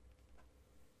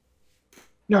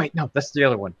 No, wait, no, that's the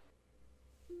other one.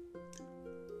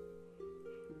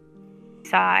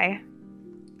 Sigh.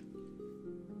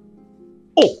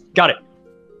 Oh, got it.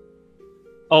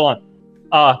 Hold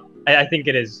on. I think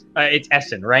it is. It's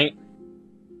Essen, right?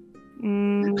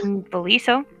 Believe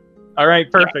so. All right,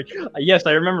 perfect. Yes,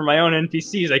 I remember my own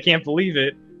NPCs. I can't believe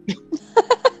it.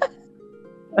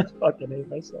 I fucking hate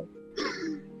myself.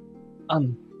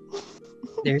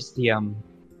 There's the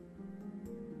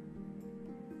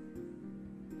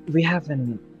we have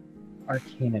an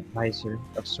arcane advisor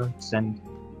of sorts, and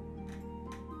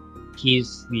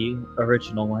he's the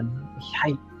original one.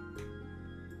 I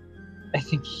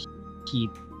think he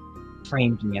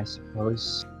framed me, I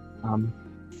suppose.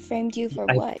 Framed you for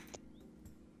what?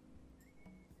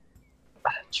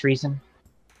 Treason.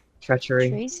 Treachery.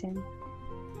 Treason.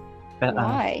 But,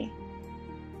 Why?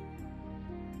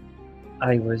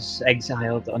 I was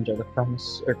exiled under the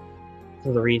premise, or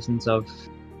for the reasons of...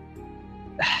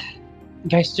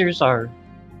 Geisters are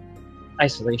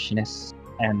isolationists,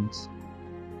 and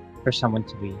for someone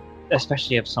to be,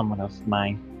 especially of someone of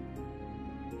my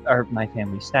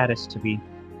family status, to be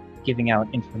giving out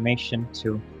information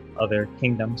to other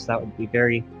kingdoms, that would be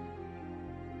very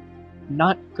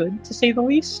not good, to say the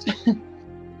least.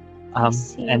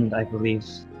 And I believe,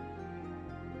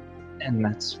 and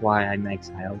that's why I'm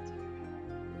exiled.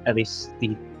 At least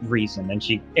the reason. And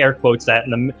she air quotes that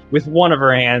with one of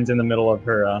her hands in the middle of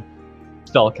her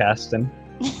spell casting.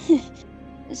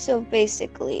 So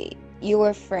basically, you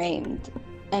were framed,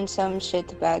 and some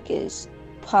shitbag is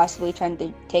possibly trying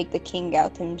to take the king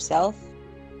out himself.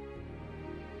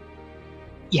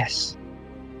 Yes.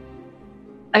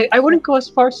 I wouldn't go as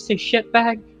far as to say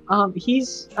shitbag.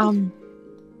 He's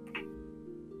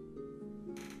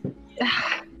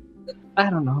I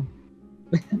don't know.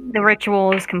 The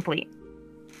ritual is complete.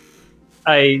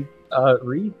 I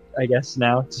read, I guess,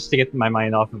 now, just to get my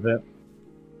mind off of it.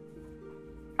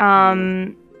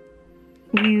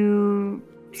 You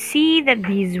see that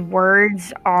these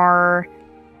words are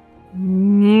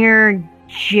near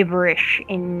gibberish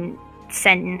in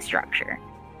sentence structure.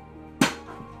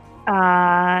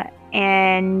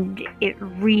 And it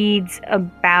reads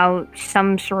about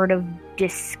some sort of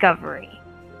discovery.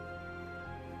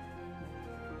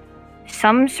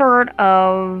 Some sort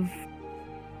of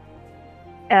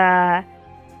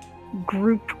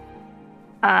group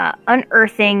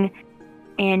unearthing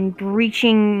and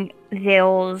breaching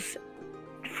veils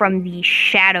from the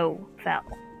Shadowfell.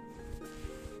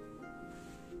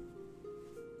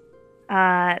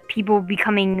 People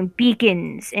becoming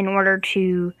beacons in order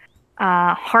to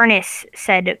harness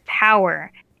said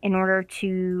power, in order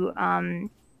to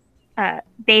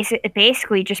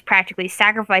basically just practically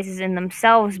sacrifices in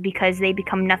themselves because they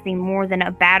become nothing more than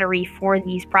a battery for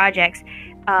these projects.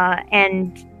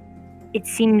 And it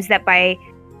seems that by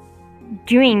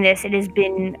doing this, it has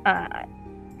been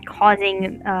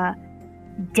causing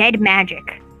dead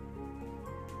magic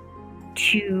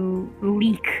to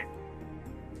leak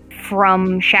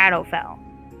from Shadowfell.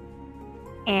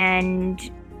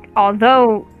 And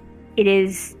although it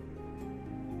is,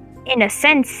 in a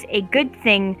sense, a good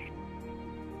thing,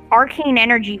 arcane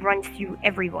energy runs through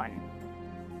everyone.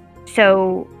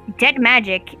 So dead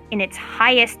magic, in its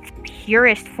highest,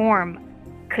 purest form,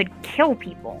 could kill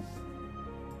people.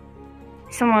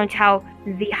 Similar to how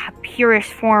the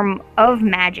purest form of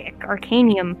magic,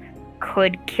 arcanium,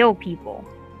 could kill people.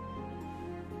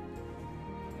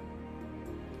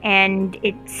 And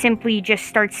it simply just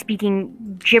starts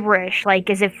speaking gibberish, like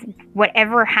as if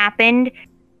whatever happened,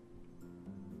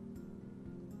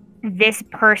 this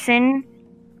person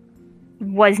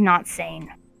was not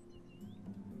sane.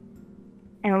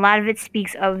 and a lot of it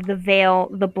speaks of the veil,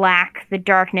 the black, the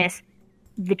darkness,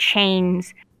 the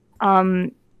chains,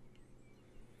 and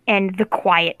the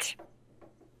quiet.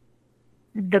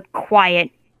 The quiet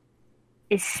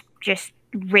is just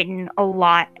written a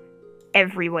lot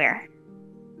everywhere.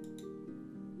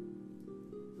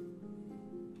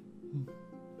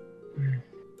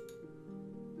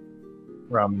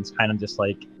 Robin's kind of just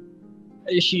like,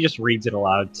 she just reads it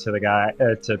aloud to the guy,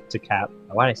 to Cap.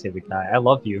 Why did I say the guy? I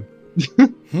love you.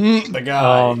 The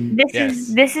guy.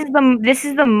 This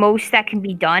is the most that can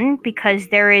be done, because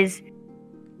there is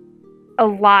a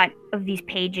lot of these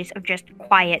pages of just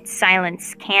quiet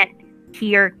silence, can't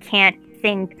hear, can't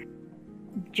think,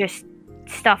 just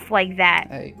stuff like that,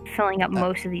 filling up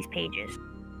most of these pages.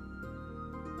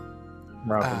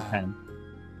 Robin kind of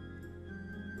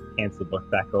hands the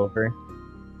book back over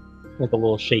with a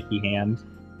little shaky hand.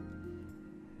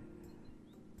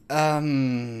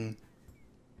 Robin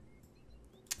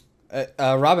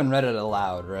read it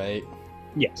aloud, right?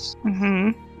 Yes.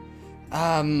 Mm-hmm.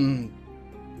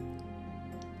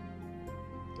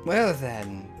 Well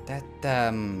then, that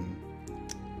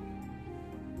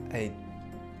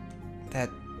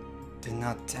did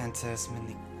not answer as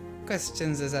many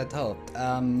questions as I'd hoped.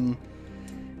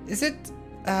 Is it,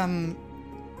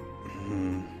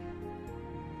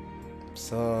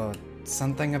 so,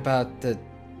 something about the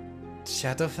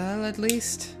Shadowfell, at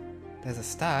least? There's a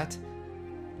start.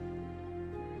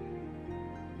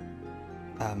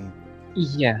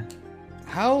 Yeah.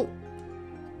 How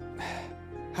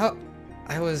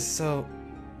I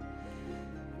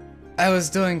was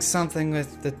doing something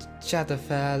with the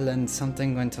Shadowfell and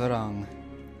something went wrong.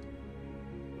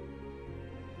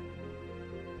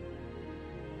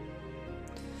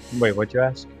 Wait, what'd you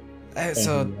ask?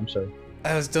 I'm sorry.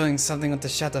 I was doing something with the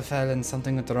Shadowfell and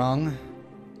something went wrong.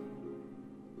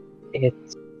 It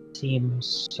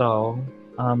seems so.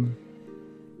 Have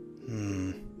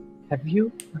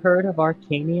you heard of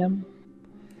Arcanium?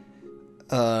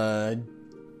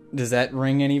 Does that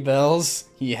ring any bells?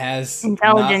 He has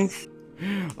Intelligence.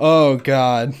 Oh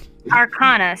god.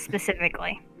 Arcana,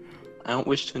 specifically. I don't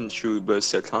wish to intrude, but is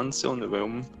Serkan still in the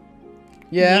room?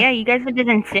 Yeah. Yeah, you guys have just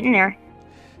been sitting there.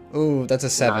 Ooh, that's a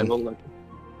 7.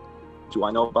 Do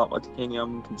I know about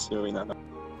Arcanium, considering that?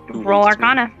 Roll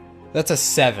Arcana. That's a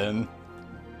 7.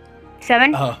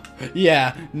 7? Oh,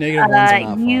 yeah. Negative ones are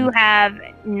not you fun. have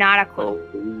not a clue.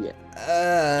 Oh,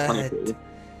 yeah. 23.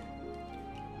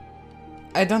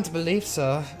 I don't believe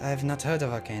so. I've not heard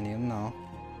of Arcanium, no.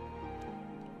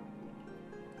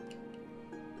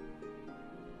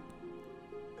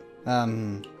 I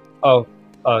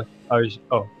was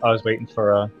waiting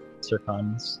for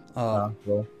Serkan's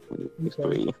roll.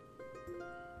 3.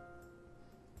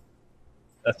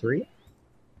 A 3?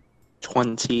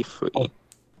 23. Oh.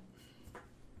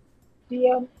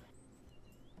 You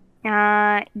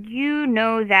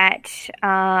know that,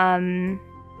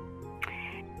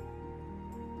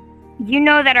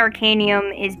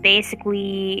 Arcanium is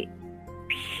basically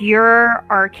pure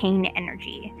arcane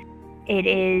energy. It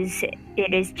is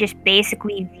just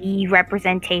basically the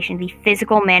representation, the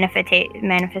physical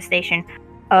manifestation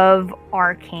of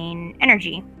arcane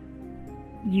energy.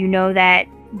 You know that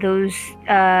those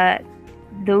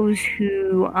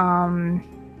who are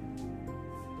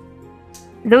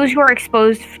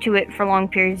exposed to it for long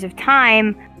periods of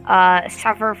time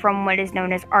suffer from what is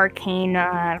known as arcane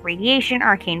radiation,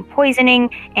 arcane poisoning,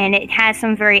 and it has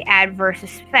some very adverse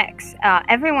effects.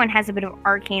 Everyone has a bit of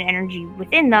arcane energy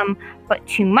within them, but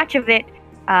too much of it,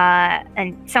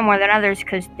 and some more than others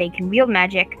because they can wield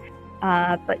magic,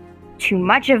 but too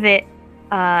much of it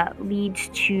leads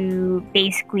to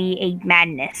basically a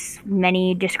madness.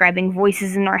 Many describing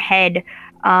voices in their head,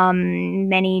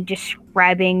 many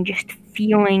describing just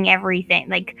feeling everything,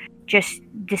 like just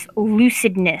this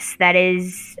lucidness that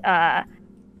is that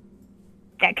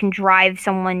can drive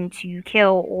someone to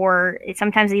kill, or it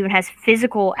sometimes even has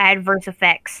physical adverse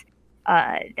effects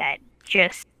that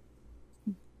just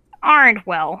aren't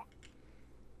well.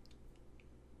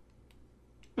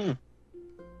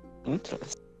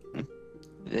 Interesting.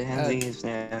 The handling is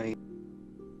now.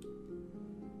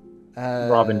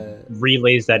 Robin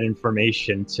relays that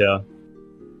information to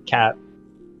Cat.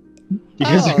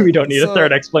 Because we don't need a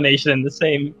third explanation in the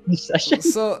same session.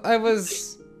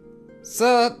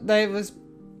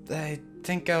 I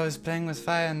think I was playing with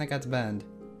fire and I got burned.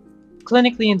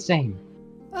 Clinically insane.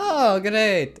 Oh,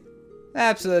 great.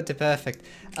 Absolutely perfect.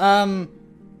 Cap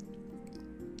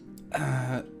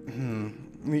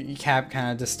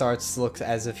kind of just starts to look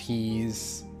as if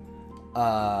he's,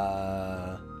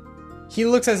 he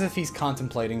looks as if he's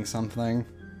contemplating something.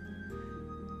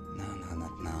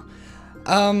 No.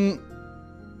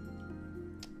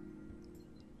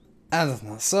 I don't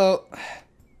know. So,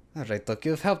 alright, look,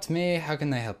 you've helped me. How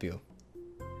can I help you?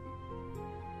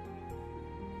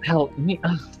 Help me.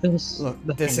 This. Look,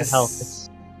 the this thing is. to help. It's,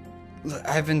 Look,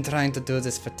 I've been trying to do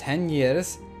this for 10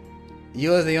 years.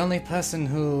 You're the only person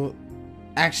who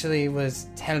actually was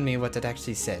telling me what it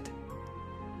actually said.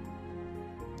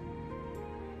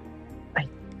 I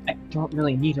don't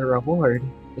really need a reward.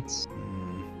 It's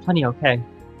plenty okay.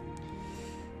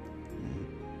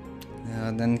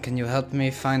 Then can you help me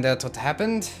find out what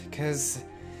happened? Because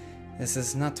this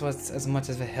is not as much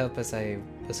of a help as I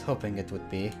was hoping it would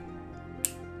be.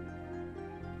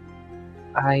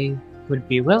 I would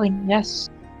be willing, yes.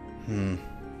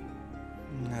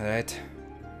 Alright.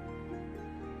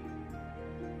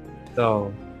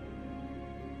 Though.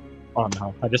 Oh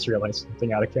no, I just realized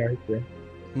something out of character.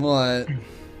 What?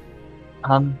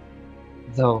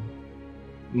 Though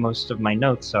most of my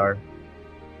notes are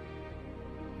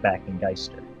back in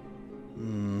Geister.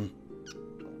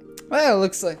 Well,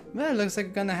 looks like we're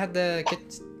gonna have to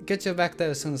get you back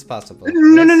there as soon as possible.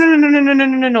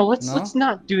 No. Let's No?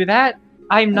 not do that.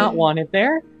 I'm not wanted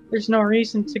there. There's no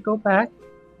reason to go back.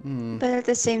 But at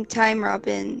the same time,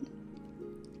 Robin,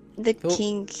 the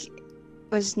king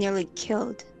was nearly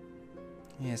killed.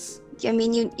 Yes. I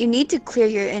mean, you need to clear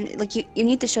you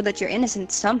need to show that you're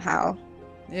innocent somehow.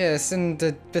 Yes,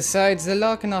 and besides, the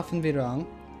law can often be wrong.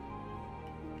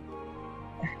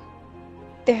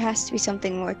 There has to be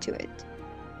something more to it.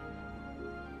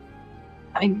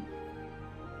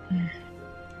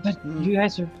 But you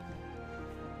guys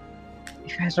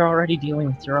are already dealing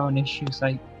with your own issues.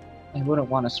 I wouldn't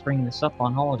want to spring this up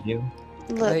on all of you.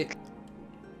 Look,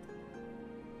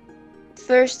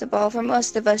 first of all, for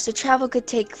most of us, the travel could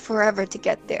take forever to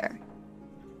get there.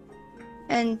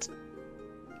 And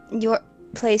your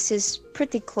place is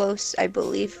pretty close, I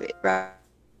believe.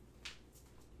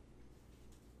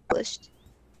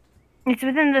 It's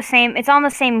within the same. It's on the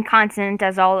same continent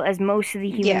as most of the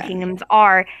human kingdoms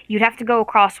are. You'd have to go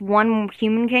across one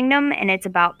human kingdom, and it's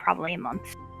about probably a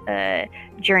month's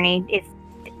journey.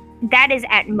 That is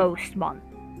at most month.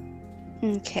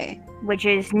 Okay. Which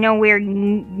is nowhere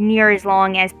near as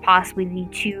long as possibly the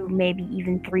 2, maybe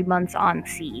even 3 months on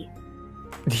sea.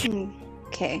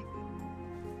 Okay.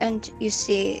 And you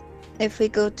see, if we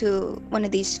go to one of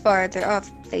these farther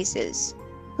off places,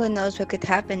 who knows what could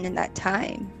happen in that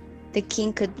time? The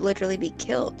king could literally be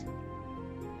killed.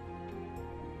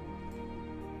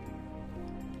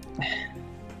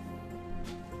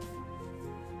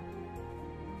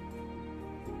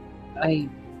 I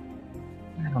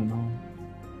don't know.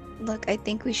 Look, I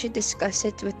think we should discuss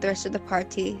it with the rest of the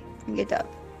party and get up.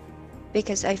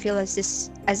 Because I feel as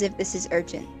if this is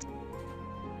urgent.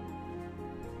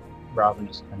 Robin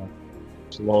just kind of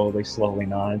slowly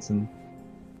nods and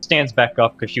stands back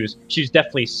up because she was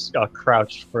definitely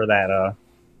crouched for that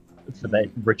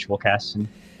ritual cast, and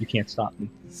you can't stop me.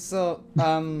 So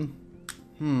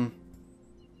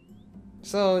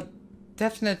So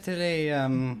definitely I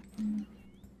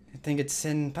think it's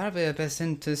in probably our best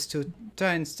interest to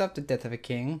try and stop the death of a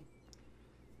king.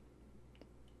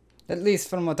 At least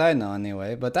from what I know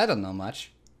anyway, but I don't know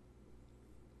much.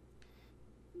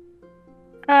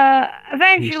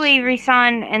 Eventually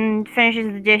Risan and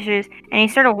finishes the dishes, and he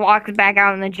sort of walks back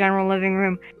out in the general living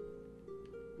room.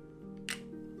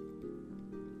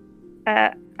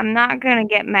 I'm not gonna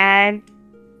get mad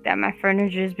that my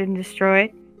furniture has been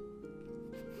destroyed.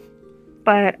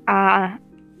 But, I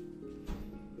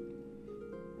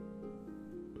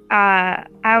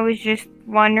was just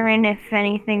wondering if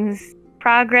anything's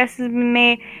progress has been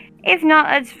made. If not,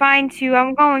 that's fine too.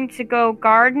 I'm going to go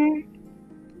garden.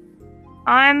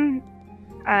 I'm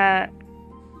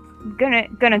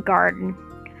gonna garden.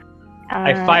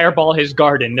 I fireball his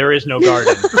garden. There is no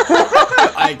garden.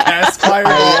 I cast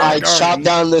fireball. I chop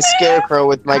down the scarecrow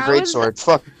with my greatsword.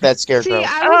 Fuck that scarecrow. See,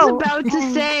 I was about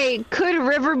to say, could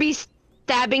River be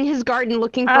stabbing his garden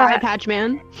looking for Eye Patch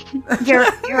Man?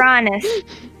 You're honest.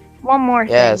 One more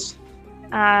thing. Yes.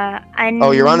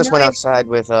 Uranus went outside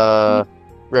with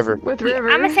River. With River.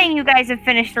 I'm saying you guys have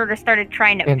finished, sort of started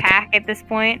trying to pack at this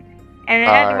point. And then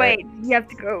either way, you have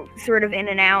to go sort of in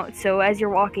and out. So as you're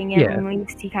walking in, at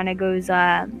least he kind of goes,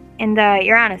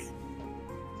 Uranus.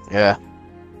 Yeah.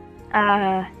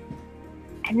 I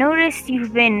noticed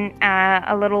you've been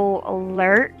a little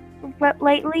alert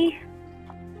lately.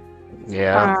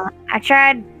 Yeah. I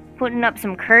tried putting up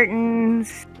some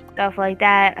curtains, stuff like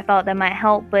that. I thought that might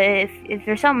help, but if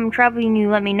there's something troubling you,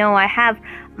 let me know. I have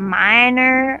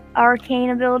minor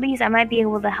arcane abilities. I might be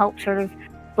able to help sort of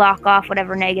block off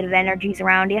whatever negative energies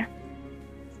around you.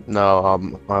 No,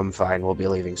 I'm fine. We'll be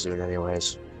leaving soon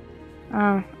anyways.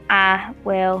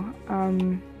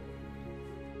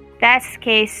 that's the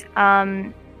case,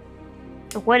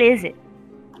 what is it?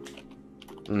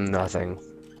 Nothing.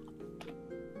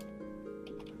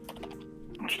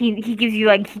 He gives you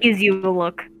a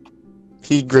look.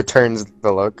 He returns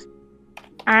the look.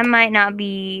 I might not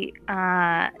be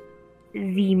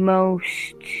the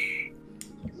most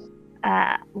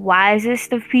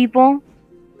wisest of people,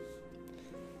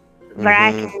 but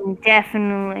I can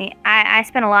definitely. I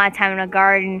spent a lot of time in a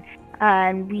garden,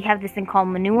 and we have this thing called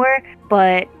manure,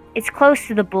 but it's close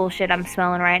to the bullshit I'm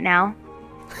smelling right now.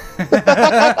 That's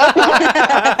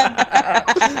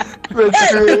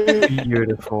great.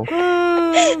 Beautiful.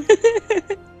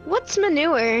 What's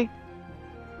manure?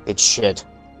 It's shit.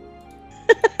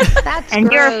 That's And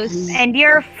gross.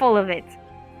 you're full of it.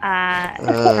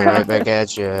 Right back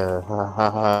at you.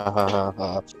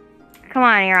 Come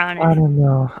on, you're I honest. don't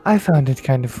know. I found it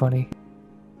kind of funny.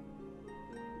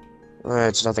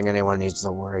 It's nothing anyone needs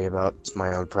to worry about. It's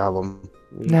my own problem.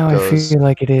 Now I feel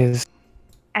like it is.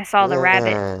 I saw the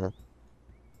rabbit.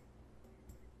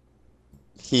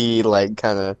 He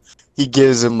he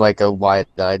gives him like a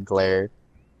wide-eyed glare.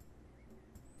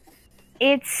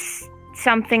 It's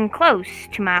something close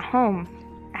to my home.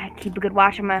 I keep a good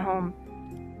watch on my home.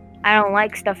 I don't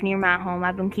like stuff near my home.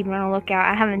 I've been keeping on a lookout.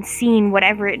 I haven't seen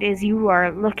whatever it is you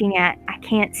are looking at. I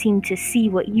can't seem to see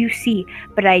what you see,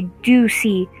 but I do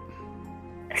see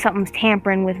something's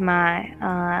tampering with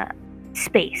my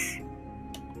space.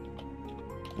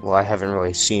 Well, I haven't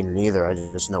really seen it either. I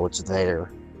just know it's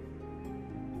there.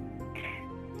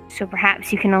 So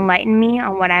perhaps you can enlighten me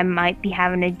on what I might be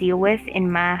having to deal with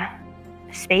in my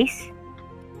space?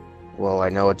 Well, I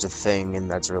know it's a thing,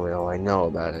 and that's really all I know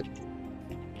about it.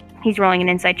 He's rolling an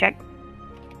insight check.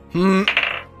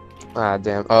 Ah,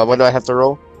 damn. What do I have to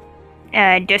roll?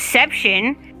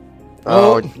 Deception.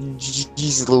 Oh,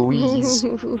 jeez Louise.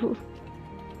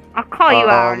 I'll call you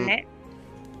out on it.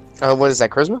 What is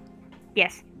that, charisma?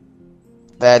 Yes.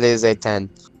 That is a 10.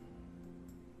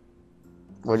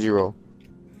 What'd you roll?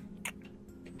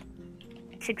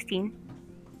 16.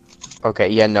 Okay,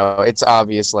 yeah, no, it's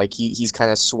obvious. Like he's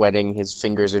kind of sweating. His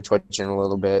fingers are twitching a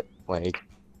little bit. Like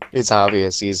it's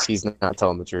obvious he's not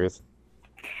telling the truth.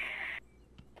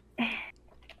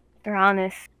 They're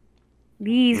honest.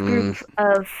 These group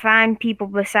of fine people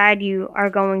beside you are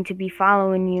going to be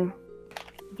following you.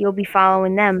 You'll be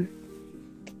following them.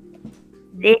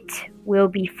 It will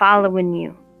be following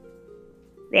you.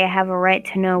 They have a right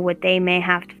to know what they may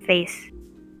have to face,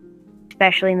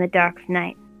 especially in the dark of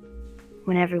night,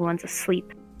 when everyone's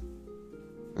asleep.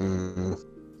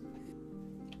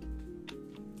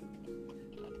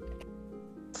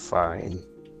 Fine.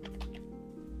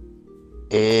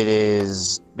 It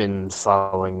has been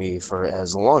following me for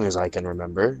as long as I can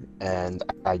remember, and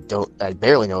I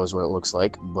barely knows what it looks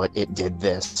like, but it did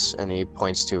this, and he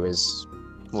points to his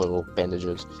little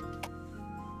bandages.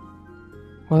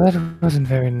 Well, that wasn't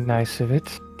very nice of it.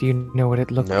 Do you know what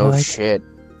it looked No like? shit.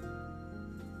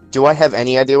 Do I have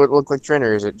any idea what it looked like, Trin,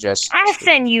 or is it just... I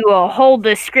send you a whole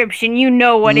description. You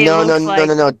know what it looks like.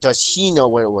 No. Does he know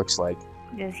what it looks like?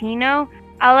 Does he know?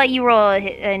 I'll let you roll an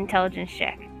intelligence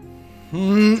check.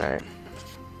 Alright.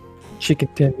 Chicken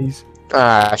tendies.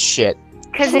 Ah, shit.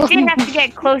 Because it did have to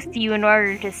get close to you in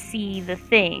order to see the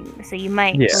thing, so you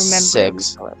might remember.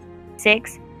 6.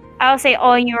 6? I'll say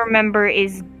all you remember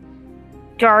is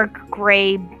dark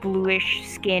gray, bluish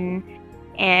skin,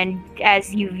 and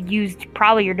as you've used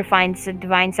probably your divine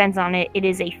sense on it, it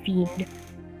is a fiend.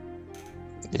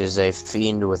 It is a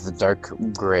fiend with a dark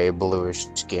gray, bluish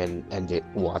skin, and it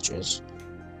watches.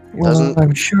 Well, Doesn't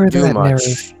I'm sure do that much.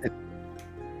 narrates it.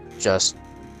 Just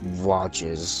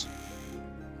watches.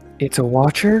 It's a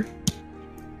watcher?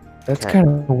 That's Okay. kind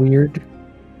of weird.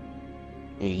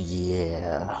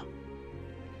 Yeah.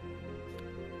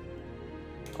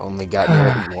 Only got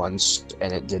near it once,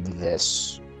 and it did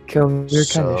this.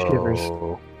 Killvir kind of shivers.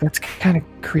 So, That's kind of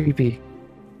creepy.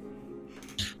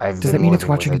 I've Does been that mean it's living with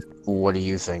watching it. What do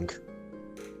you think?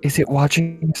 Is it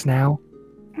watching us now?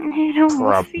 It almost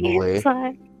Probably. feels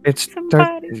like It's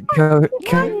somebody's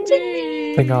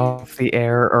thing off the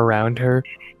air around her.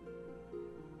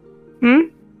 Hmm?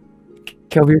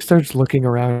 Kelvir starts looking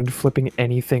around, flipping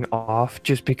anything off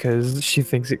just because she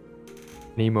thinks it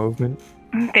any movement.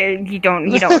 You don't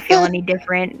feel any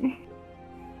different.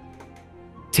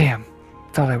 Damn.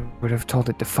 Thought I would have told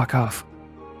it to fuck off.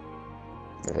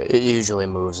 It usually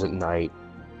moves at night.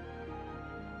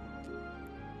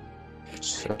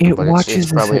 So, It but watches it's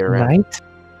us probably at around. night?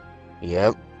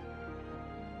 Yep.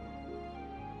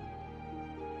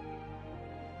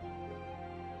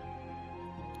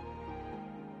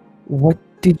 What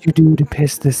did you do to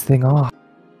piss this thing off?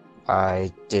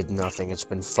 I did nothing. It's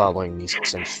been following me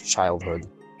since childhood.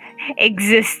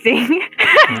 Existing.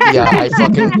 Yeah, I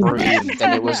fucking breathed,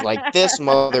 and it was like, this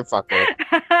motherfucker.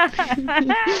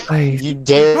 You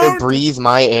dare breathe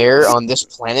my air on this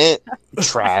planet?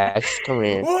 Trash. Come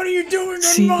here. What are you doing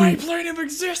on my plane of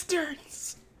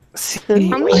existence?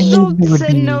 I'm still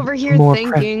sitting over here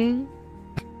thinking.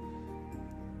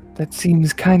 That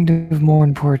seems kind of more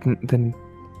important than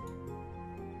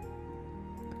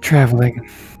traveling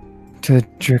to the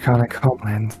Draconic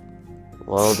homeland.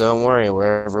 Well, don't worry.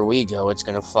 Wherever we go, it's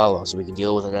gonna follow, so we can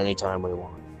deal with it anytime we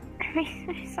want.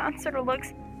 Son sort of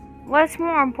looks. What's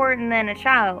more important than a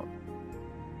child?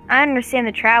 I understand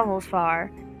the travel's far.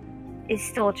 Is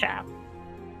still a child.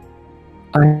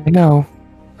 I know.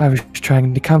 I was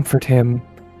trying to comfort him.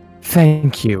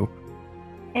 Thank you.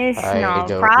 It's I no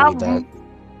don't problem. need that.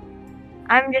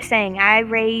 I'm just saying. I've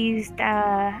raised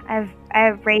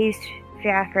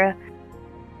Fiacra.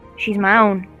 She's my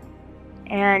own,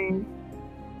 and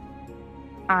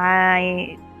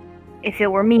if it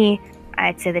were me,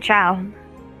 I'd say the child.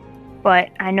 But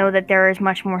I know that there is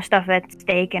much more stuff at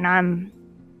stake, and I'm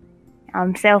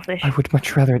selfish. I would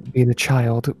much rather it be the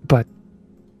child, but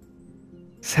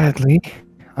sadly,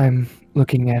 I'm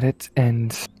looking at it,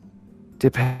 and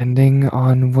depending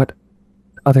on what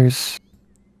others,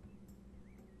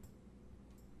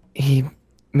 he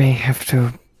may have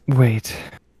to wait.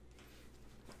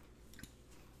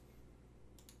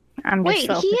 I'm just Wait,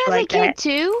 selfish he has like a kid that.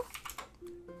 too?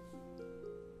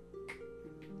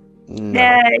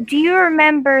 No. Do you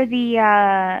remember the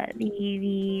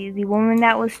woman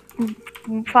that was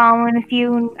following with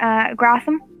you,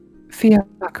 Grotham?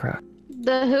 Fiacra.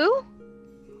 The who?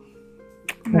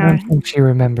 I No, don't think she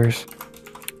remembers.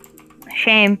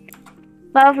 shame.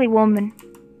 Lovely woman.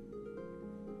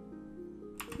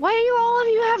 Why do you all of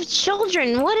you have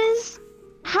children? What is...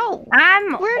 How?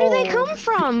 Where do they come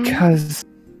from? Because...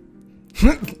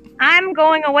 I'm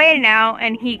going away now,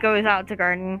 and he goes out to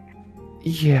garden.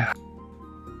 Yeah.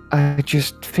 I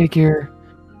just figure...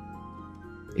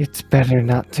 it's better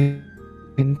not to...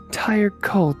 entire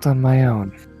cult on my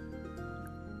own.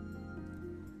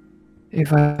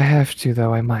 If I have to,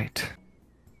 though, I might.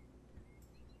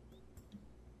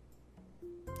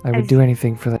 I would do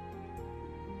anything for that.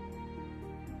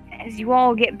 As you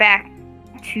all get back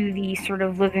to the sort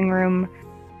of living room,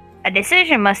 a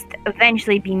decision must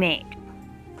eventually be made.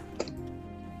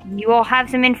 You all have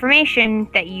some information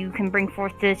that you can bring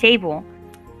forth to the table,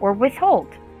 or withhold.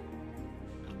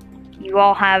 You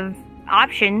all have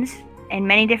options and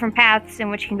many different paths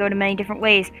in which can go to many different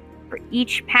ways. For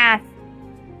each path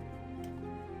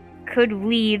could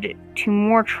lead to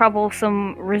more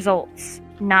troublesome results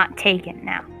not taken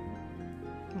now.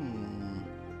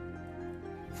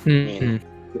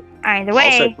 Either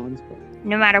way,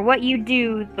 no matter what you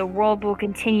do, the world will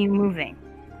continue moving.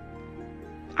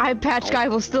 Eye patch guy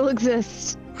will still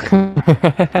exist.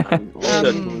 I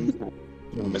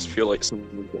almost feel like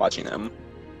someone's watching them.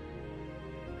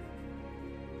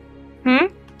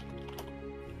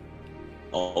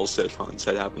 All Stefan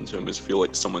said happened to him is feel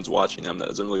like someone's watching them. That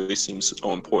doesn't really seem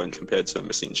so important compared to a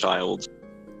missing child.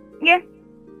 Yeah.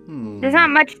 There's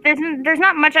not much. There's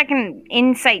not much I can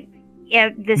insight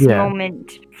at this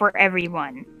moment for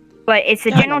everyone, but it's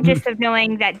the general gist of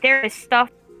knowing that there is stuff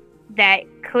that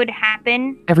could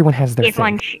happen. Everyone has their if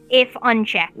thing. if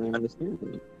unchecked. I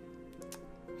understand.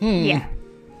 Yeah.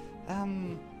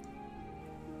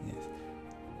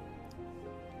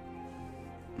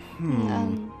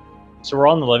 So we're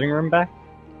all in the living room back?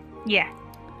 Yeah.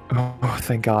 Oh,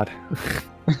 thank God.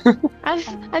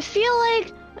 I feel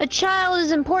like a child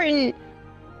is important,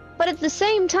 but at the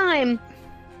same time,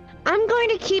 I'm going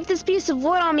to keep this piece of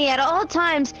wood on me at all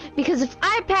times, because if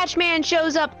Eye Patch Man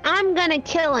shows up, I'm gonna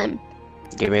kill him.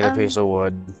 Give me the piece of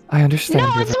wood. I understand.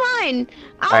 No, it's mine!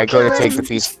 I go to take the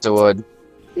piece of wood.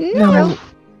 No!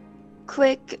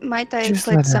 Quick, might I Just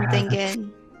put let her something have it.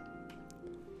 in?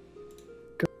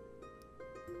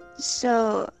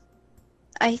 So,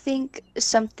 I think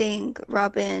something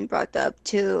Robin brought up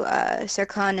to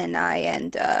Serkan and I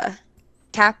and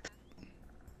Cap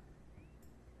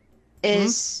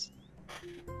is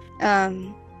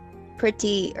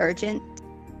pretty urgent,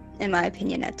 in my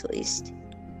opinion at least.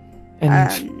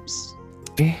 And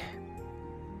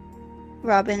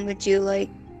Robin, would you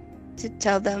like to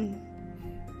tell them?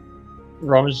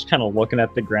 Roman's just kind of looking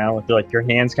at the ground with like your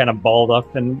hands kind of balled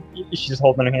up, and she's just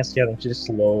holding her hands together. And she just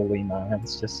slowly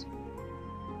nods. Just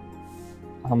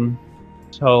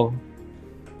so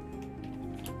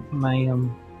my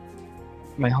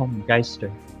home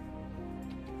Geister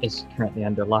is currently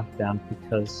under lockdown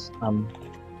because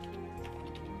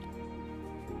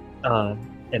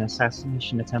an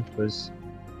assassination attempt was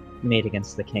made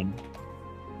against the king.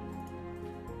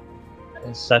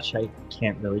 As such, I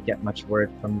can't really get much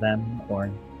word from them or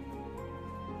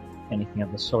anything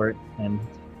of the sort, and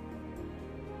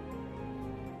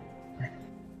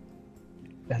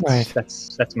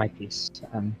that's my piece.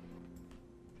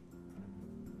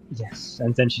 Yes,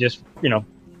 and then she just,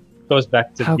 goes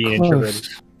back to being introverted.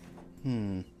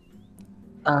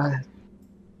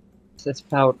 It's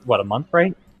about a month,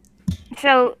 right?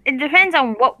 So it depends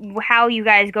on how you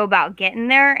guys go about getting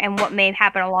there and what may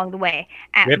happen along the way.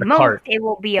 At most, cart. it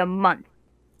will be a month.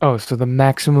 Oh, so the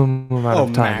maximum amount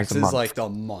of time max is a month. like a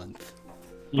month.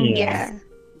 Yeah.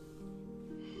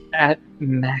 At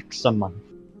max a month.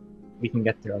 We can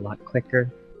get there a lot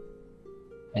quicker.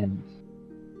 And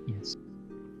yes.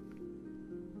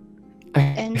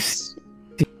 And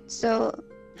so,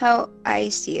 how I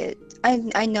see it,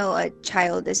 I know a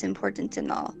child is important and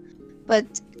all,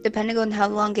 but depending on how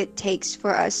long it takes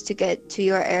for us to get to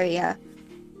your area,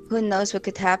 who knows what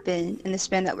could happen in the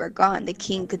span that we're gone. The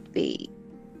king could be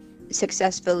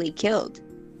successfully killed.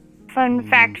 Fun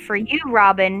fact for you,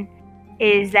 Robin,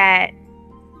 is that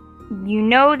you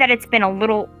know that it's been a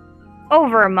little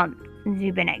over a month since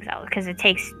you've been exiled, because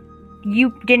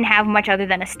you didn't have much other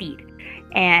than a steed.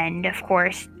 And, of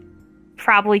course,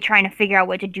 probably trying to figure out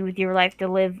what to do with your life to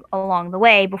live along the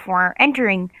way before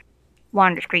entering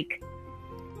Wander's Creek.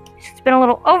 It's been a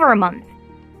little over a month.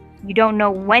 You don't know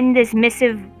when this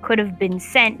missive could have been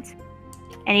sent,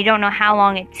 and you don't know how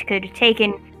long it could have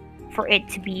taken for it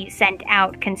to be sent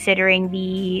out, considering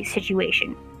the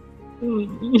situation.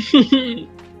 I'm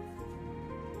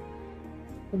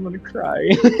gonna cry.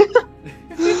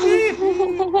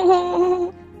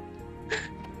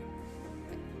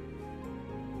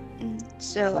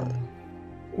 So,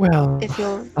 well, if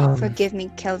you'll forgive me,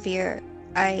 Kelvier,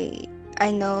 I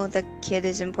know the kid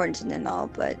is important and all,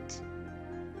 but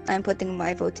I'm putting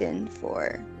my vote in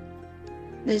for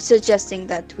suggesting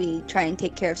that we try and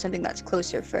take care of something that's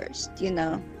closer first,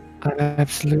 I'm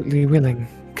absolutely willing,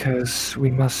 because we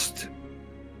must...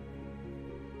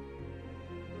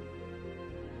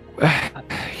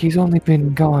 He's only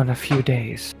been gone a few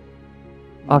days.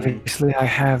 Obviously, I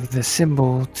have the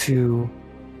symbol to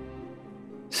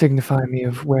signify me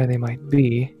of where they might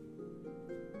be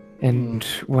and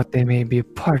what they may be a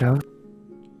part of.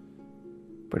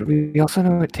 But we also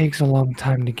know it takes a long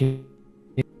time to get,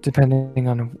 depending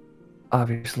on,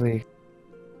 obviously,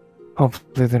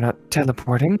 hopefully they're not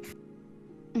teleporting.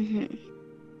 Mm-hmm.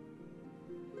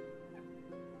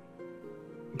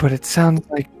 But it sounds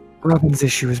like Robin's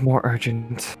issue is more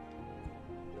urgent.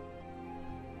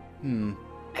 And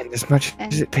as much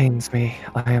as it pains me,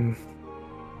 I am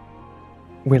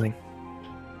willing.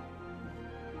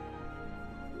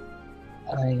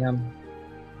 I'm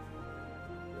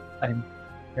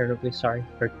terribly sorry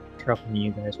for troubling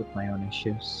you guys with my own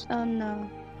issues. Oh no.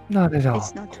 Not at all.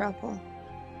 It's no trouble.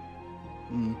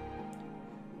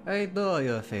 I do owe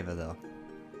you a favor, though.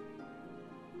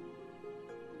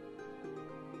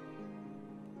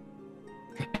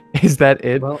 Is that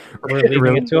it? Well, we're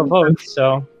leaving it to a vote,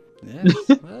 so... Yes,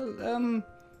 well,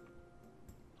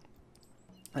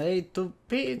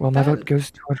 Well, my vote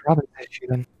goes towards Robin's issue,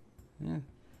 then. Yeah.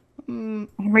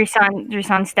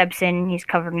 Risan steps in, he's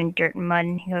covered in dirt and mud,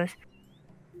 and he goes,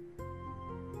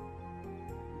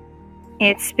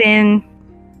 "It's been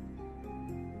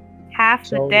half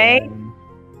the day."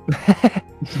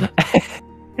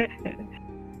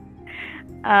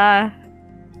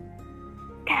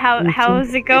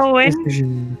 How's it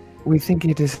going? We think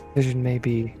a decision may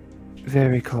be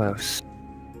very close.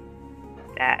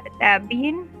 That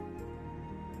being?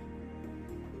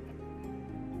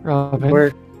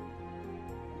 Robin?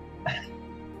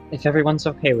 If everyone's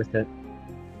okay with it.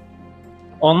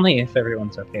 Only if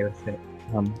everyone's okay with it.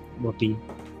 We'll be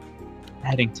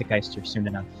heading to Geister soon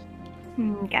enough.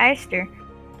 Geister?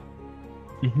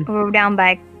 We're down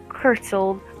by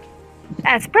Kurtzold.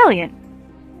 That's brilliant.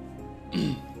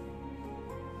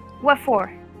 What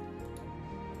for?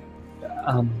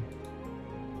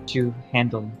 To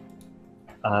handle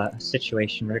a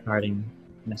situation regarding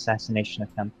an assassination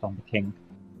attempt on the king.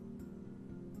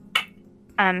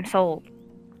 I'm sold.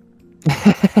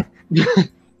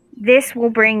 This will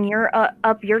bring your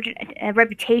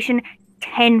reputation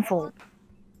tenfold.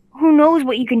 Who knows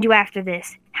what you can do after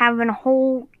this? Having a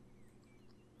whole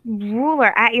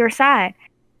ruler at your side.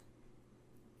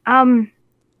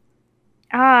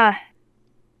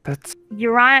 That's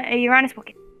Uranus.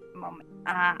 Okay, moment.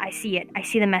 I see it. I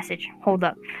see the message. Hold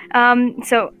up.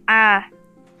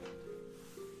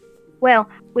 Well,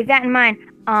 with that in mind,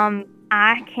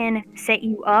 I can set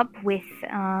you up with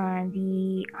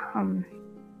the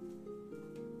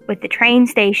with the train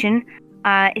station.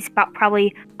 It's about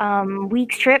probably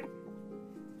week's trip.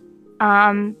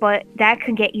 But that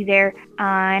could get you there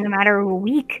in a matter of a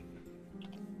week.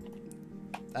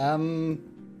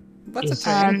 What's a Is,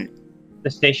 train? The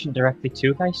station directly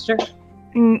to Geister?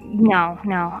 No.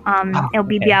 It'll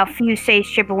be okay. about a few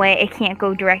stage trip away. It can't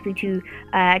go directly to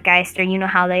Geister. You know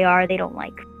how they are. They don't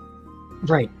like,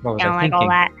 Right. What was they don't I like thinking? all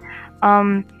that.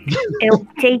 It'll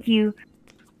take you.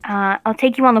 I'll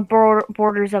take you on the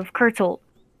borders of Kurtult.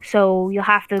 So you'll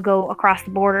have to go across the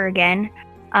border again,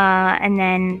 and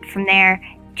then from there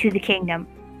to the kingdom.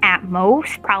 At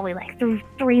most, probably like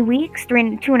 3 weeks,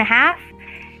 2.5.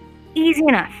 Easy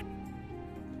enough.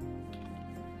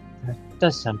 That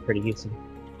does sound pretty easy.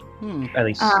 Hmm. At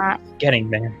least getting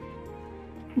there.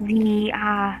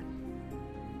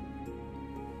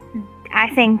 I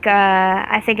think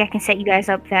I can set you guys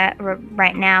up that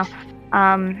right now.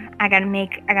 I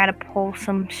gotta pull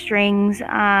some strings.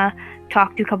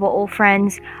 Talk to a couple old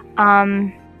friends.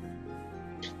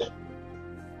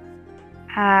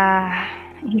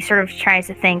 He sort of tries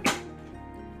to think.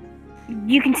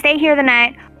 You can stay here the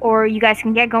night, or you guys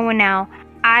can get going now.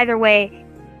 Either way,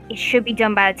 it should be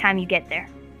done by the time you get there.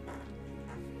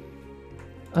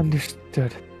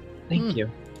 Understood. Thank you.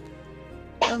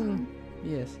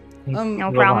 Yes. No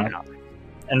you problem a at lot. all.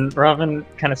 And Robin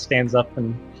kind of stands up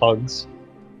and hugs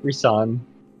Risan.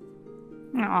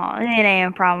 Oh, it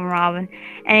ain't a problem, Robin.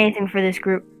 Anything for this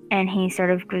group. And he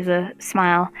sort of gives a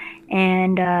smile,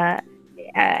 and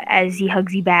as he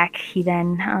hugs you back, he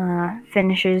then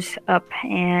finishes up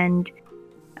and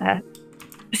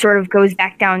sort of goes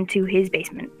back down to his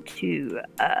basement to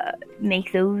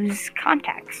make those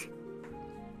contacts.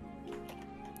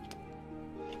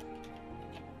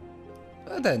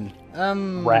 Well then,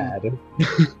 Rad.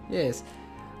 yes.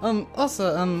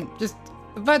 Also, just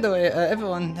by the way,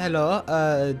 everyone, hello.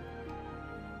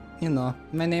 You know,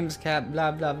 my name's Cap.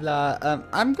 Blah blah blah.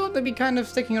 I'm going to be kind of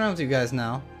sticking around with you guys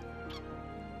now.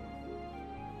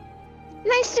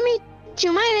 Nice to meet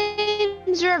you. My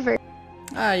name's River.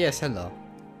 Ah, yes, hello.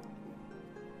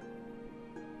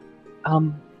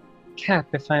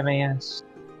 Cap, if I may ask.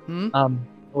 Hmm.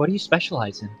 What do you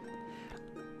specialize in?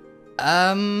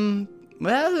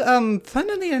 Well,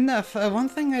 funnily enough, one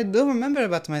thing I do remember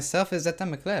about myself is that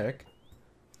I'm a cleric.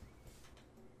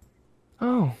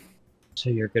 Oh, So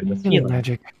you're good with healing healing.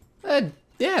 magic.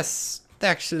 Yes,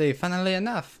 actually, funnily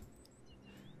enough.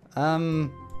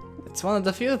 It's one of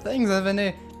the few things I've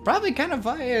been probably kind of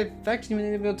why I've actually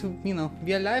been able to, you know,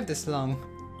 be alive this long.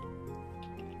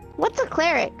 What's a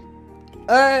cleric?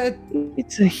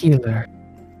 It's a healer.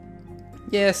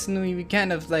 Yes, and we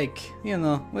kind of like, you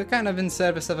know, we're kind of in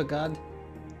service of a god,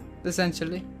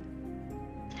 essentially.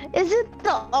 Is it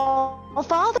the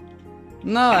All-Father?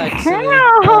 No, actually.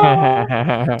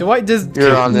 Dwight does.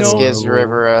 You're on this know- gives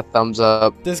River a thumbs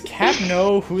up. Does Cap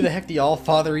know who the heck the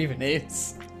All-Father even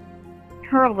is?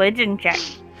 Religion check.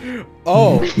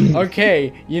 Oh,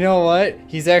 okay. You know what?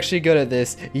 He's actually good at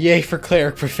this. Yay for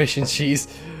cleric proficiencies.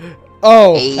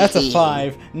 Oh, that's a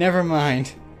 5. Never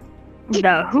mind.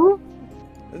 The who?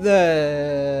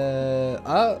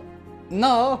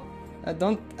 No. I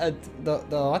don't. The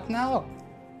what now?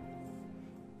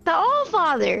 The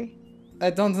All-Father. I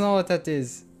don't know what that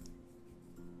is.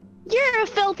 You're a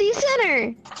filthy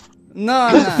sinner. No,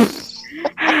 I'm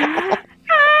not.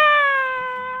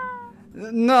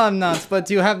 No, I'm not. But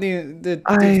you have the.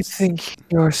 I think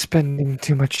you're spending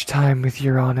too much time with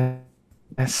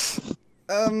Uranus.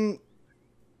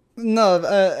 No,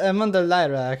 I'm under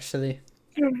Lyra actually.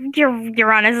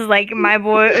 Uranus is like, my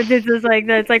boy. This is like,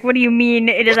 that's like, what do you mean?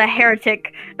 It is a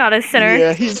heretic, not a sinner.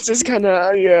 Yeah, he's just kind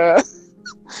of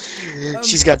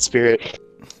She's got spirit.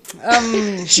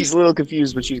 She's a little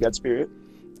confused, but she's got spirit.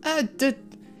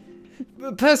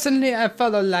 Personally, I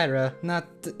follow Lyra,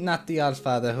 not the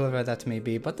Allfather, whoever that may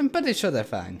be. But I'm pretty sure they're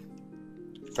fine.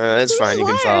 It's fine. You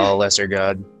can follow a lesser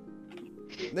god.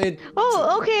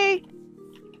 Oh, okay.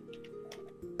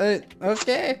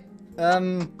 Okay.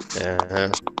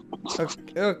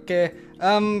 Okay.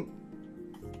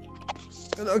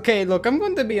 Okay, look, I'm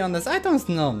going to be honest. I don't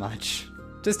know much.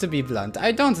 Just to be blunt,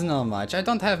 I don't know much. I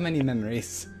don't have many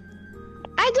memories.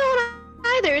 I don't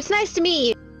either. It's nice to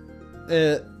meet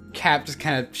you. Cap just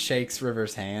kind of shakes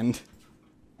River's hand.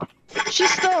 She's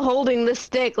still holding the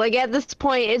stick. Like, at this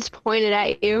point, it's pointed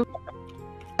at you.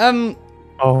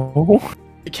 Oh.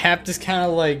 Cap just kind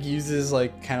of like uses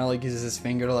his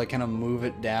finger to like kind of move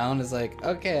it down. It's like,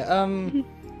 okay,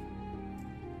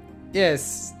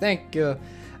 yes, thank you.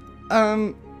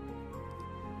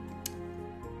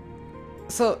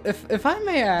 So if I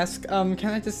may ask, can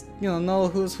I just know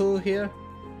who's who here?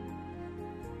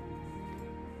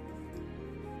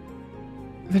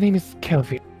 The name is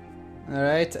Kelvin.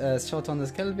 Alright, short on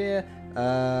this Kelvin.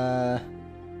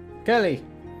 Kelly,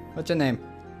 what's your name?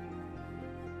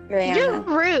 You're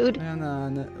rude.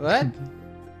 What?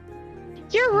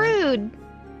 You're rude.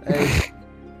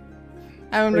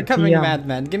 I'm a recovering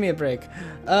madman. Give me a break.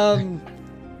 And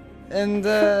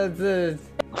the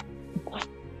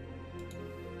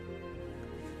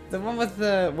one with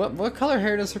the what color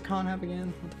hair does Rakan have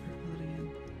again? What the fuck was it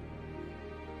again?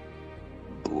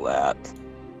 Black.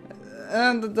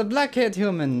 And the black-haired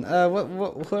human.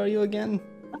 Who are you again?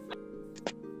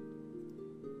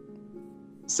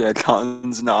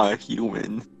 Zedcon's not a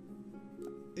human.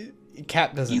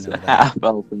 Cap doesn't He's know a that.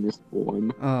 half-elf in this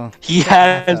form. Oh. He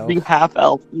has the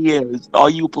half-elf ears. Are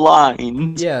you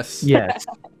blind? Yes. Yes.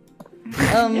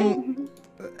 And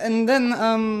then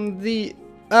the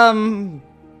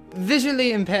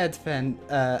visually impaired friend.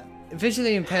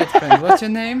 What's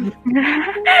your name?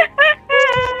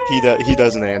 He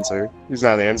doesn't answer. He's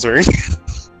not answering.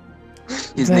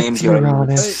 His name's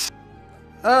Uranus.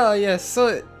 Oh yes.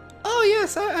 So. Oh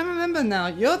yes, I remember now.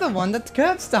 You're the one that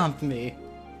curb stomped me.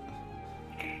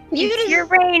 It's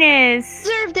Uranus.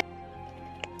 Deserved it.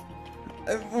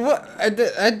 What?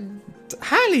 I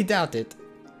highly doubt it.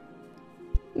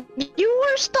 You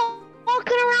were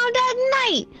stalking around at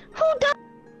night. Who does?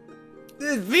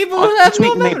 People who have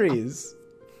no memories.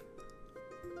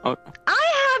 Oh.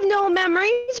 I have no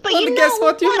memories, but Well, you know guess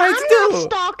what you might I'm do. not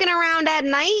stalking around at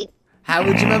night. How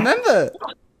would you remember?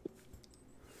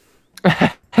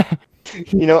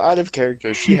 You know, out of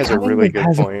character, she has a really good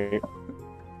point.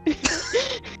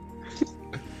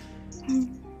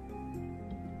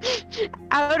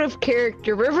 Out of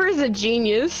character, River is a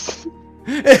genius.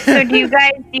 So do you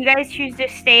guys choose to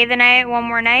stay the night one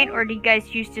more night, or do you guys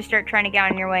choose to start trying to get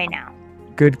on your way now?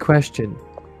 Good question.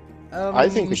 I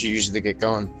think we should usually get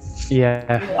going. Yeah.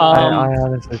 I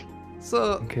honestly.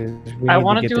 So because we I need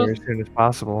wanna to get do there as soon as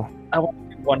possible. I want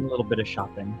to do one little bit of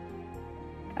shopping.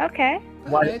 Okay.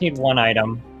 Well, I just need one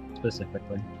item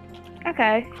specifically.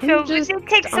 Okay. So I'm just- it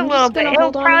takes a I'm little just bit. gonna It'll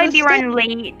hold on to probably this be run stick.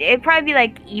 late. It'll probably be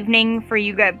like evening for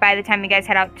you guys by the time you guys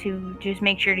head out to just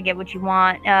make sure to get what you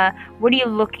want. What are you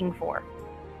looking for?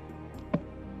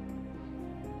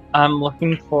 I'm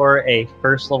looking for a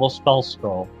first level spell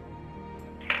scroll.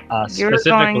 You're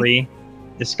Specifically,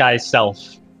 Disguise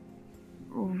Self.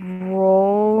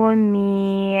 Roll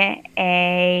me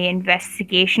a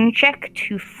investigation check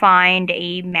to find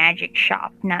a magic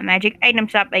shop. Not magic item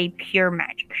shop, a pure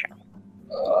magic shop.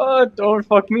 Don't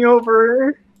fuck me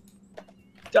over.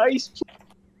 Dice.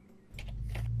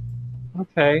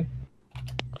 Okay.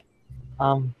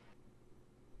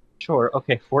 Sure.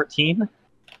 Okay, 14.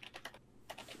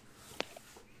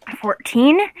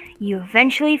 14, you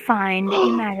eventually find a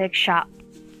magic shop.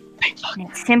 And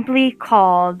it's simply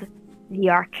called the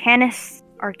Arcanus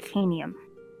Arcanium.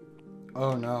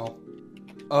 Oh no.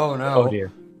 Oh no. Oh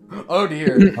dear. Oh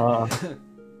dear.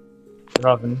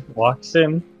 Robin walks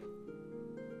in.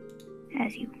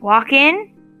 As you walk in,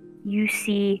 you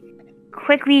see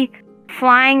quickly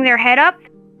flying their head up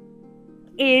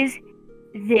is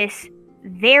this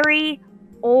very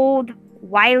old,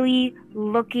 wily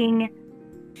looking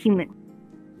human.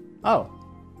 Oh.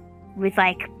 With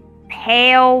like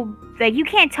pale, like you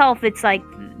can't tell if it's like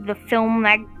the film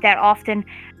that often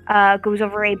goes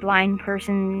over a blind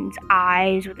person's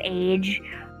eyes with age,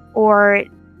 or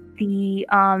the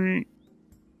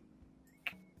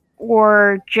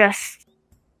or just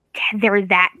they're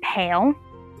that pale.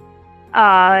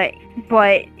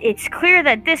 But it's clear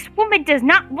that this woman does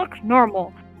not look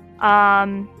normal.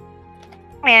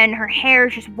 And her hair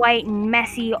is just white and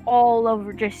messy all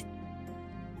over, just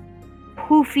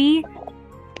poofy.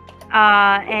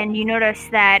 And you notice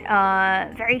that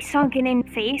very sunken in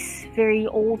face, very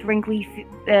old, wrinkly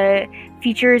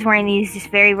features, wearing these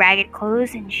just very ragged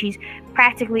clothes, and she's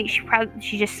practically,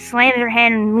 she just slams her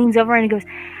hand and leans over and goes,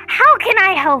 "How can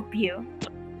I help you?"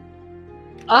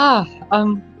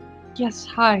 Yes,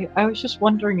 hi. I was just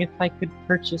wondering if I could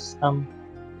purchase, a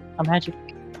magic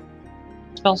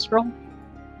spell scroll?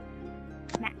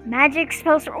 Magic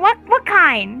spells? What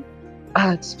kind?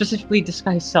 Specifically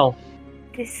Disguise Self.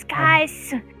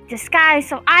 Disguise.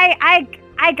 So I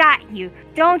got you.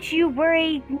 Don't you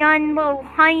worry, none, little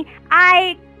honey.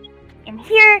 I am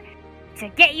here to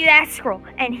get you that scroll.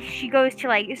 And she goes to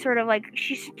like sort of like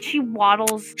she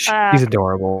waddles. She's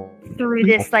adorable. Through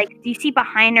this, like, you see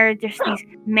behind her just these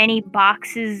many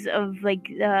boxes of like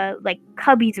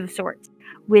cubbies of sorts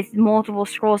with multiple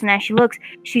scrolls. And as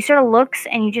she sort of looks,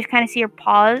 and you just kind of see her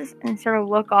pause and sort of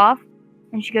look off.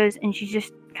 And she goes, and she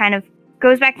just kind of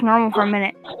goes back to normal for a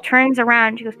minute, turns around,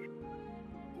 and she goes,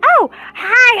 "Oh,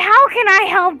 hi, how can I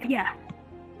help you?"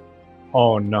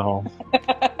 Oh no.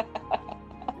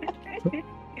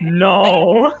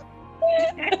 No!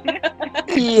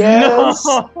 Yes.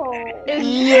 No!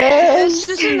 Yes. It's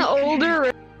just an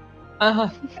older.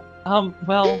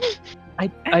 Well,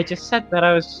 I just said that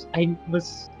I was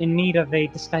in need of a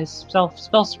disguised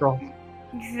spell scroll.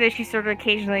 She's sort of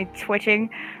occasionally twitching.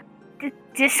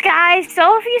 Disguise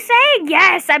self, you say?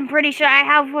 Yes, I'm pretty sure I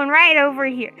have one right over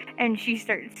here. And she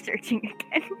starts searching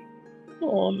again.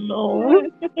 Oh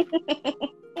no.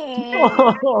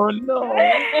 Oh no.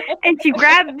 And she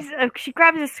grabs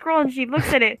a scroll and she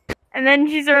looks at it. And then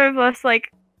she sort of just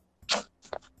like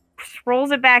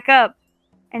rolls it back up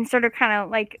and sort of kind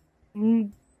of like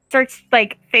starts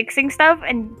like fixing stuff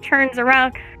and turns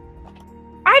around.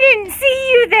 I didn't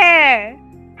see you there.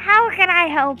 How can I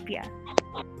help you?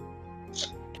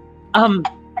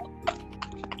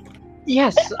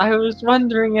 Yes, I was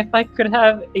wondering if I could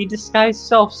have a disguised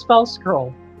self spell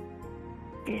scroll.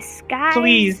 Disguise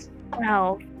Please.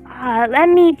 self. Let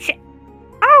me check.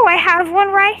 Oh, I have one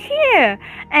right here.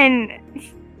 And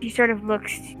she sort of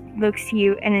looks to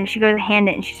you, and then she goes to hand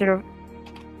it, and she sort of.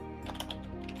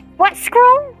 What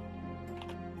scroll?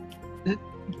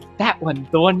 That one,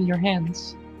 the one in your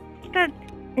hands.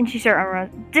 And she sort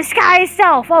of disguise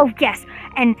self. Oh yes,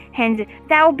 and hands it.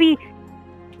 That will be.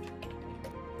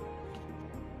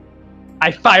 I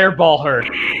fireball her.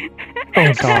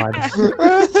 Oh god.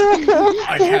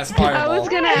 I cast fireball. I was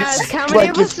gonna ask how many Like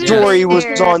of if us are Dory was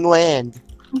scared? on land.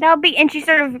 That'll be. And she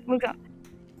sort of looks up.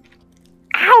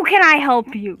 How can I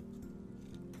help you?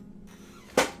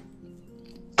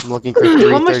 I'm looking for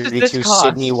How much does this 332 cost?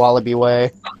 Sydney Wallaby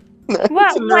Way.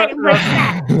 What's that?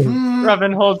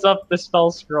 Revan holds up the spell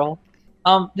scroll.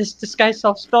 This disguised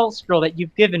self spell scroll that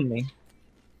you've given me.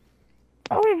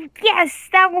 Oh yes,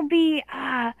 that will be.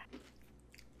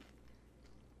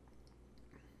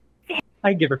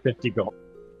 I give her 50 gold.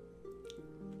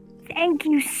 Thank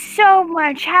you so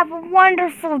much. Have a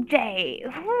wonderful day.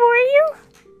 Who are you?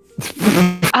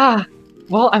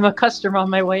 Well, I'm a customer on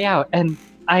my way out, and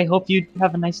I hope you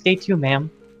have a nice day too,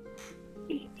 ma'am.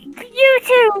 You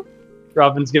too.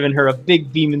 Robin's giving her a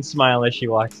big beaming smile as she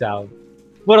walks out.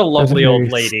 What a lovely very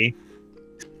old lady.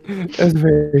 That's a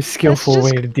very skillful That's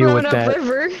way just to deal with grown-up that.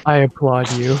 River. I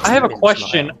applaud you. I have a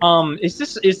question. Is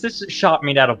this shot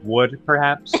made out of wood,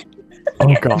 perhaps?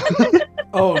 Oh god.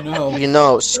 Oh no. You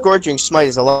know, Scorching Smite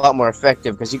is a lot more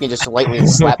effective because you can just lightly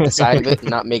slap the side of it and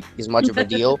not make as much of a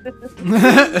deal. No.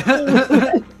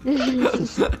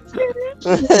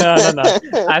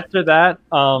 After that,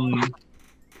 I'm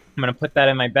gonna put that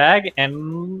in my bag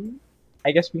and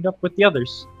I guess meet up with the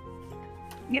others.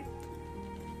 Yep.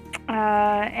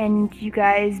 And you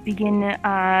guys begin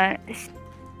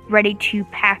ready to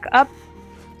pack up,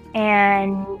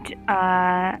 and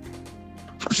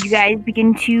you guys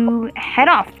begin to head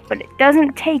off. But it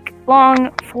doesn't take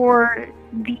long for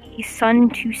the sun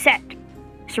to set.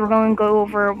 So we're going to go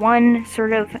over one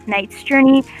sort of night's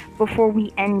journey before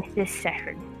we end this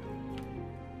session.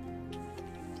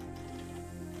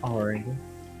 Alrighty.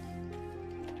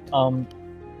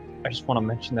 I just want to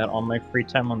mention that on my free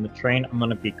time on the train, I'm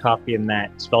gonna be copying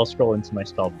that spell scroll into my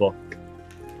spell book.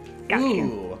 Gotcha.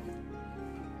 Ooh.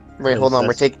 Wait, hold on.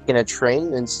 We're taking a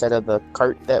train instead of the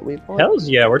cart that we bought? Hells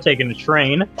yeah, we're taking a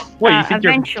train. What, you think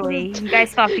Eventually, you guys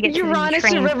still have to get to the Uranus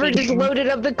train and River just station. loaded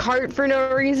up the cart for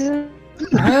no reason.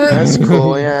 That's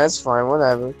cool. Yeah, that's fine.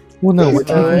 Whatever. Well, no, we're It's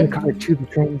taking the alright. cart to the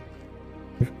train.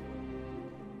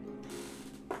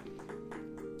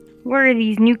 What are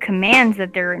these new commands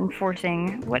that they're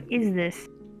enforcing? What is this?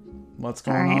 What's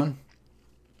going Alright. on?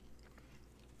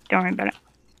 Don't worry about it.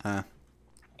 Ah.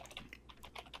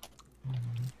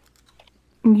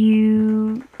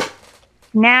 You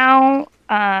now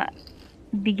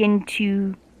begin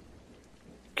to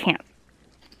camp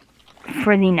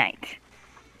for the night.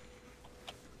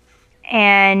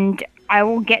 And I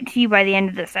will get to you by the end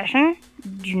of the session.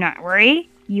 Do not worry.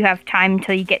 You have time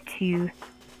until you get to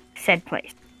said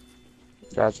place.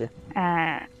 Gotcha.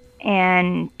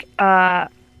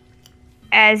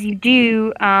 As you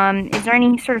do, is there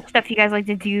any sort of stuff you guys like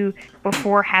to do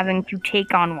before having to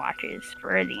take on watches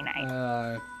for the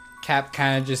night? Cap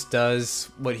kind of just does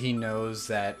what he knows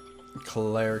that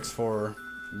clerics for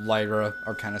Lyra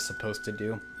are kind of supposed to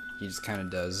do. He just kind of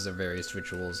does their various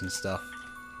rituals and stuff.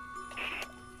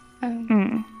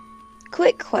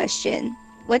 Quick question.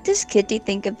 What does Kitty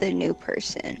think of the new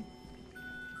person?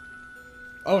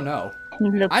 Oh no. He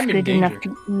looks I'm in good enough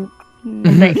danger. to eat.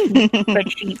 But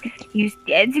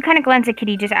as you kind of glance at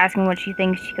Kitty, just asking what she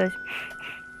thinks, she goes,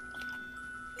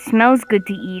 smells good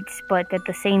to eat, but at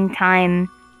the same time,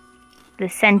 the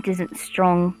scent isn't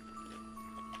strong.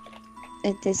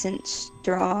 It isn't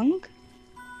strong?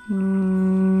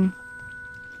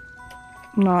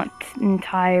 Not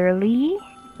entirely.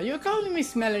 Are you calling me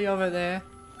smelly over there?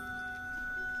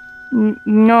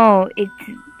 No, it's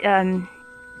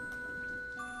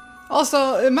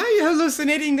Also, am I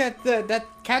hallucinating that that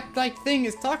cat-like thing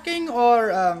is talking,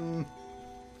 or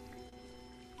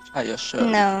I assure you.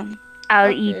 No, I'll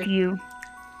Okay. eat you.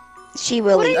 she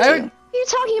will eat I you. would- What are you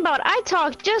talking about? I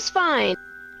talk just fine.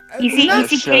 You see, I'll you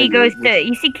see, show Kitty you goes with- to.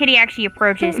 You see, Kitty actually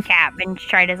approaches Cap and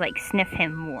try to like sniff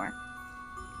him more.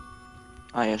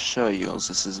 I assure you,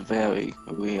 this is very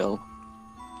real.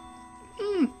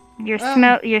 Your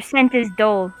Um, your scent is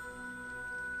dull.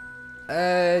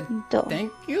 Duh.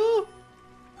 thank you?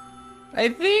 I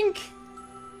think.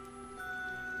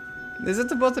 Is it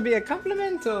supposed to be a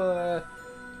compliment, or,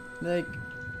 like,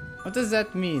 what does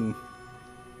that mean?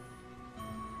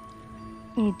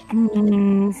 It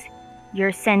means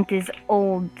your scent is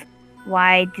old.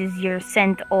 Why does your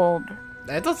scent old?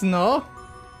 I don't know.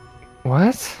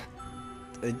 What?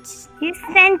 It's. His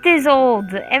scent is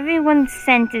old. Everyone's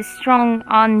scent is strong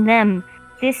on them.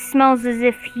 This smells as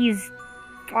if he's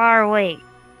far away,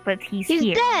 but he's He's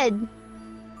here. dead.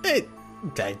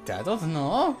 I don't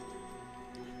know.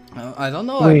 I don't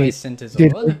know why my Wait, scent is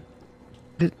did- old.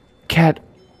 Cat,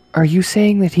 are you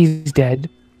saying that he's dead?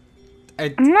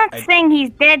 I, I'm not I- saying he's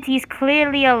dead. He's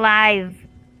clearly alive.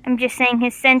 I'm just saying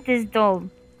his scent is dull.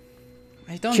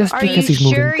 I don't. Just Are because you he's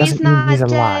moving sure he's doesn't mean not he's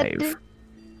dead? alive.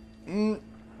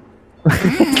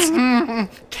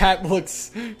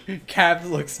 Cap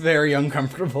looks very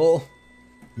uncomfortable.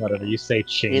 Whatever you say,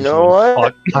 change. You know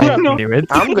what? I knew it.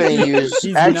 I'm gonna use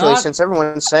He's actually, not- since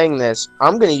everyone's saying this,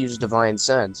 I'm gonna use Divine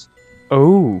Sense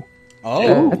Oh.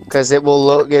 Oh, because I'll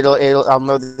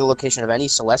know the location of any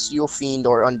celestial fiend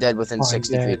or undead within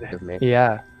 60 feet Undead. of me.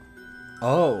 Yeah.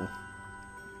 oh.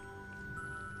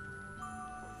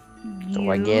 Do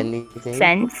I get anything?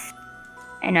 Sense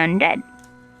an undead.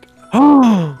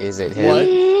 Oh, Is it him? What?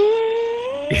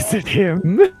 is it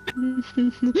him?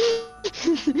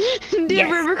 Did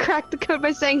Yes. River crack the code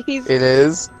by saying he's It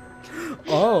is.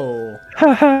 Oh.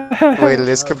 Wait, it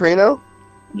is Caprino?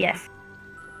 Yes.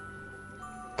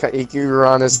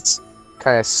 Uranus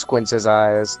kind of squints his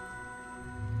eyes.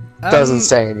 Doesn't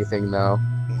say anything though.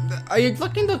 Are you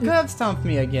looking to curb stomp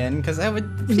me again? Because I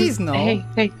would please no.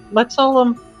 Hey, let's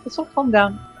all calm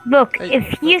down. Look, Hey,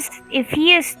 if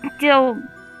he is still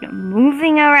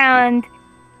moving around,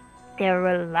 they're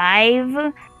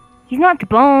alive. He's not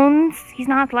bones. He's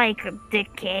not like a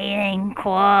decaying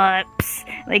corpse.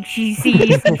 Like she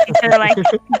sees, and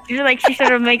she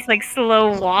sort of makes like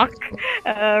slow walk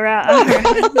around.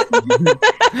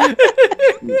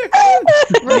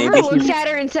 River Maybe looks he- at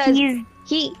her and says,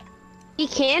 he's he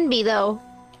can be though.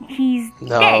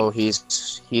 No, dead.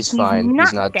 he's fine. not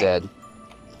He's not dead. dead.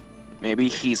 Maybe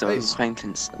he's a Wait.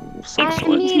 Frankenstein of some I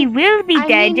sort. mean- He will be I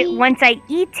dead mean, he- once I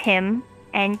eat him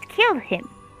and kill him.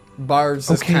 Barbs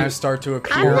just Okay. kind of start to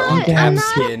appear not- on I'm Cap's not-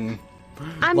 skin.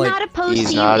 I'm Like, not opposed he's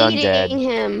to not you undead. eating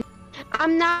him.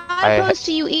 I'm not I- opposed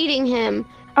to you eating him.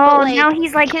 Oh, like, now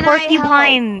he's like can I help?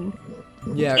 porcupine.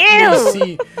 Yeah,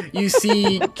 Ew! you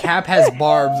see Cap has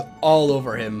barbs all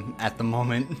over him at the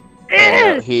moment.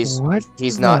 Ugh! He's What?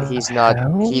 not the he's not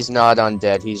hell? he's not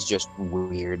undead. He's just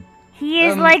weird. He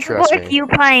is Um, like trust me.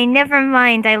 porcupine. Never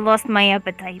mind, I lost my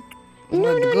appetite. No,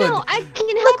 Well, no, good. no. I can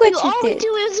Look help what you. you All we did.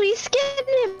 do is we skin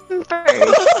him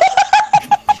first.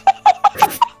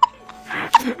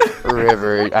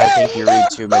 River, I think you read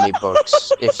too many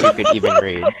books. If you could even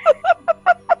read.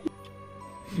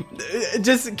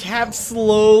 Just Cap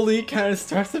slowly kind of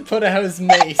starts to put out his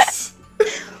mace.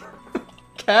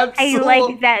 Cap I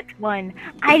like that one.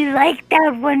 I like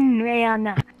that one,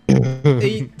 Rihanna.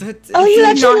 Oh, you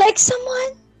actually like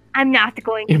someone? I'm not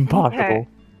going to eat her. Impossible.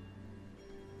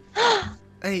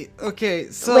 Hey, okay,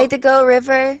 so Way to go,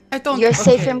 River. I don't. You're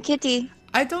safe okay, from Kitty.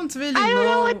 I don't really I don't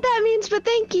know what that means, but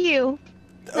thank you.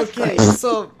 Okay,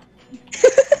 so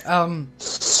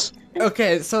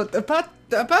okay, so about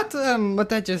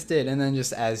what I just did, and then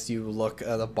just as you look,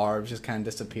 the barbs just kind of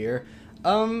disappear.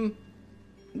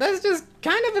 That's just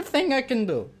kind of a thing I can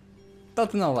do.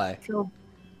 Don't know why.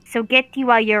 So get you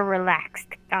while you're relaxed.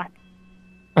 God.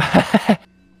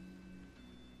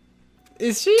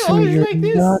 Is she So always you're like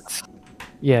this? not.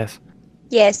 Yes.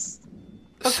 Yes.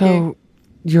 So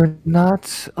you're not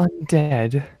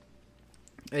undead.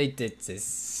 It's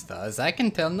as far as I can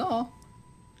tell, no.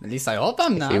 At least I hope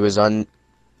I'm not.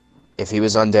 If he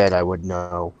was undead, I would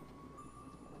know.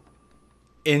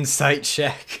 Insight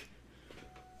check.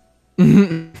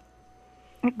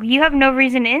 You have no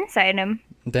reason to inside him.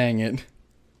 Dang it.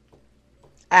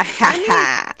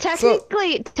 Ahaha.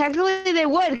 Technically they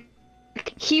would.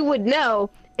 He would know,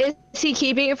 Is he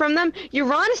keeping it from them?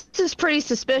 Uranus is pretty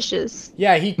suspicious.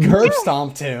 Yeah, he curb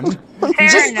stomped him. Fair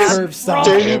Just enough. curb stomped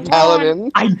Dirty him.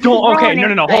 paladin. I don't. Okay,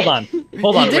 no. Hold on.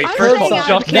 Hold on. He did Wait. curb First of all, stomp.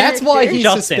 Justin- That's why he's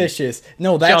Justin. suspicious.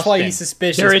 No, that's why he's Justin,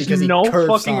 suspicious. there is because he no curb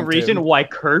fucking stomped reason him. why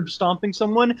curb stomping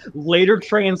someone later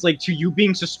translates to you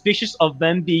being suspicious of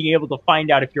them being able to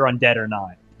find out if you're undead or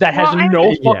not. That has Well,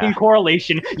 no Yeah. fucking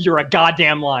correlation. You're a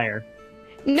goddamn liar.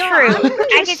 No, True. I'm I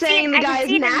can just see saying it- the I can guy is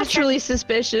see it in the naturally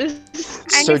suspicious.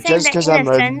 I'm So just saying just that 'cause in I'm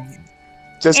a a- sense,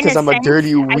 Just in because a I'm a sense, dirty,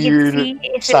 I can weird see if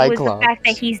it was the cyclops. fact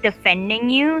that he's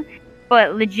defending you,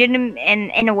 but legitimate,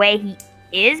 and in a way he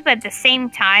is, but at the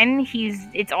same time,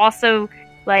 it's also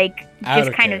like Out just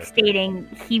of kind of character. stating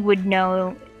he would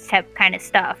know type kind of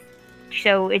stuff.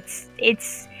 So it's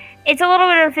a little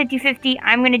bit of 50-50.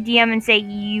 I'm gonna DM and say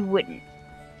you wouldn't.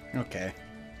 Okay.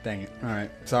 Dang it.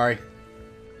 Alright. Sorry.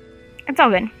 It's all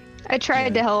good. I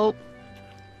tried to help.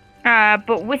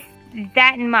 But with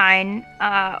that in mind,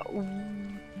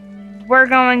 we're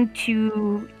going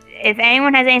to. If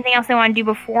anyone has anything else they want to do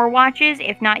before watches,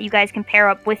 if not, you guys can pair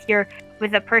up with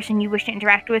the person you wish to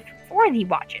interact with for the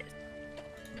watches.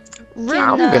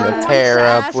 I'm gonna pair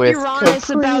up with Uranus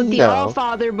about the Caprino.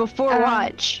 Allfather before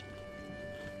watch.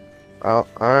 Oh,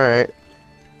 alright.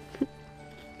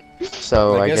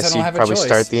 So I I guess I guess don't you'd have a probably choice.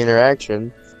 start the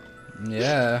interaction.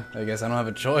 Yeah, I guess I don't have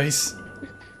a choice.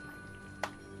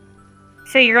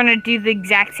 So you're gonna do the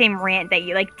exact same rant that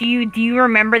you like. Do you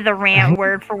remember the rant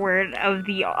word for word of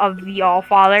the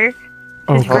Allfather?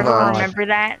 Does Oh, River God. remember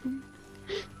that?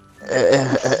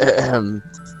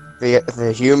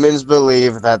 The humans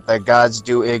believe that the gods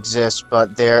do exist,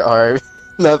 but there are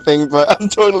nothing but... I'm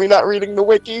totally not reading the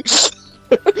wiki.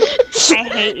 I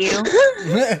hate you.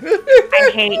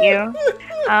 I hate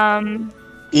you.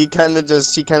 He kind of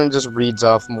just reads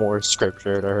off more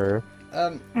scripture to her.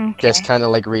 Okay. Just kind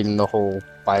of like reading the whole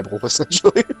Bible,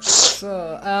 essentially.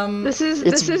 So, This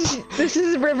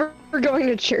is River going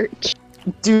to church.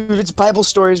 Dude, it's Bible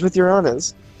stories with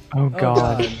Uranus. Oh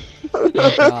god. Oh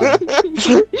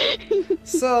god.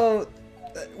 So,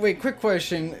 wait, quick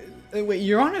question. Wait,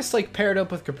 Uranus like paired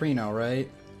up with Caprino, right?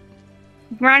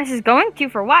 Uranus is going to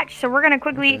for watch, so we're gonna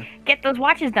quickly get those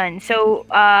watches done. So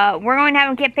we're going to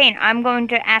have a campaign. I'm going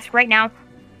to ask right now.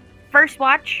 First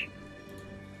watch.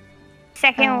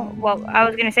 Second, well, I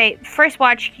was gonna say first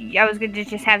watch. I was gonna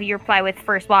just have you reply with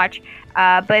first watch.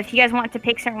 But if you guys want to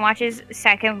pick certain watches,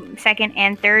 second,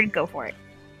 and third, go for it.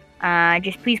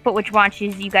 Just please put which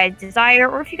watches you guys desire,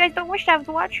 or if you guys don't wish to have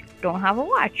the watch, don't have a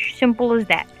watch. Simple as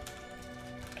that.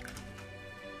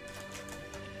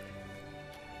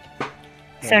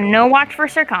 So no watch for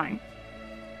Sircon.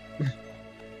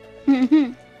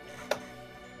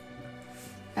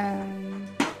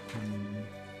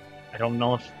 I don't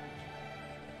know if.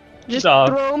 Just So-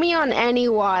 throw me on any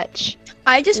watch.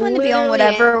 I just want to be on Literally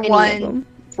whatever any of one them.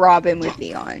 Robin would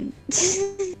be on.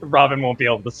 Robin won't be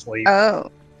able to sleep. Oh.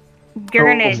 You're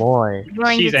Oh gonna boy.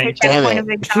 willing to She's take anxious. that Damn point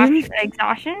it. of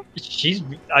exhaustion? She's.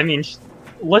 I mean,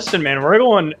 listen, man. We're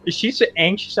going. She's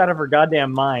anxious out of her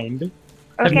goddamn mind.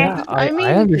 Okay. Yeah, I I mean,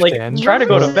 understand. Try to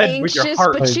go to River's bed with your anxious,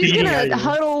 heart but she's beating at gonna you.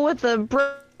 huddle with a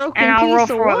broken And I'll roll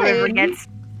piece of for what River wood. gets.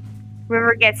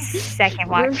 River gets second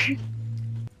watch.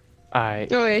 I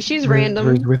Oh yeah, she's River's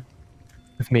random.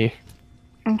 with me.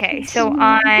 Okay, so More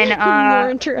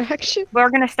on interaction. we're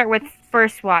gonna start with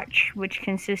first watch, which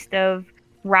consists of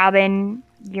Robin,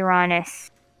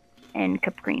 Uranus, and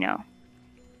Caprino.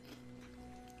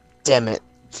 Damn it.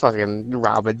 Fucking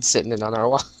Robin sitting in on our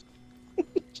wall.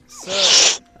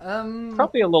 So,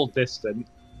 Probably a little distant.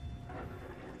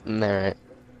 Alright.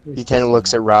 He kind of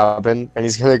looks at Robin, and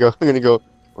he's gonna go,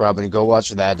 Robin, go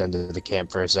watch that end of the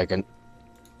camp for a second.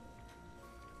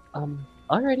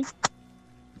 Alrighty.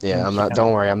 Yeah,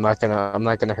 don't worry, I'm not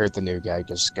gonna hurt the new guy,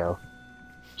 just go.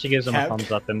 She gives him Cap. a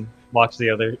thumbs up and walks the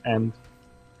other end.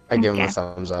 I give him a Okay.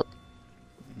 thumbs up.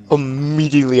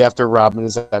 Immediately after Robin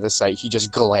is out of sight, he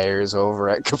just glares over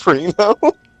at Caprino.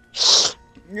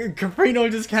 Caprino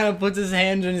just kind of puts his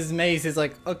hand in his mace. He's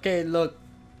like, okay, look,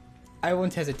 I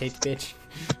won't hesitate, bitch.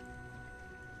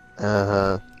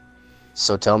 Uh-huh.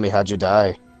 So tell me, how'd you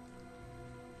die?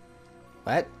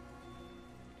 What?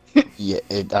 Yeah,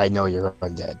 I know you're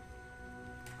undead.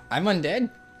 I'm undead?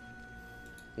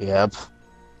 Yep.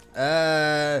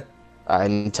 I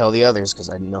didn't tell the others because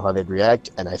I didn't know how they'd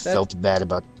react, and I felt bad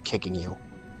about kicking you.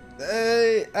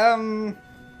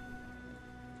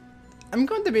 I'm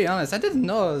going to be honest, I didn't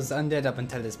know I was undead up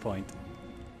until this point.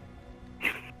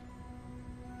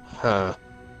 Huh.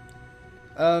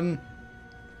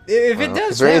 If it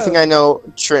does Is there anything I know,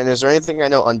 Trenton, is there anything I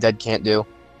know undead can't do?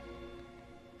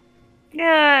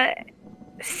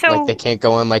 So Like they can't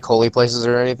go in like holy places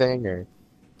or anything, or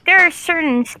there are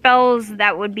certain spells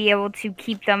that would be able to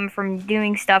keep them from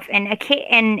doing stuff, and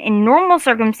in normal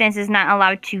circumstances not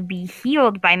allowed to be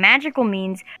healed by magical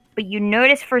means. But you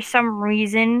notice for some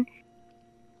reason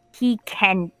he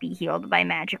can be healed by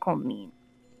magical means.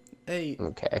 Hey.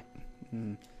 okay.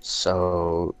 Hmm.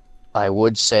 So I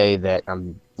would say that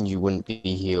you wouldn't be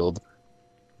healed,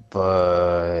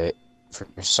 but for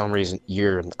some reason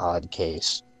you're an odd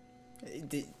case.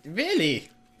 Really?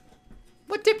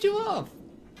 What tipped you off?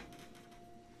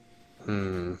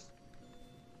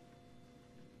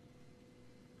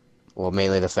 Well,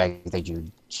 mainly the fact that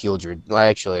you healed your. Well,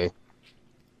 actually,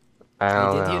 I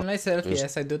don't did know. heal myself. There's-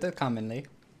 Yes, I do that commonly.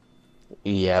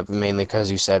 Yeah, but mainly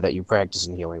because you said that you practice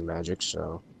in healing magic,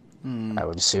 so Hmm. I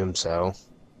would assume so.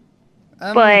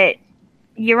 But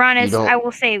Uranus, You don't- I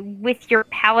will say, with your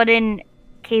paladin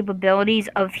capabilities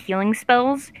of healing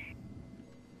spells,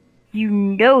 you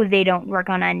know they don't work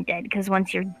on undead, because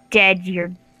once you're dead,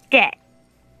 you're dead.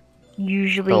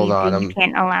 Usually, Hold on, you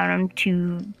can't allow them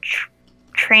to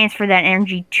transfer that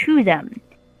energy to them,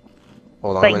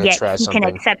 Hold on, I'm but gonna yet try he something.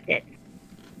 can accept it.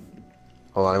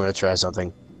 Hold on, I'm gonna try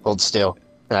something. Hold still,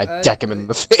 and I Uh, deck him in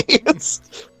the face.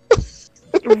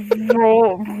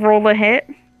 roll a hit.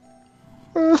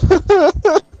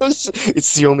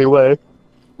 It's the only way.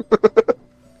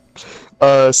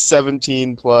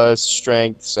 17 plus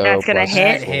strength, so That's gonna plus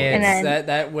hit, That four. hits. and then-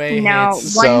 That way Now,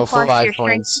 hits. one So, plus 5 your strength,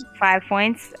 points. 5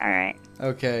 points. All right.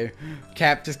 Okay.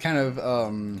 Cap just kind of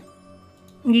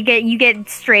You get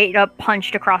straight up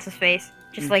punched across his face,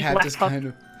 just like Cap left just hook. kind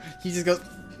of. He just goes.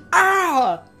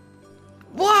 Ah!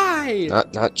 Why?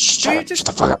 Not. Shut You up! just-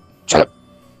 Shut the fuck up! Shut up!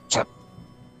 Shut up!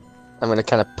 I'm gonna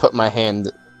kind of put my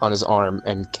hand on his arm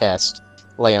and cast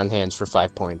Lay on Hands for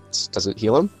 5 points. Does it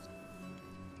heal him?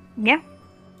 Yeah.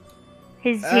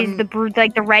 His Um, the bruise,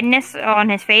 like the redness on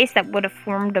his face that would have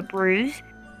formed a bruise,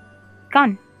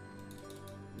 gone.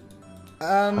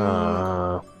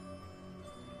 Uh,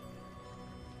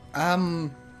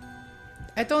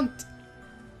 I don't.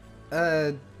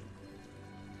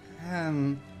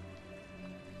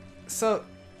 So,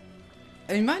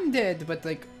 I'm undead, but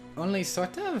like only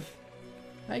sort of.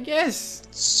 I guess.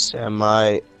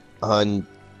 semi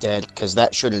undead, because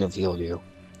that shouldn't have healed you.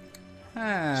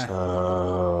 Huh.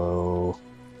 So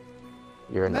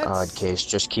you're an That's- odd case.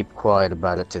 Just keep quiet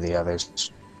about it to the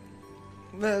others.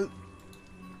 Well,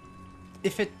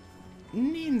 if it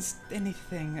means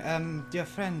anything, your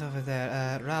friend over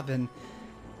there, Robin,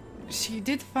 she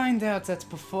did find out that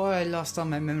before I lost all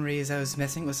my memories, I was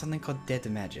messing with something called dead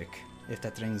magic. If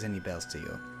that rings any bells to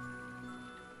you.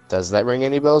 Does that ring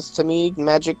any bells to me?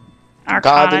 Magic God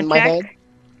Arcana in my check.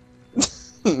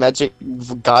 head? Magic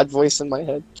God voice in my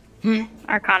head?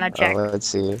 Arcana check. Let's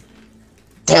see.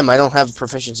 Damn, I don't have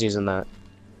proficiencies in that.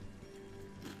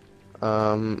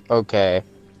 Okay.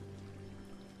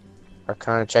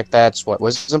 Arcana check, that's what?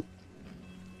 Wisdom?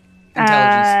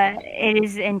 Intelligence. It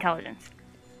is intelligence.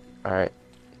 Alright.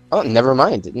 Oh, never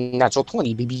mind. Natural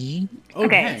 20, baby.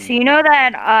 Okay, so you know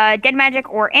that dead magic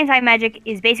or anti-magic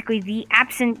is basically the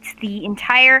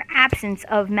entire absence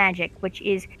of magic, which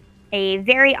is a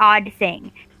very odd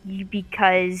thing,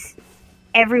 because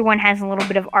everyone has a little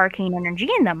bit of arcane energy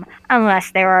in them,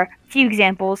 unless there are a few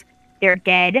examples, they're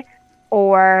dead,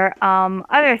 or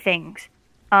other things.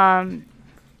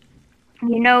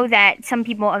 You know that some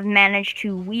people have managed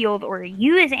to wield or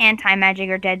use anti-magic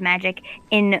or dead magic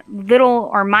in little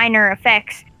or minor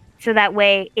effects, so that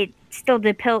way it still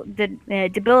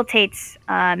debilitates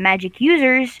magic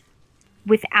users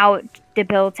without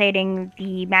debilitating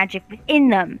the magic within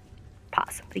them,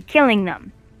 possibly killing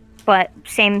them. But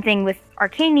same thing with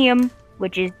Arcanium,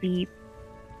 which is the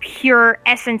pure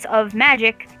essence of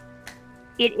magic.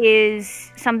 It is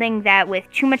something that with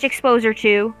too much exposure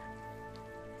to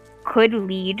could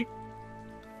lead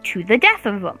to the death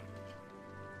of them,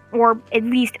 or at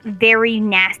least very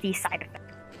nasty side effects.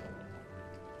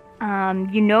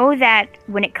 You know that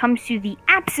when it comes to the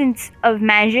absence of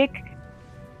magic,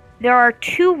 there are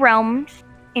two realms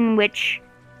in which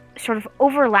sort of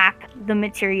overlap the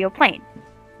material plane.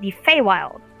 The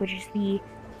Feywild, which is the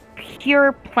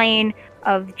pure plane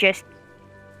of just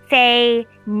Fey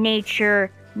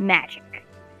nature magic.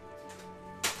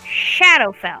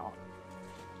 Shadowfell,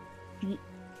 the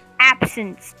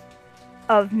absence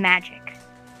of magic.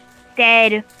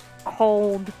 Dead,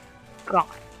 cold, gone.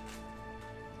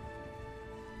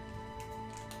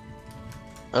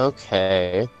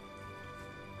 Okay.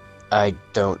 I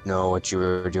don't know what you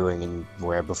were doing and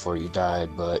where before you died,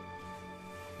 but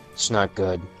it's not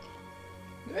good.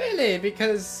 Really?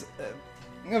 Because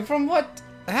from what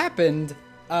happened,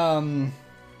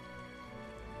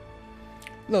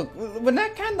 Look, when I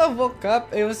kind of woke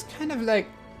up, it was kind of like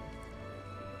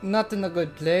not in a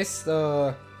good place,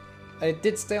 so I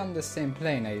did stay on the same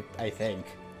plane, I think.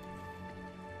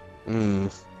 Hmm.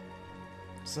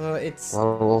 So it's...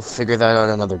 Well, we'll figure that out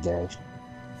another day.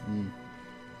 Hmm.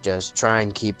 Just try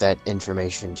and keep that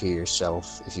information to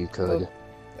yourself, if you could.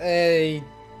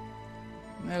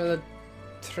 I'll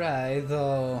try,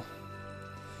 though.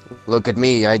 Look at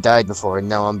me, I died before, and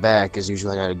now I'm back is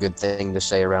usually not a good thing to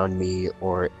say around me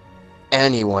or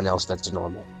anyone else that's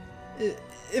normal.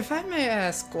 If I may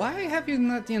ask, why have you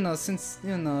not, since,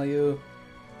 you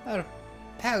are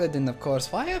paladin, of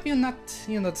course, why have you not,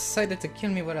 decided to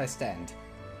kill me where I stand?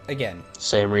 Again.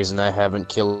 Same reason I haven't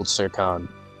killed Sir Khan.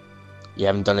 You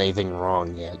haven't done anything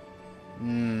wrong yet.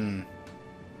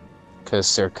 Because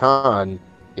Sir Khan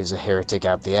is a heretic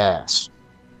out the ass.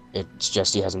 It's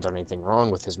just he hasn't done anything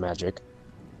wrong with his magic,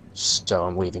 so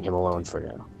I'm leaving him alone for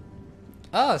now.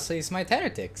 Oh, so you smite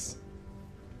heretics.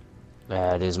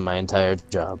 That is my entire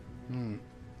job.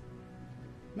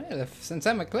 Well, since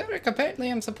I'm a cleric,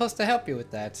 apparently I'm supposed to help you with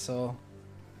that, so...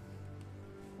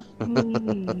 Alright,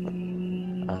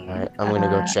 I'm gonna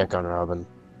go check on Robin.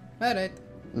 Alright.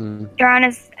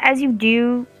 Uranus, as you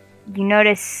do, you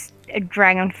notice a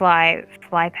dragonfly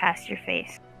fly past your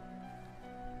face.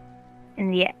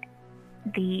 And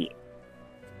the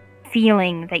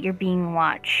feeling that you're being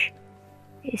watched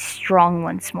is strong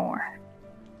once more.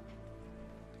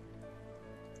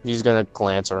 He's gonna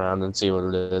glance around and see what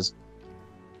it is.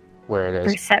 Where it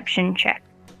is. Perception check.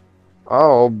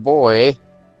 Oh boy.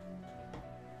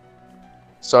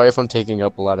 Sorry if I'm taking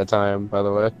up a lot of time, by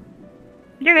the way.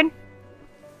 You're good.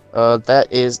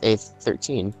 That is a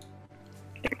 13.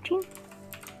 13.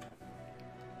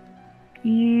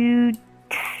 You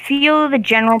feel the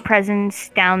general presence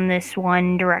down this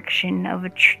one direction of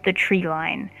the tree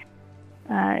line.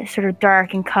 Sort of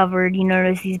dark and covered. You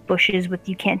notice these bushes with,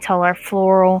 you can't tell, are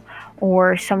floral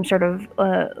or some sort of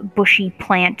bushy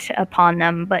plant upon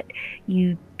them, but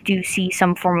you do see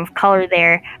some form of color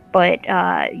there, but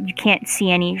you can't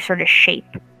see any sort of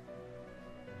shape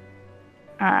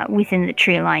within the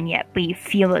tree line yet, but you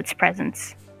feel its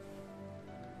presence.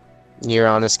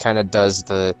 Uranus kind of does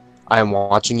the I'm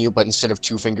watching you, but instead of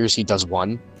 2 fingers, he does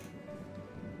 1.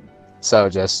 So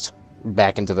just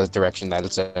back into the direction that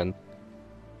it's in.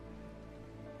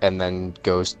 And then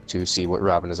goes to see what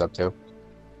Robin is up to.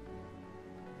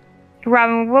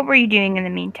 Robin, what were you doing in the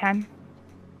meantime?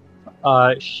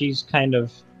 She's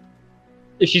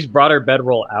brought her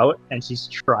bedroll out, and she's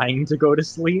trying to go to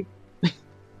sleep.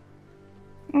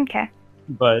 Okay.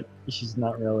 But she's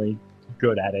not really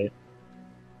good at it.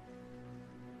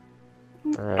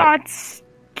 Alright. Thoughts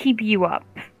keep you up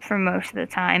for most of the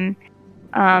time.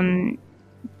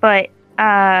 But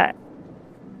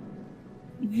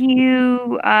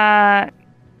you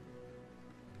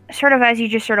sort of, as you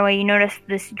just sort of you notice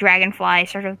this dragonfly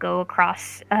sort of go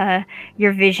across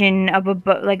your vision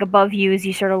above you as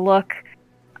you sort of look.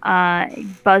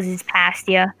 It buzzes past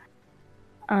you.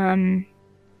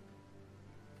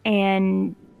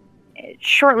 And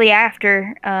shortly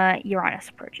after, Uranus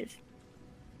approaches.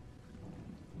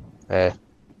 Hey.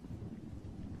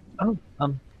 Oh,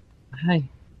 hi.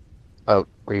 Oh,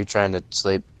 were you trying to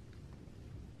sleep?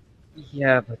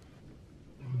 Yeah, but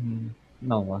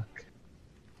no luck.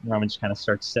 Roman just kind of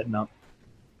starts sitting up.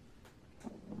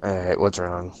 Alright, what's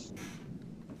wrong?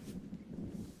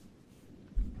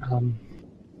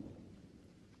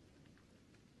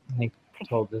 I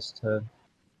told this to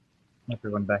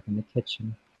everyone back in the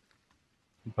kitchen,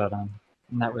 but I'm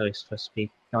not really supposed to be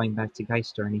going back to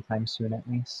Geister anytime soon, at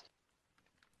least.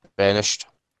 Banished?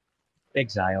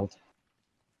 Exiled.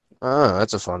 Oh,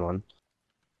 that's a fun one.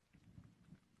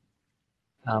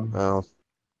 Well,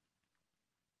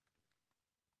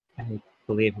 I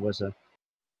believe it was at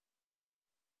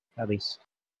least,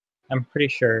 I'm pretty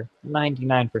sure,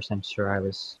 99% sure I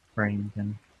was framed,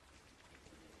 and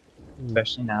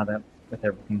especially now that with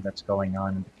everything that's going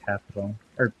on in the capital,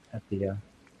 or at the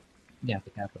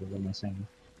capital, what am I saying?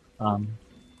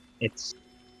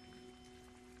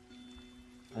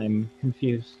 I'm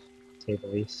confused, to say the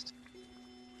least.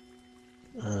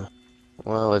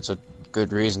 well, it's a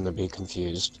good reason to be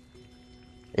confused.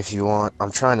 If you want,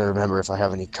 I'm trying to remember if I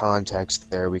have any contacts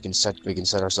there. We can set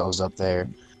ourselves up there.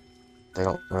 They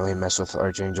don't really mess with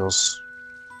archangels,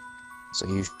 so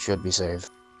you should be safe.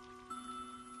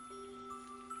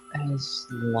 As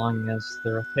long as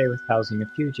they're okay with housing a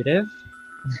fugitive,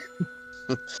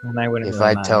 then I wouldn't. If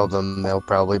really I tell mind. them, they'll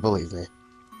probably believe me.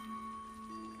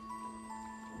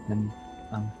 Then,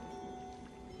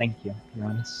 thank you,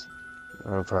 Uranus.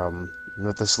 No problem.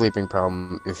 With the sleeping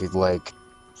problem, if you'd like,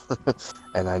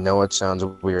 And I know it sounds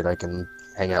weird. I can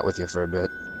hang out with you for a bit.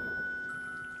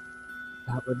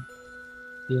 That would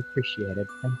be appreciated.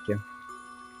 Thank you.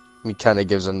 He kind of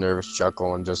gives a nervous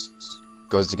chuckle and just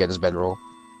goes to get his bedroll.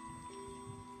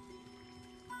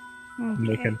 I'm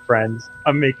making friends.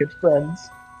 I'm making friends.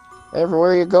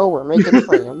 Everywhere you go, we're making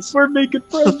friends. We're making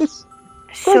friends.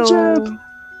 So,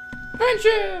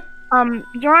 Friendship!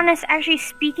 Uranus, actually,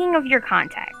 speaking of your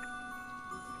contact,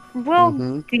 we'll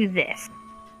Mhm. do this.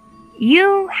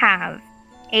 You have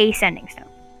a sending stone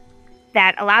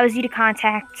that allows you to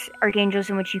contact archangels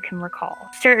in which you can recall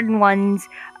certain ones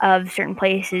of certain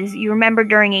places. You remember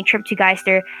during a trip to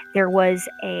Geister, there was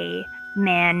a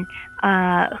man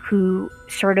who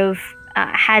sort of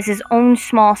has his own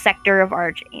small sector of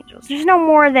archangels. There's no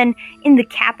more than in the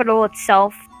capital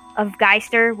itself of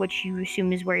Geister, which you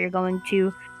assume is where you're going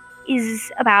to,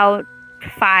 is about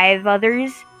 5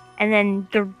 others, and then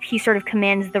he sort of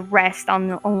commands the rest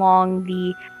along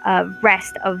the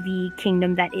rest of the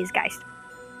kingdom that is Geister.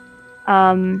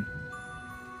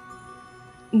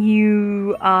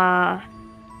 You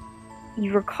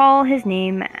recall his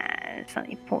name as, let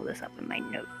me pull this up in my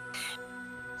notes.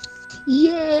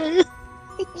 Yay!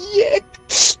 Yeah!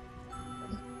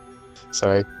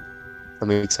 Sorry.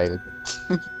 I'm excited.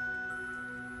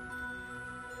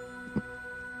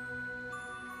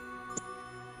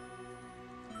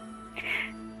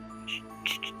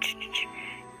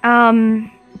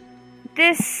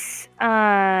 This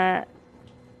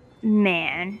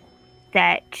man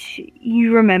that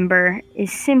you remember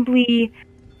is simply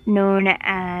known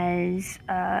as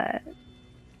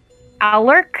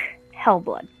Allirk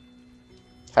Hellblood.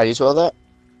 How do you spell that?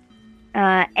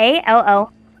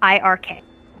 Allirk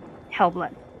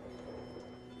Hellblood.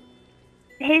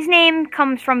 His name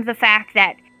comes from the fact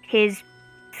that his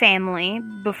family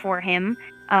before him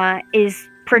is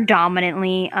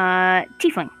predominantly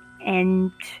tiefling,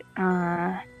 and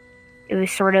it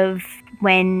was sort of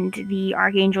when the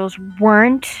archangels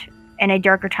weren't, in a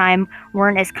darker time,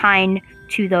 weren't as kind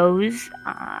to those,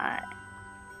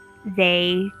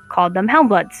 they called them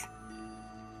Hellbloods,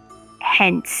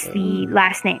 hence the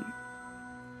last name.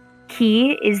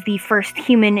 He is the first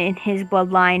human in his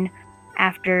bloodline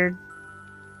after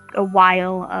a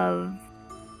while of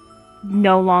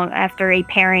after a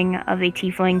pairing of a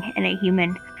tiefling and a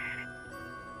human.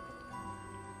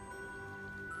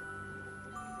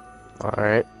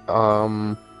 Alright,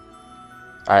 I'm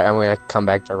gonna come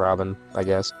back to Robin, I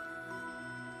guess.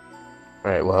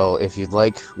 Alright, well, if you'd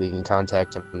like, we can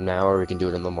contact him now, or we can do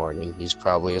it in the morning. He's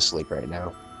probably asleep right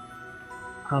now.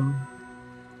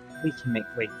 We can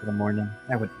wait for the morning.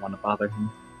 I wouldn't want to bother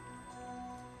him.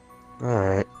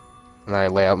 Alright. And I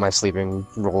lay out my sleeping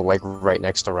roll, like, right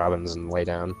next to Robin's and lay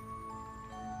down.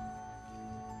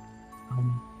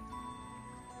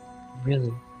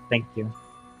 Really? Thank you.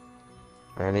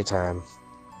 Anytime.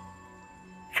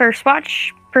 First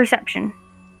watch, perception.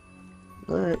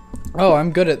 Alright. Oh,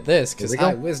 I'm good at this, because Here we go.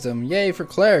 high wisdom. Yay for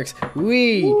clerics.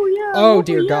 Wee! Ooh, yeah, Oh,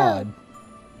 dear yeah. God.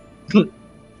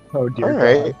 Oh dear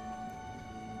Alright.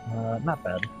 God. Not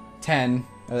bad. 10.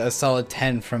 A solid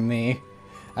 10 from me.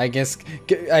 I guess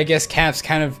Cap's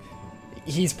kind of...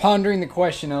 He's pondering the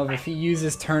question of if he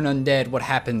uses turn undead, what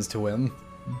happens to him?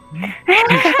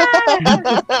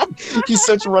 He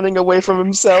starts running away from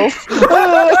himself.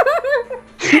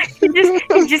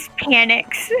 He just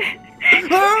panics.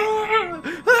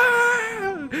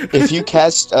 If you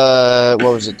cast, what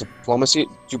was it, diplomacy?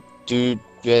 The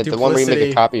one where you make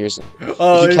a Duplicity. copy or something.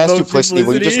 Oh, If you cast invoke duplicity,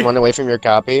 will you just duplicity? run away from your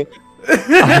copy?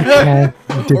 I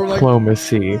cast Or like-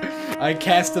 diplomacy. I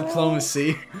cast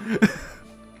diplomacy.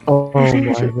 Oh my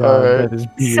god, Alright. that is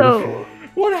beautiful. So,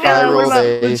 What I happens? rolled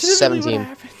a Legitimately, what 17.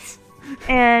 happens?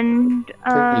 and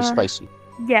Pretty spicy.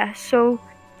 yeah, so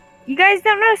you guys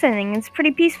don't notice anything. It's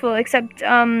pretty peaceful, except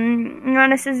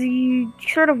Uranus, as you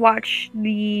sort of watch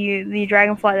the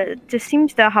dragonfly that just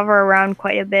seems to hover around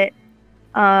quite a bit.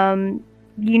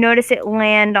 You notice it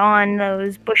land on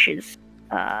those bushes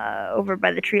over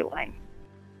by the tree line.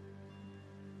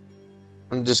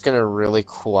 I'm just gonna really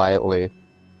quietly,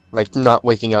 like not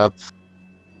waking up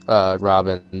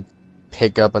Robin,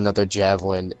 pick up another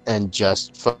javelin and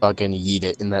just fucking yeet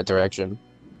it in that direction.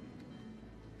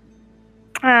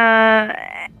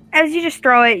 As you just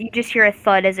throw it, you just hear a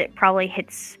thud as it probably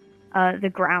hits the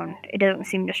ground. It doesn't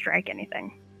seem to strike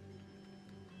anything.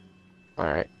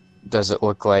 Alright. Does it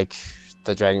look like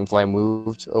the dragonfly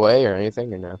moved away or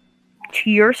anything, or no? To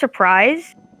your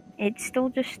surprise, it still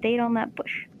just stayed on that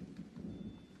bush.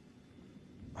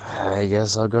 I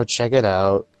guess I'll go check it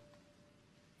out.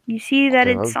 You see that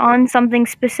Okay, it's on something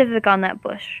specific on that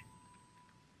bush.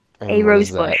 And A what rose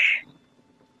is that? bush.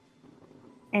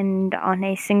 and on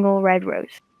a single red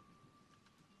rose.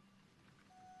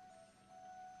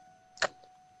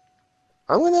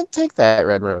 I'm gonna take that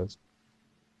red rose.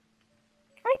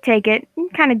 I take it.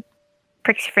 Kind of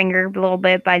pricks your finger a little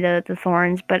bit by the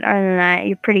thorns, but other than that,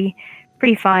 you're pretty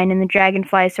fine. And the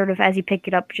dragonfly, sort of as you pick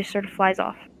it up, just sort of flies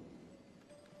off.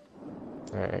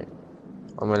 Alright.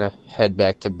 I'm gonna head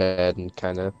back to bed and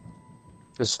kind of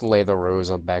just lay the rose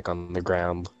back on the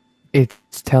ground. It's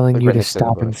telling Like you right to next to the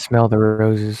stop book. and smell the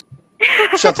roses.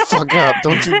 Shut the fuck up!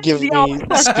 Don't you give me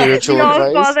spiritual the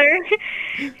advice. Allfather.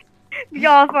 The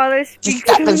Allfather speaks.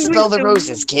 Stop and smell the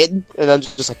roses, kid! And I'm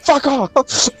just like, fuck off!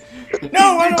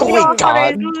 No, I don't Go The away, want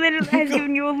Allfather God! has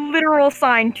given you a literal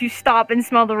sign to stop and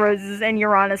smell the roses, and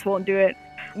Uranus won't do it.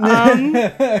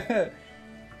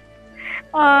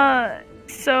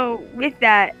 So with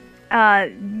that,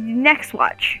 next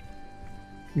watch,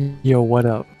 Yo, what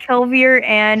up? Kelvier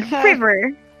and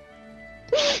River.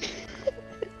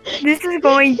 This is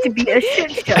going to be a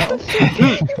shit show.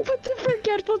 You put the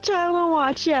forgetful child on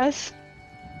watch, yes.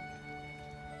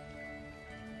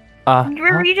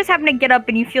 River, you just happen to get up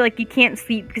and you feel like you can't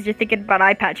sleep because you're thinking about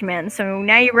Eye Patch Man. So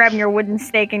now you're grabbing your wooden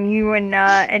stake and you you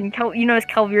notice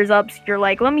Kelvier's up. So you're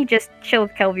like, let me just chill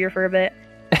with Kelvier for a bit.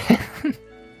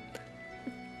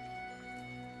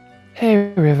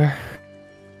 Hey, River.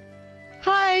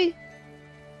 Hi.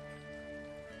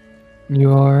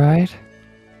 You alright?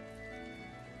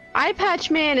 Eye Patch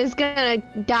Man is gonna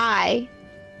die.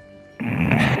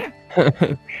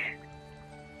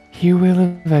 He will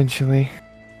eventually.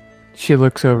 She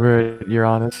looks over at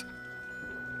Uranus.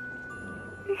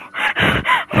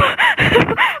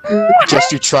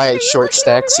 Just you try a short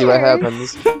stack, see what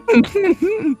happens.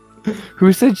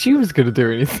 Who said she was gonna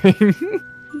do anything?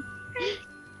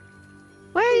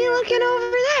 Why are you looking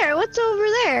over there? What's over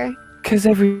there? Because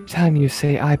every time you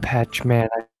say Eye Patch Man,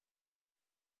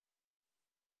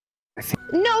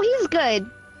 No, he's good.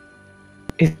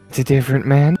 it's a different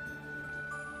man.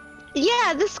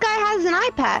 Yeah, this guy has an eye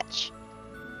patch.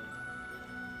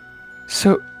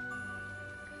 So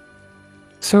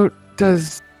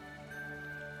does...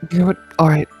 You know what?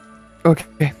 Alright.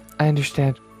 Okay, I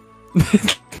understand.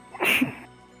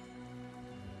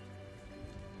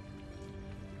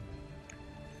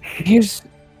 Here's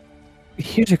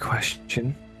a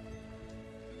question.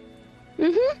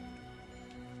 Mm-hmm.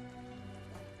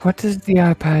 What does the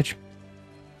eye patch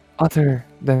other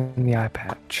than the eye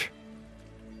patch?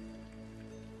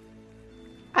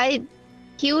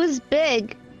 He was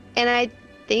big, and I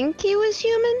think he was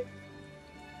human.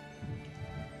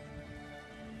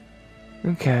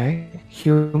 Okay,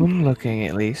 human looking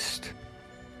at least.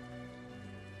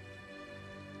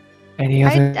 Any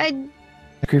other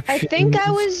I think I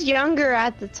was younger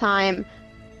at the time,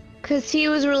 cause he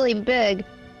was really big.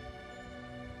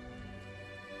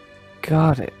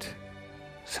 Got it.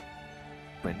 So,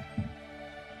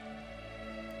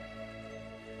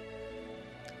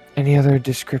 any other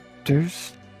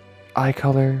descriptors? Eye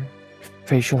color,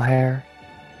 facial hair?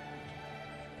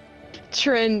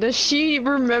 Trin, does she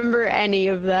remember any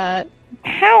of that?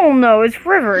 Hell no, it's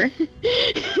River.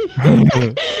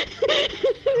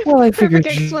 Well, I figured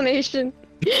Perfect explanation.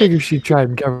 she'd try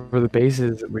and cover the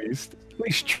bases at least. At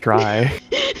least try.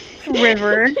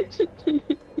 River.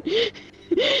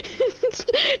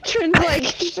 Trin's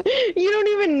like, you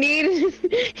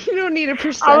don't need a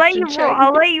perception check.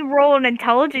 I'll let you roll an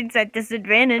intelligence at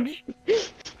disadvantage.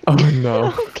 Oh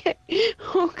no.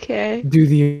 Okay. Do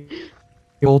the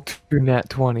old two nat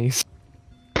 20s.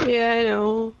 Yeah, I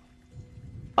know.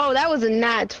 Oh, that was a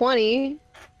nat 20.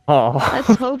 Oh.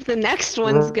 Let's hope the next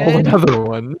one's Roll good. another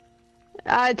one.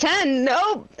 10.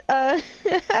 Nope.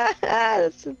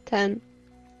 That's a 10.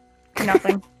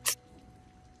 Nothing.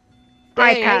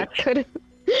 Eye Dang, patch. Could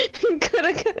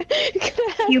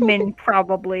have. Human,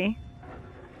 probably.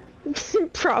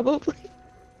 Probably.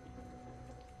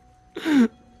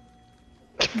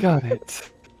 Got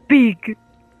it. Big.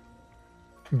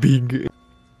 Big.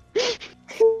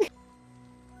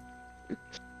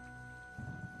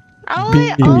 All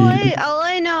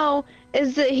I know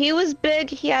is that he was big,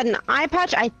 he had an eye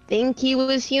patch, I think he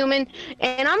was human,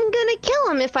 and I'm gonna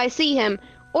kill him if I see him.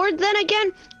 Or then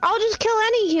again, I'll just kill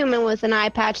any human with an eye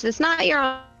patch that's not your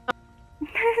own.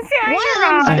 One of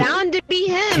them's bound to be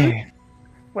him. Okay.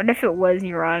 What if it was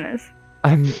Uranus?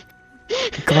 I'm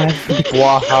glad for the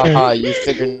Wahaha, you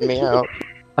figured me out.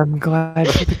 I'm glad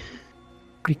for the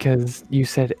because you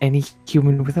said any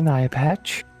human with an eye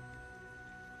patch.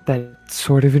 That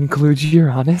sort of includes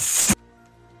Uranus.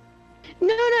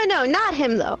 No, not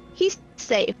him though. He's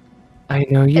safe. I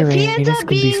know If he Uranus ends up can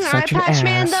be being an eye such an patch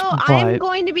man, ass, though, I'm but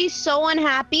going to be so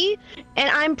unhappy, and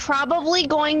I'm probably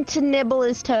going to nibble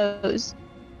his toes.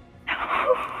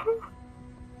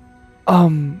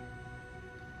 All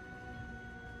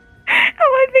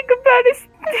I think about is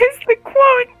the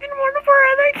quote in one of our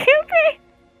other campaigns.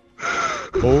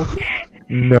 oh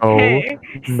no, Hey,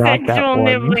 not that sensual one.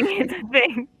 nibbling is a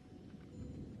thing.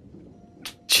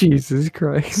 Jesus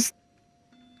Christ!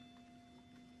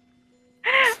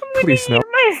 I'm gonna Please no. eat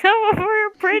myself over a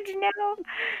bridge now.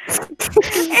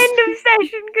 End of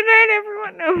session. Good night,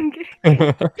 everyone. No, I'm kidding.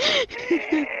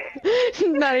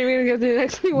 Not even gonna go through the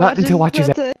next few Not until watches.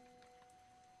 watches. That's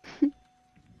it.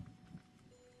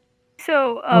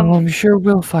 So, Well, I'm sure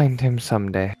we'll find him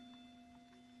someday.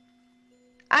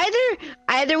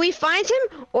 Either we find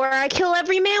him, or I kill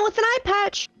every man with an eye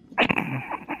patch.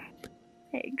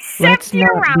 except Let's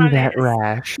not be that Uranus.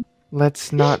 rash.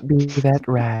 Let's not be that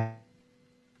rash.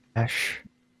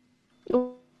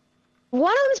 One of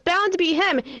them's bound to be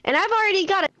him, and I've already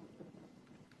got it.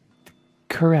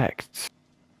 Correct.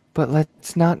 But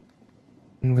let's not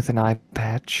with an eye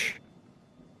patch.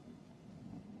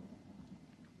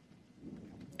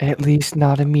 At least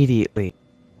not immediately.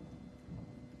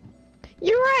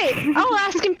 You're right. I'll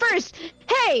ask him first.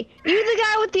 Hey, you the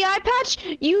guy with the eye patch?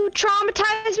 You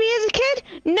traumatized me as a kid?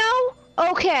 No?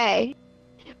 Okay.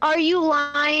 Are you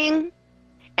lying?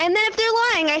 And then if they're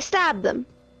lying, I stab them.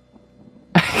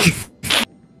 I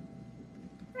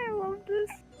love this.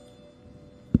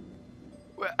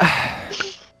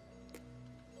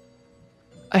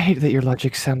 I hate that your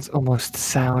logic sounds almost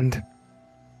sound.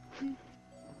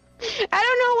 I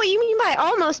don't know what you mean by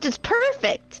almost. It's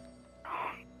perfect.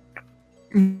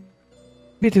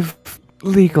 Bit of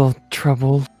legal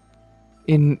trouble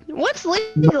in What's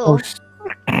legal? most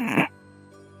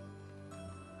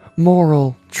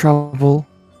moral trouble.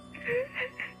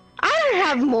 I don't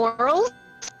have morals.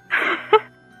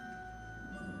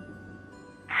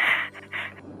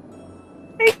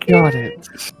 I Got can't. it.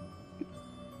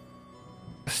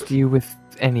 Trust you with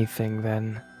anything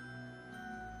then.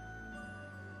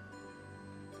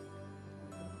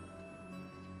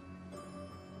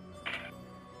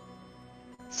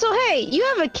 So hey, you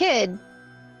have a kid.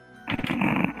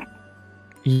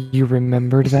 You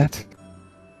remembered that?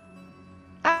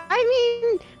 I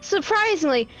mean,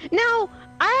 surprisingly. Now,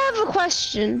 I have a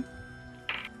question.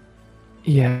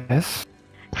 Yes.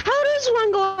 How does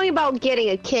one go about getting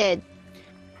a kid?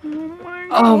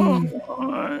 Oh my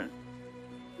God.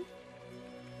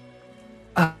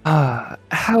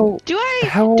 How Do I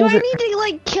How do old I are- need to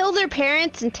like kill their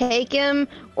parents and take him,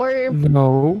 or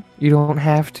No, you don't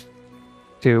have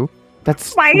to.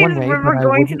 That's Why one is way, River but I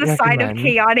going to wouldn't the side of recommend.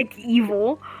 chaotic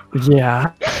evil?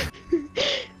 Yeah.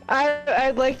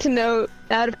 I'd like to note,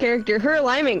 out of character, her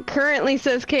alignment currently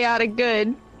says chaotic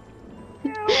good.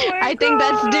 Oh my I think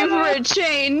that's due for God. a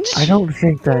change. I don't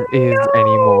think that is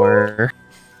anymore.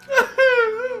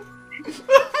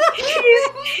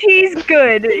 She's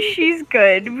good. She's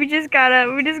good. We just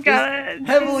gotta.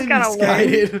 Heavily learn.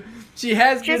 misguided. She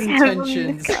has good Just heavily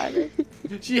intentions. misguided.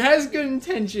 She has good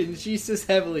intentions. She's just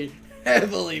heavily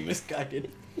misguided.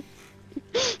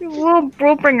 We'll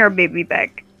bring our baby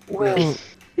back. Well,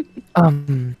 When a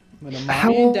mommy How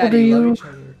and old daddy are love you? each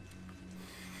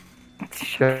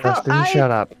other. Justin, I-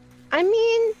 shut up. I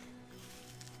mean,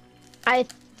 I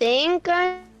think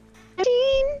I'm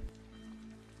 15?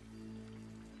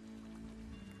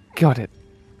 Got it.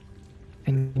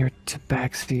 And your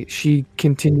tabaxi. She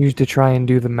continues to try and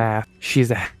do the math.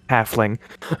 She's a halfling.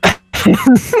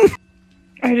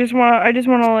 I just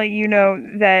want to let you know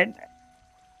that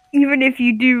even if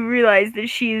you do realize that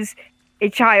she is a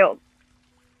child,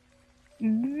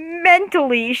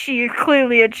 mentally she is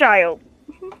clearly a child.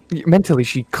 Mentally,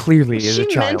 she clearly is She a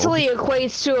child. mentally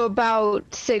equates to about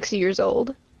 6 years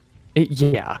old.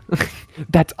 Yeah,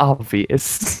 that's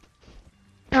obvious.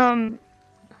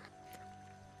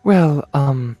 Well,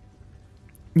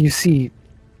 you see,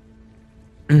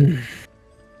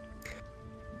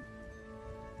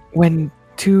 when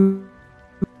two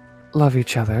love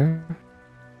each other,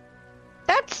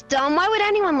 That's dumb. Why would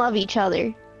anyone love each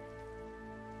other?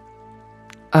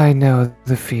 I know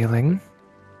the feeling.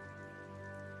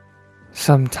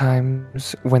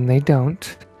 Sometimes when they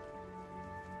don't,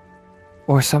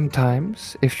 or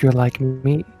sometimes, if you're like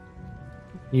me,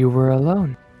 you were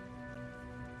alone.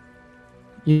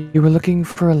 You were looking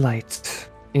for a light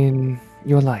in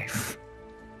your life.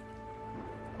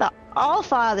 The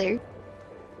Allfather.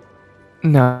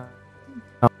 No,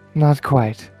 not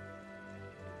quite.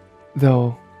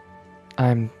 Though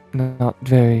I'm not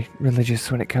very religious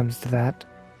when it comes to that.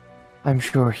 I'm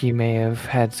sure he may have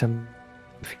had some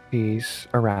he's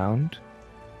around.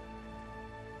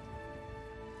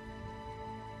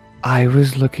 I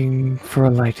was looking for a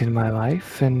light in my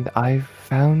life, and I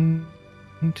found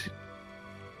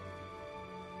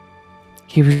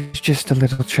he was just a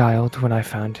little child when I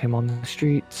found him on the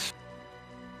streets,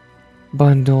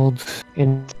 bundled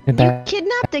in a You bag.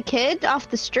 kidnapped a kid off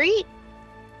the street?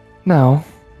 No,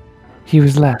 he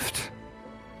was left,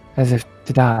 as if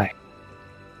to die.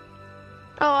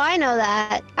 Oh, I know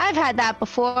that. I've had that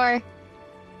before.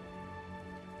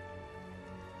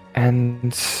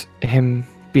 And him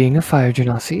being a fire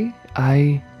genasi,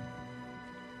 I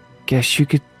guess you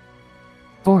could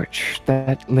torch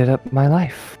that lit up my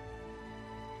life.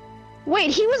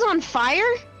 Wait, he was on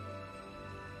fire?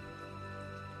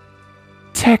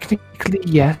 Technically,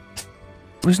 yes,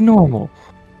 it was normal.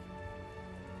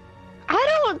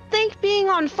 I don't think being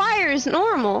on fire is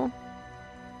normal.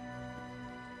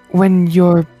 When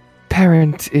your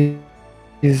parent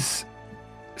is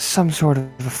some sort of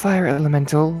a fire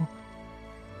elemental,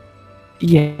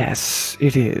 yes,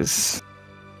 it is.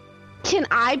 Can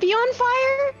I be on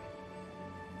fire?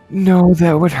 No,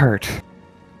 that would hurt.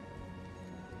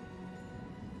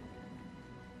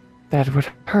 That would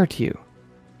hurt you.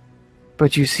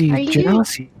 But you see, Are you-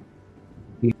 genasi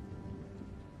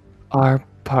are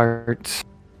part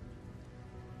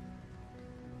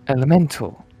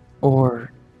elemental,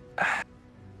 or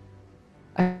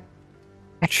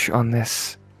on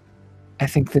this. I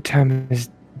think the term is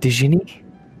Dijini.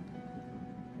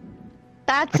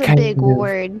 That's I a kind big of-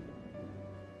 word.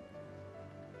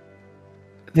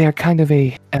 They are kind of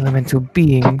a elemental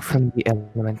being from the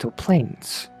elemental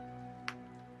planes.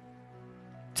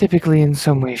 Typically in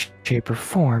some way, shape, or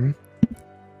form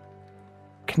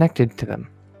connected to them.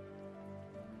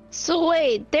 So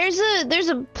wait, there's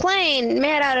a plane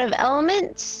made out of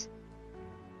elements?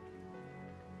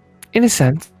 In a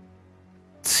sense,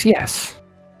 yes.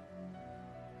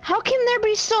 How can there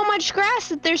be so much grass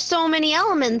that there's so many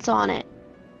elements on it?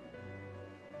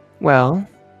 Well,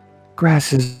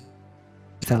 grass is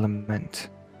an element.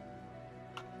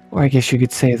 Or I guess you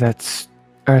could say that's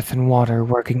earth and water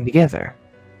working together.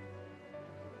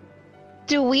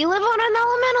 Do we live on an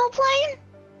elemental plane?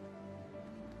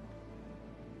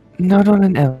 Not on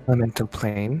an elemental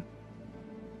plane.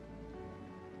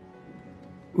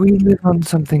 We live on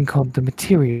something called the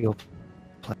material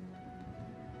plane.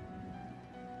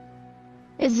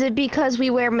 Is it because we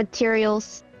wear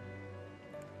materials?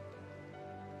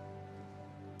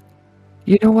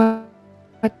 You know what?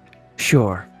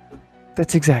 Sure.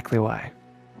 That's exactly why.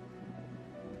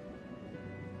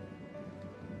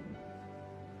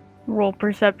 Roll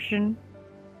perception.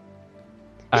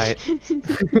 I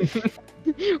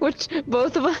Which,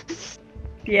 both of us?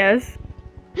 Yes.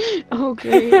 Oh,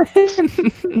 great.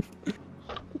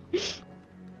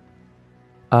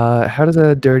 How does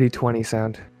a dirty 20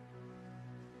 sound?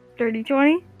 Dirty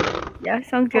 20? Yeah,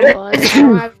 sounds Hold good. on, I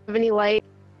don't have any light.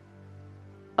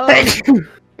 Oh,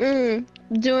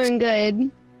 doing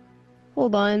good.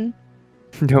 Hold on.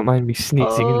 Don't mind me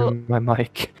sneezing Oh. into my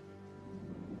mic.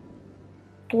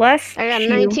 Bless I got you.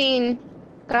 19.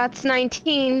 That's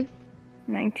 19.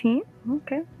 19?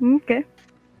 Okay. Okay.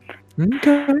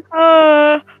 Okay.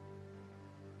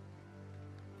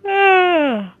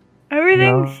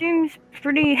 Everything No. seems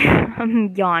pretty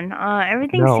yawn.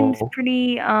 Everything seems No.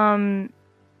 pretty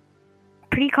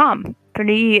pretty calm.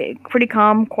 Pretty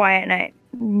calm, quiet night.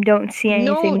 Don't see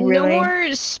anything No really.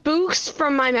 more spooks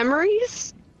from my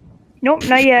memories? Nope,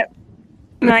 not yet.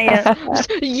 Not yet.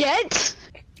 Yet?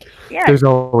 Yeah. There's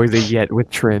always a yet with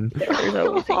Trin. There's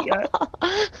always a yet.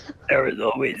 There is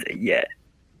always a yet.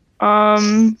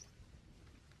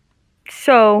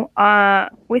 So,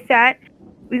 with that,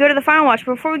 we go to the final watch.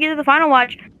 Before we get to the final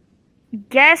watch,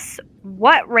 guess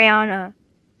what, Rihanna?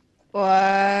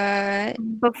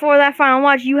 What? Before that final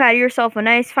watch, you had yourself a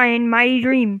nice, fine, mighty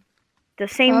dream. The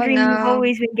same Oh, dream you've no.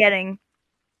 always been getting.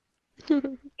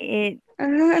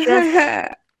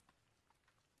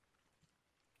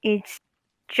 It's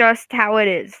just how it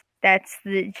is. That's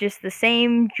just the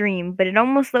same dream, but it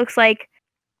almost looks like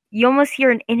you almost hear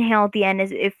an inhale at the end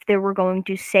as if they were going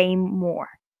to say more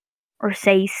or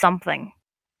say something.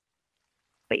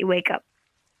 But you wake up.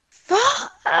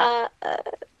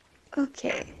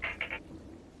 Okay.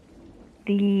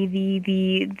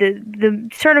 The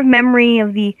sort of memory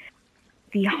of the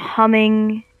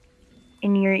humming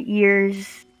in your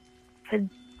ears, the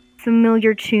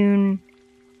familiar tune,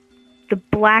 the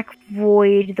black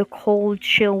void, the cold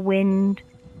chill wind,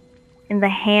 and the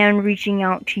hand reaching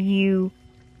out to you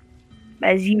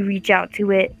as you reach out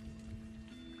to it,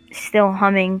 still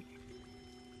humming.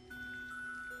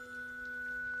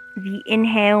 The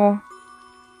inhale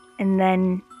and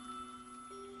then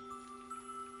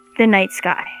the night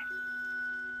sky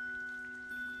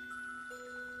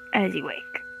as you wake.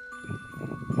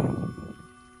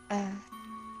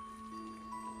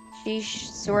 She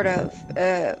sort of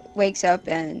wakes up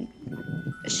and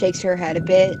shakes her head a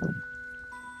bit,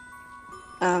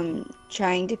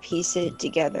 trying to piece it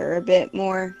together a bit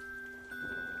more.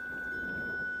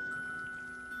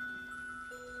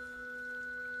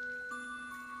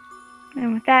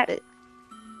 And with that,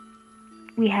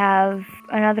 we have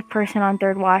another person on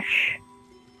third watch,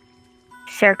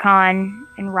 Serkan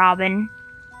and Robin.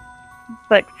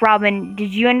 But Robin,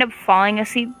 did you end up falling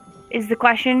asleep is the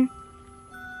question?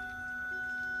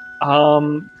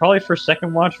 Probably for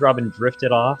second watch, Robin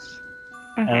drifted off.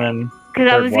 Okay. And then Because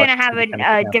I third was watch, going to have we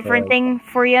kinda a kept different it. thing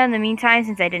for you in the meantime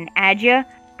since I didn't add you.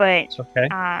 But, It's okay.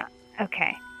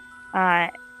 okay.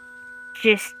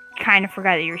 Just kind of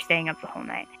forgot that you were staying up the whole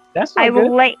night. That's not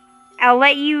good. I'll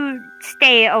let you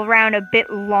stay around a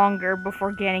bit longer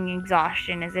before getting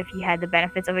exhaustion, as if you had the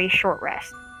benefits of a short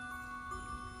rest.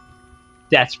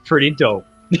 That's pretty dope.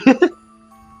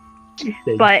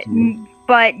 But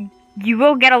you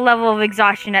will get a level of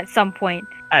exhaustion at some point.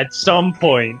 At some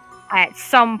point. At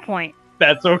some point.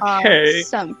 That's okay. At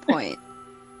some point.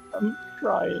 I'm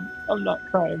crying. I'm not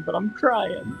crying, but I'm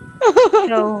crying.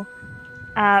 So,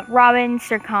 Robin,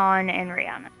 Serkan, and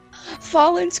Rihanna.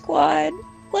 Fallen Squad,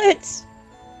 let's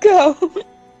go.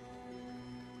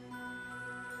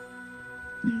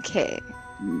 Okay.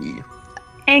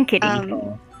 And Kitty.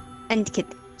 And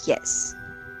Kitty, yes.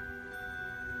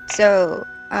 So,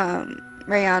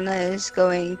 Rihanna is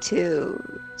going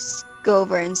to go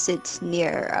over and sit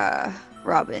near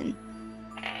Robin.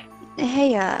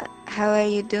 Hey, how are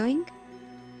you doing?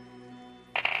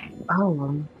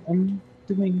 Oh, I'm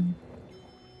doing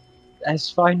as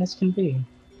fine as can be.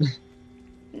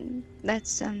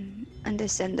 That's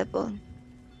understandable.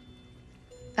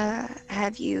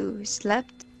 Have you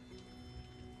slept?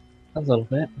 A little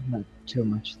bit, not too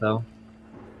much though.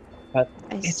 But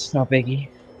it's no biggie.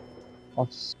 I'll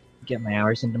just get my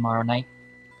hours in tomorrow night.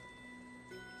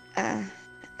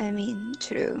 I mean,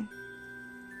 true.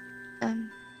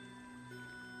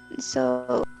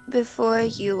 So before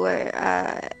you were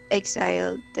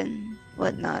exiled and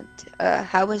whatnot,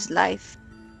 how was life?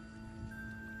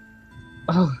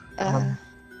 Oh,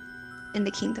 in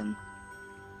the kingdom?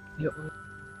 it was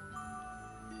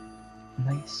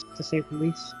nice to say the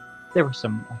least. There were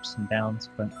some ups and downs,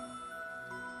 but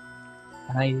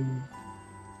I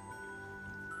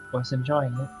was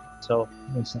enjoying it till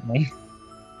recently.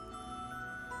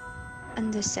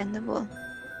 Understandable.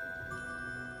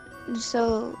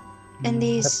 So, in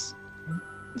these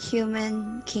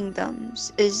human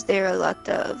kingdoms, is there a lot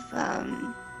of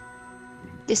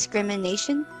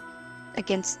discrimination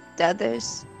against the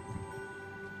others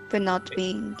for not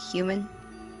being human?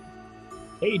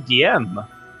 Hey DM,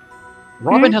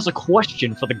 Robin has a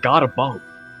question for the god above.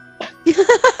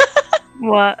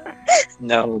 What?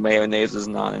 No, mayonnaise is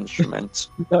not an instrument.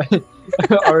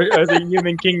 are the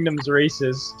human kingdoms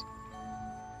racist?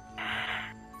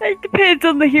 It depends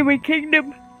on the human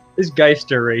kingdom. Is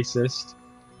Geister racist?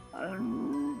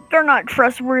 They're not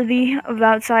trustworthy of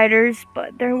outsiders,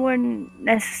 but they aren't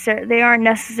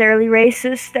necessarily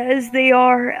racist, as they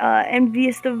are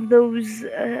envious of those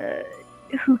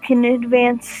who can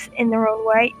advance in their own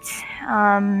right,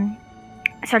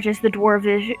 such as the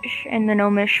Dwarvish and the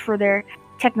Gnomish for their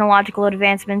technological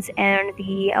advancements, and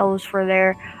the Elves for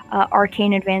their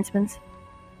arcane advancements.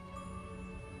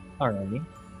 Alrighty.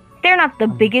 They're not the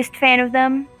biggest fan of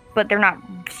them, but they're not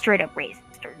straight up racist.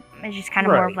 It's just kind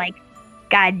of more of like,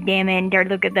 God damn it, dare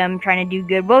look at them trying to do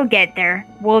good. We'll get there.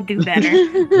 We'll do better.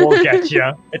 We'll get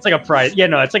you. It's like a pride. Yeah,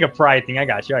 no, it's like a pride thing. I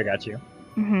got you.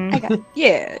 Mm-hmm.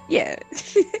 Yeah.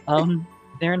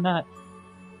 They're not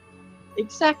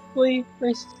exactly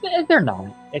racist. They're not.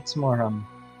 It's more,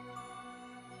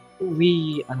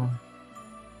 the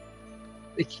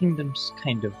kingdom's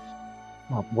kind of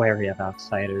wary of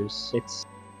outsiders. It's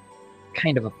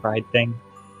kind of a pride thing.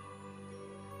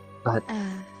 But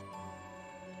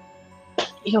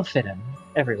you'll fit in.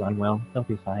 Everyone will. They'll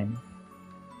be fine.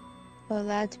 Well,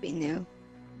 that'd be new.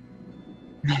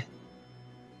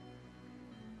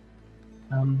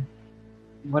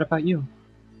 What about you?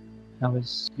 How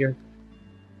was your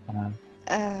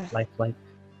life like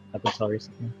up until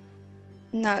recently?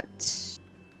 Not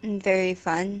very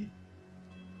fun.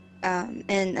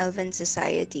 In elven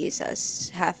societies, us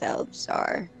half-elves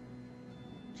are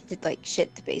like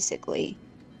shit, basically.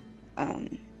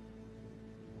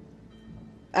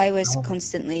 I was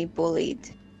constantly bullied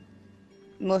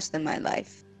most of my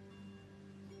life.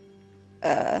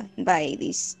 by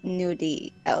these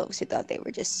nudie elves who thought they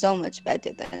were just so much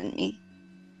better than me.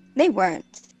 They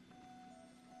weren't.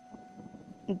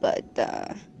 But,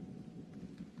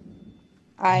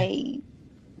 I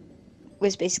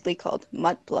was basically called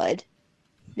Mudblood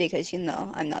because,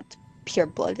 I'm not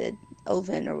pure-blooded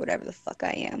elven or whatever the fuck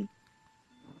I am.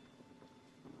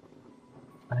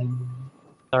 I'm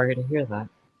sorry to hear that.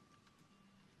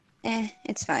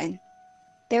 It's fine.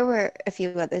 There were a few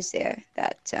others there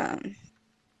that,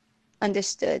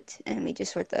 understood, and we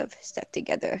just sort of stuck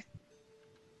together.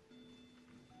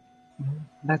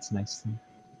 That's nice then.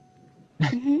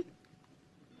 Hmm.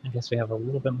 I guess we have a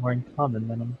little bit more in common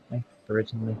than I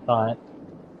originally thought.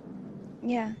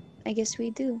 Yeah, I guess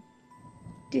we do.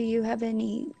 Do you have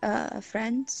any,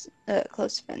 friends?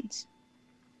 Close friends?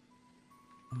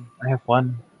 I have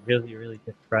one really, really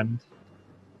good friend.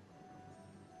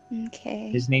 Okay.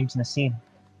 His name's Nassim.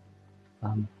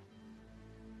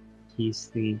 He's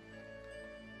the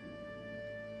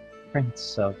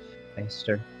Prince of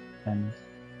Eyster, and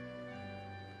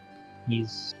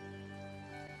he's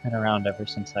been around ever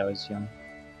since I was young.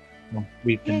 Well,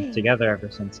 we've been Hey. together ever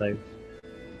since we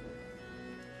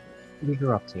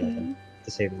grew up together, Mhm.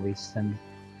 to say the least, and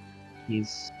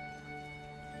he's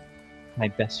my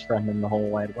best friend in the whole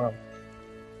wide world.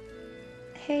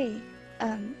 Hey,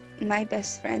 my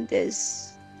best friend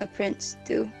is a prince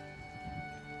too.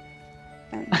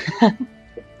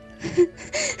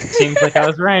 Seems like I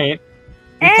was right.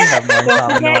 We do have more in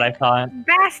common than what I thought.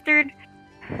 Bastard!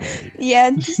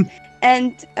 Yeah,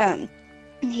 and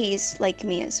he's like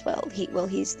me as well.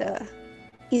 He's the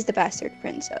bastard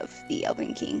prince of the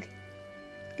Elven King.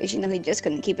 Because he just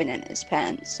couldn't keep it in his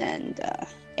pants, and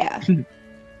yeah.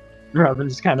 Robin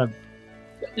just kind of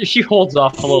she holds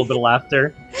off a little bit of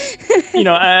laughter.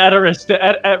 At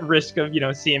risk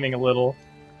of seeming a little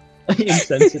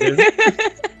insensitive.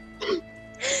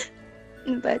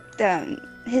 But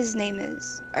his name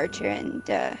is Archer, and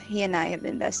he and I have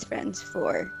been best friends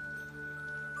for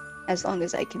as long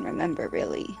as I can remember,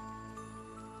 really.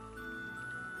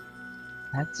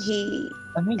 That's He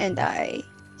amazing. and I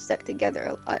stuck together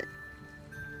a lot.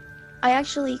 I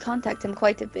actually contact him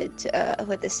quite a bit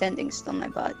with the sending stone I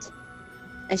bought.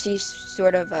 And she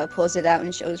sort of pulls it out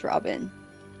and shows Robin.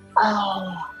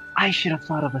 Oh, I should have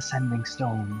thought of a sending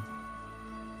stone.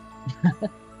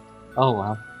 Oh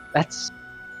wow, that's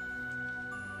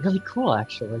really cool,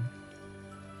 actually.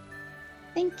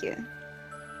 Thank you.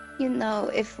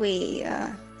 If we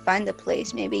find a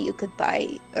place, maybe you could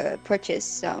purchase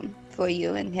some for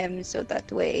you and him, so that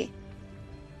way,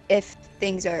 if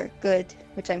things are good,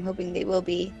 which I'm hoping they will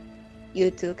be,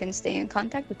 you two can stay in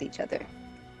contact with each other.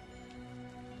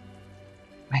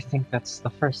 I think that's the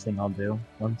first thing I'll do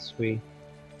once we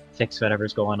fix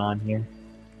whatever's going on here.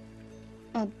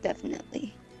 Oh,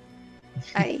 definitely.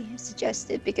 I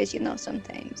suggest it because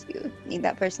sometimes you need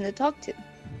that person to talk to.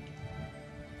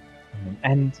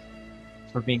 And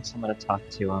for being someone to talk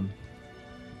to,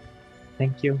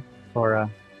 thank you for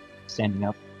standing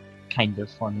up kind of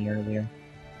for me earlier.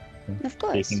 And Of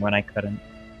course. speaking when I couldn't.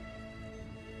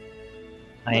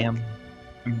 I'm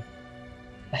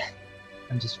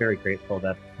just very grateful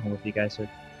that all of you guys are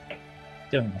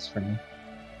doing this for me.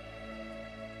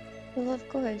 Well, of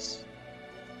course.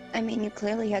 I mean, you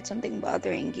clearly had something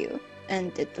bothering you,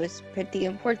 and it was pretty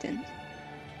important.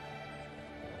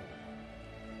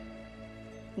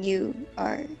 You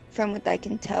are, from what I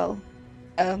can tell,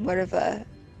 more of a...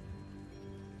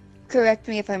 Correct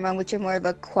me if I'm wrong, but you're more of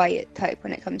a quiet type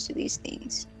when it comes to these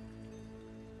things.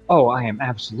 Oh, I am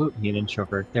absolutely an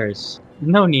introvert. There's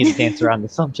no need to dance around the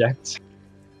subject.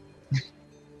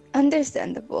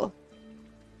 Understandable.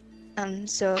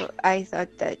 So I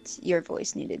thought that your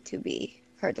voice needed to be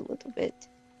heard a little bit.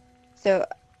 So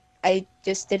I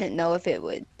just didn't know if it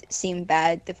would seem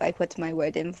bad if I put my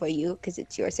word in for you, because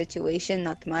it's your situation,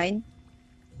 not mine.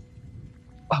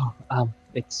 Oh,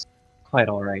 it's quite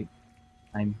alright.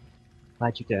 I'm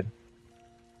glad you did.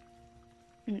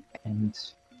 Mm. And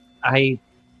I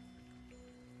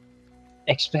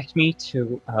expect me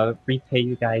to repay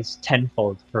you guys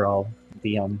tenfold for all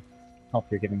the help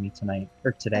you're giving me tonight,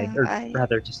 or today, or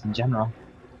rather just in general.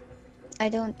 I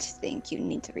don't think you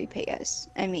need to repay us.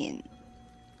 I mean,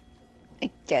 I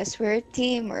guess we're a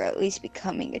team, or at least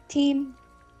becoming a team.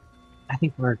 I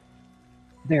think we're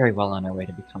very well on our way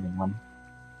to becoming one.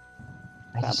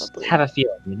 I just Probably. have a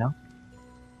feeling,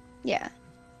 Yeah,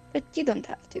 but you don't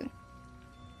have to.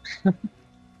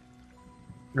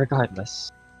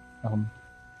 Regardless,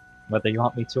 whether you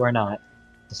want me to or not,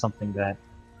 it's something that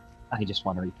I just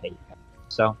want to repay you guys.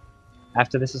 So,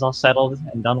 after this is all settled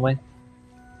and done with,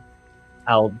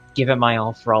 I'll give it my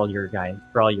all for all your guys'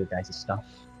 stuff,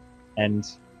 and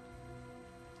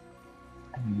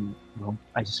well,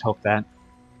 I just hope that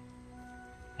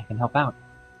I can help out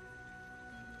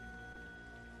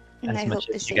And I as hope much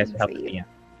the as you guys same have for helped you. me out.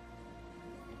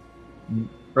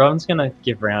 Rowan's gonna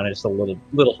give Rihanna just a little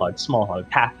hug, small hug,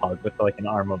 half hug with like an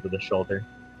arm over the shoulder.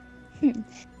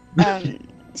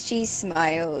 She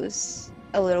smiles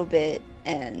a little bit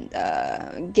and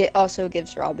also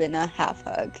gives Robin a half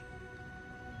hug.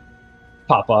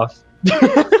 Pop off.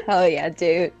 Hell yeah,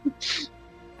 dude.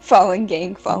 Fallen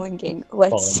gang.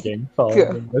 Let's Fallen go.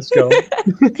 gang. Let's go.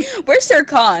 Where's Sir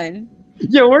Khan?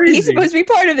 Yeah, where is He's he? supposed to be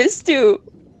part of this too.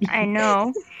 I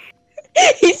know.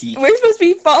 We're supposed to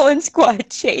be Fallen Squad,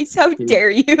 Chase. How dare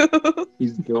you?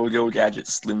 He's Go-Go Gadget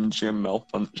Slim Jim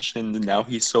malfunctioned, and now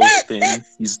he's so thin.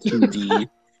 He's 2D.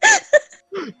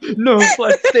 No,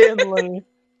 Flat Stanley.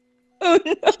 Oh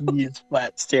no. He is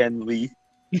Flat Stanley.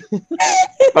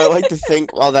 I like to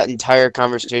think while that entire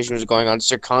conversation was going on,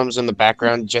 Sir Khan was in the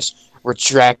background just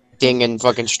retracting and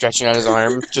fucking stretching out his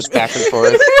arm just back and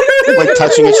forth. Like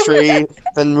touching a tree,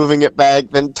 then moving it back,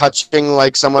 then touching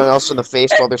like someone else in the face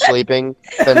while they're sleeping,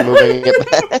 then moving it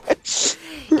back.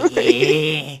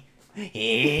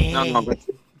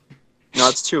 No,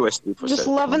 it's too risky for Just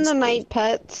Sir loving the Khan's night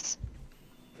pets.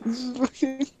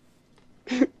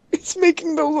 It's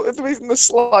making the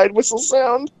slide whistle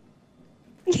sound.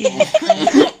 We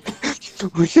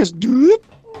just do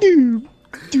it.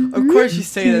 Of course you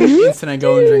say that the instant I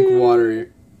go and drink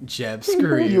water, Jeb.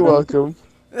 Screw you. You're welcome.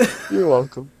 You're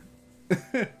welcome.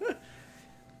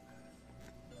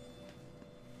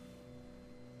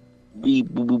 Beep,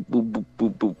 boop, boop, boop,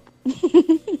 boop,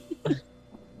 boop.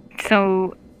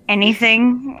 So,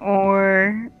 anything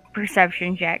or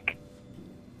perception check?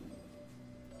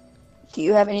 Do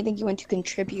you have anything you want to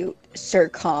contribute, Sir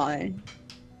Khan?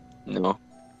 No.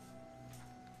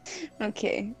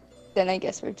 Okay. Then I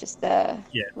guess we're just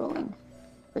rolling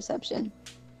perception.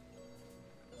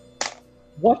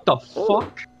 What the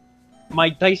fuck? My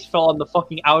dice fell on the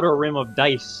fucking outer rim of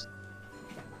dice.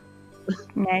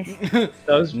 Nice. That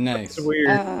was Nice. that's weird.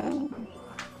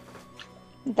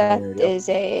 That There we go. is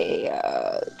a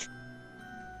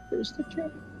Where's the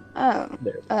check? oh,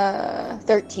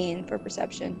 13 for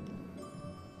perception.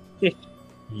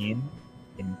 15.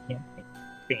 And can't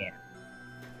bam.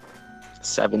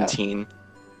 17.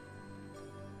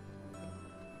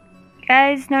 You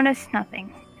guys notice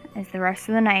nothing as the rest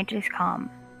of the night is calm.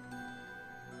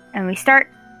 And we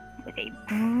start with a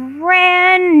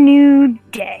brand new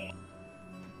day.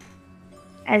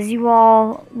 As you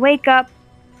all wake up,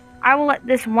 I will let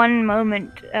this one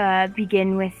moment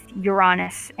begin with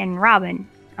Uranus and Robin.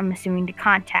 I'm assuming to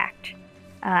contact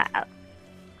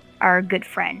our good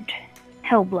friend,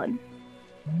 Hellblood.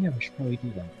 Oh, yeah, we should probably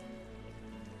do that.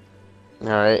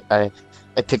 Alright, I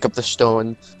pick up the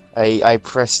stone. I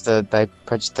press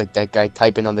that guy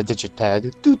typing on the digit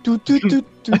pad.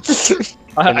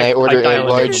 And I order a dial in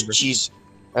large the number. cheese.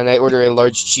 And I order a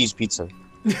large cheese pizza.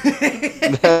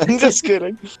 I'm just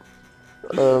kidding.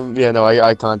 Yeah, no,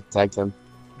 I contact him.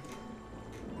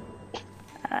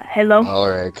 Hello?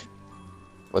 Ulrich,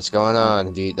 what's going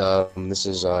on? This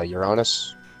is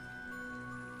Uranus.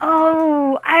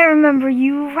 Oh, I remember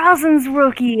you, Rosin's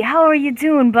rookie. How are you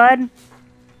doing, bud?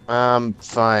 I'm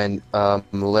fine.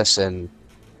 Listen,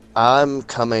 I'm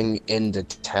coming into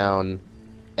town,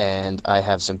 and I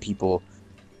have some people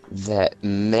that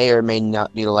may or may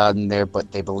not be allowed in there,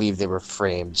 but they believe they were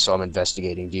framed, so I'm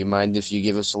investigating. Do you mind if you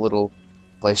give us a little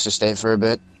place to stay for a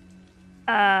bit?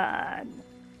 Backtrack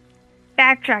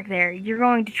there. You're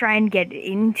going to try and get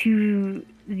into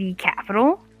the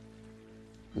capital?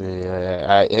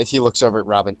 If he looks over at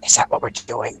Robin, is that what we're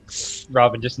doing?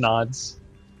 Robin just nods.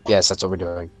 Yes, that's what we're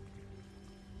doing.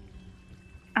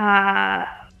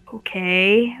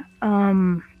 Okay.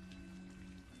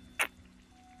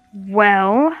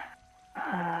 Well,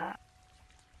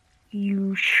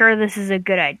 you sure this is a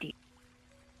good idea?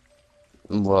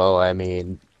 Well, I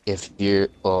mean, if you're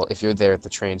there at the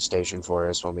train station for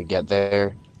us when we get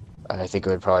there, I think it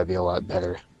would probably be a lot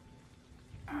better.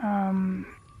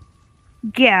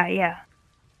 Yeah.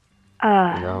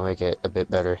 Make it a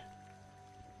bit better.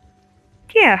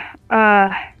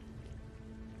 Yeah,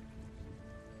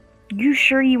 you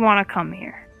sure you want to come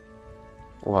here?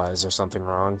 Why, is there something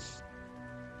wrong?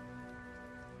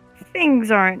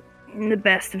 Things aren't in the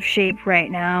best of shape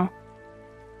right now.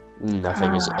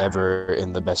 Nothing is ever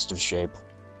in the best of shape.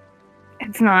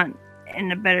 It's not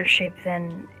in a better shape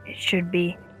than it should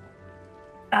be.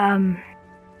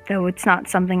 Though it's not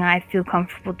something I feel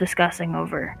comfortable discussing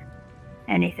over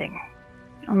anything,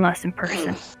 unless in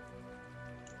person.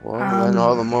 Well, then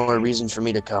all the more reason for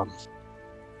me to come.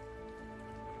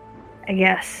 I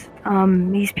guess.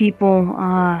 These people,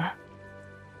 I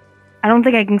don't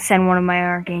think I can send one of my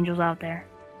archangels out there.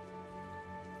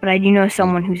 But I do know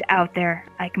someone who's out there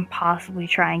I can possibly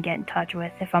try and get in touch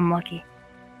with if I'm lucky.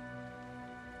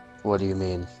 What do you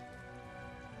mean?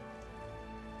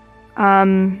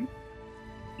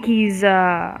 He's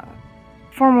a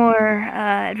former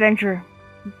adventurer.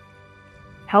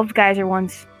 Helped Geyser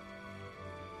once.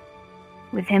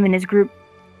 With him and his group.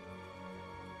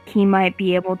 He might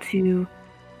be able to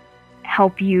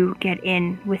help you get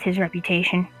in with his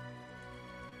reputation.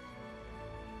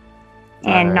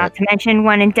 And not to mention,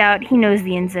 when in doubt, he knows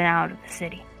the ins and outs of the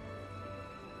city.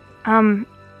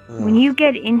 When you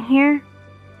get in here...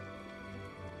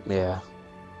 Yeah.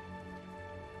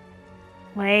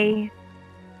 Lay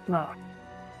low.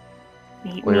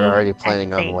 We were already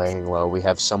planning on laying low. We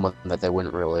have someone that they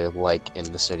wouldn't really like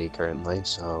in the city currently,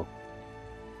 so...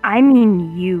 I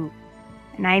mean you.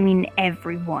 And I mean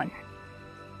everyone.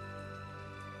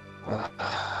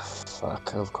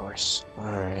 Fuck, of course.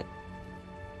 Alright.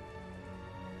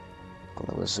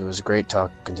 Well, it was great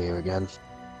talking to you again.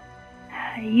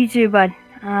 You too, bud.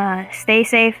 Stay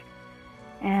safe,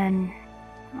 and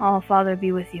all Father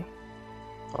be with you.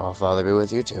 All Father be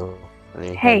with you too. And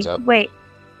he Hey, hangs up. wait.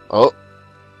 Oh!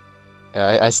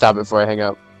 Yeah, I stop it before I hang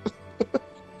up.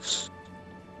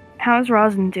 How's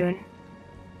Rosin doing?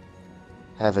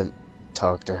 Haven't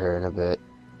talked to her in a bit.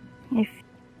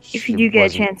 If you do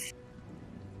get a chance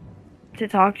to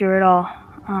talk to her at all,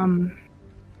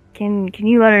 can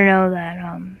you let her know that,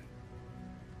 I'm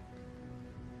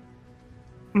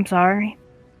sorry?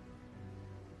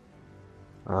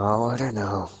 I'll let her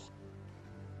know.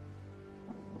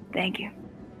 Thank you.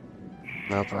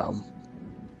 No problem.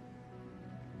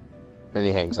 Then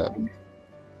he hangs up.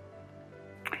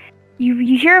 You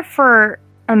hear for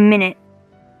a minute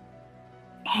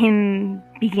him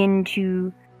begin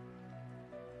to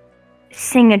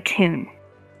sing a tune.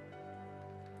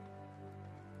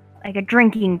 Like a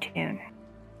drinking tune.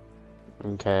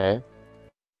 Okay.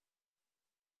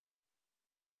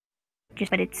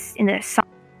 But it's in the song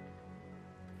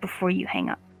before you hang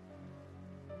up.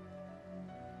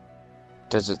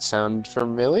 Does it sound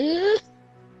familiar?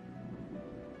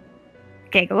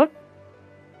 Take a look.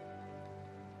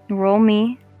 Roll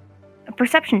me a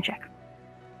perception check.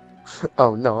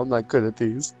 Oh no, I'm not good at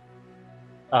these.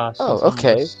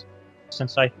 Okay.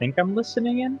 Since I think I'm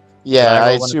listening in? Yeah,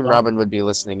 I assume Robin would be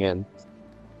listening in.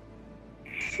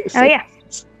 Oh yeah.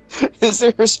 Is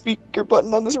there a speaker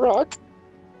button on this rock?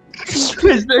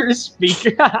 Is there a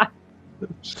speaker?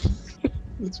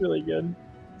 That's really good.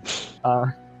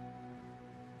 I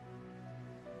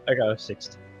got a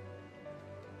 16.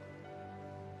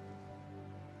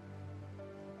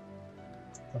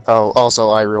 Oh, also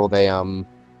I rolled a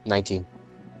 19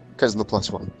 because of the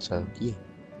 +1. So yeah.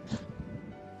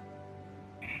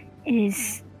 It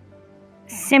is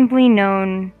simply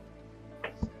known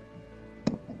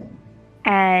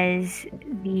as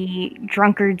the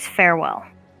Drunkard's Farewell.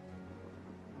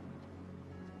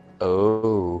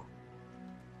 Oh.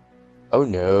 Oh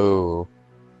no.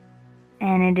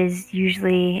 And it is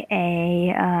usually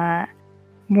a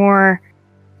more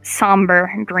somber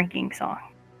drinking song.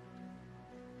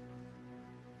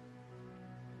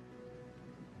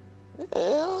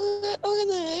 I'm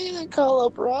gonna call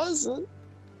up Rosin.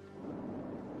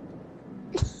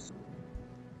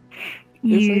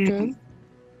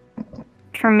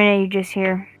 For a minute, you just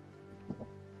hear,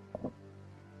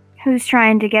 "Who's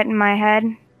trying to get in my head?"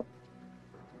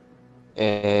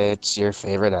 It's your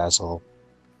favorite asshole.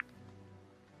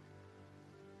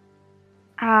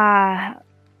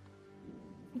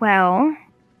 Well,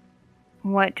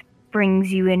 what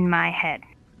brings you in my head?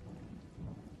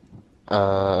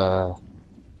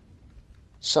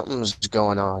 Something's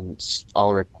going on.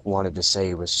 Ulrich wanted to say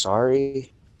he was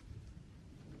sorry.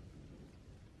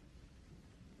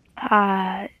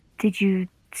 Did you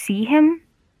see him?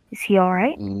 Is he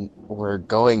alright? We're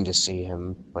going to see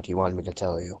him, but he wanted me to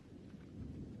tell you.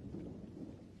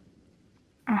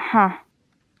 Uh-huh.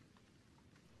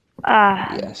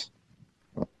 Yes.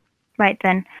 Right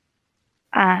then.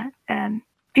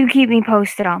 Do keep me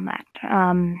posted on that.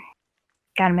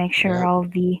 Gotta make sure all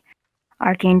of the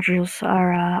archangels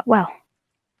are, well.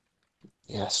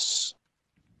 Yes.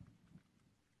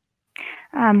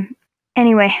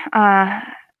 Anyway,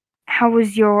 how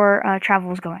was your,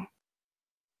 travels going?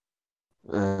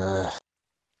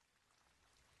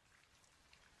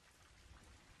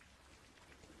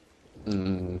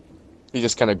 He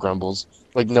just kind of grumbles.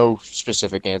 Like, no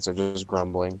specific answer, just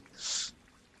grumbling.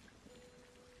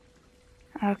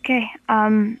 Okay,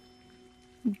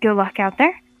 good luck out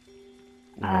there.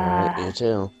 Alright, you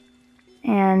too.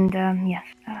 And, yes.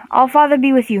 All Father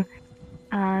be with you.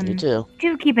 You too.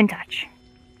 Do keep in touch.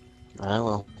 I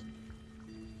will.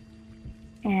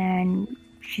 And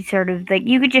she sort of, like,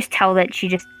 you could just tell that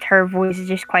her voice is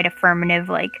just quite affirmative,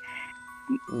 like,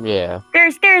 Yeah.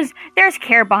 there's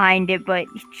care behind it, but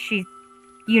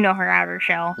you know her outer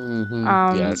shell.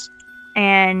 Mm-hmm. Yes.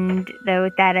 And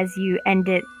with that, as you end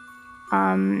it,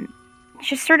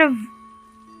 just sort of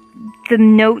the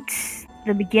notes,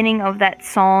 the beginning of that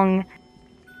song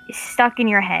is stuck in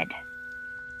your head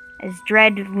as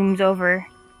dread looms over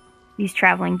these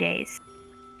traveling days.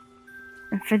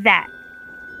 And for that,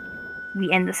 we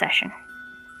end the session.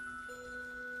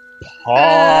 Oh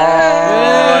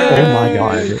my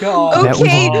god. That was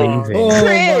Okay, amazing.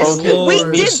 Chris, Okay, we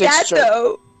me did six that jo-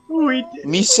 though.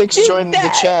 Me6 joined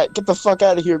the chat. Get the fuck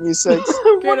out of here, Me6.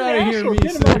 Get out of here,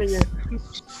 Me6.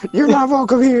 You're not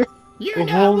welcome here.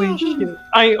 Holy shit.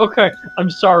 I'm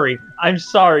sorry.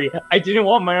 I didn't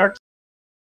want my arc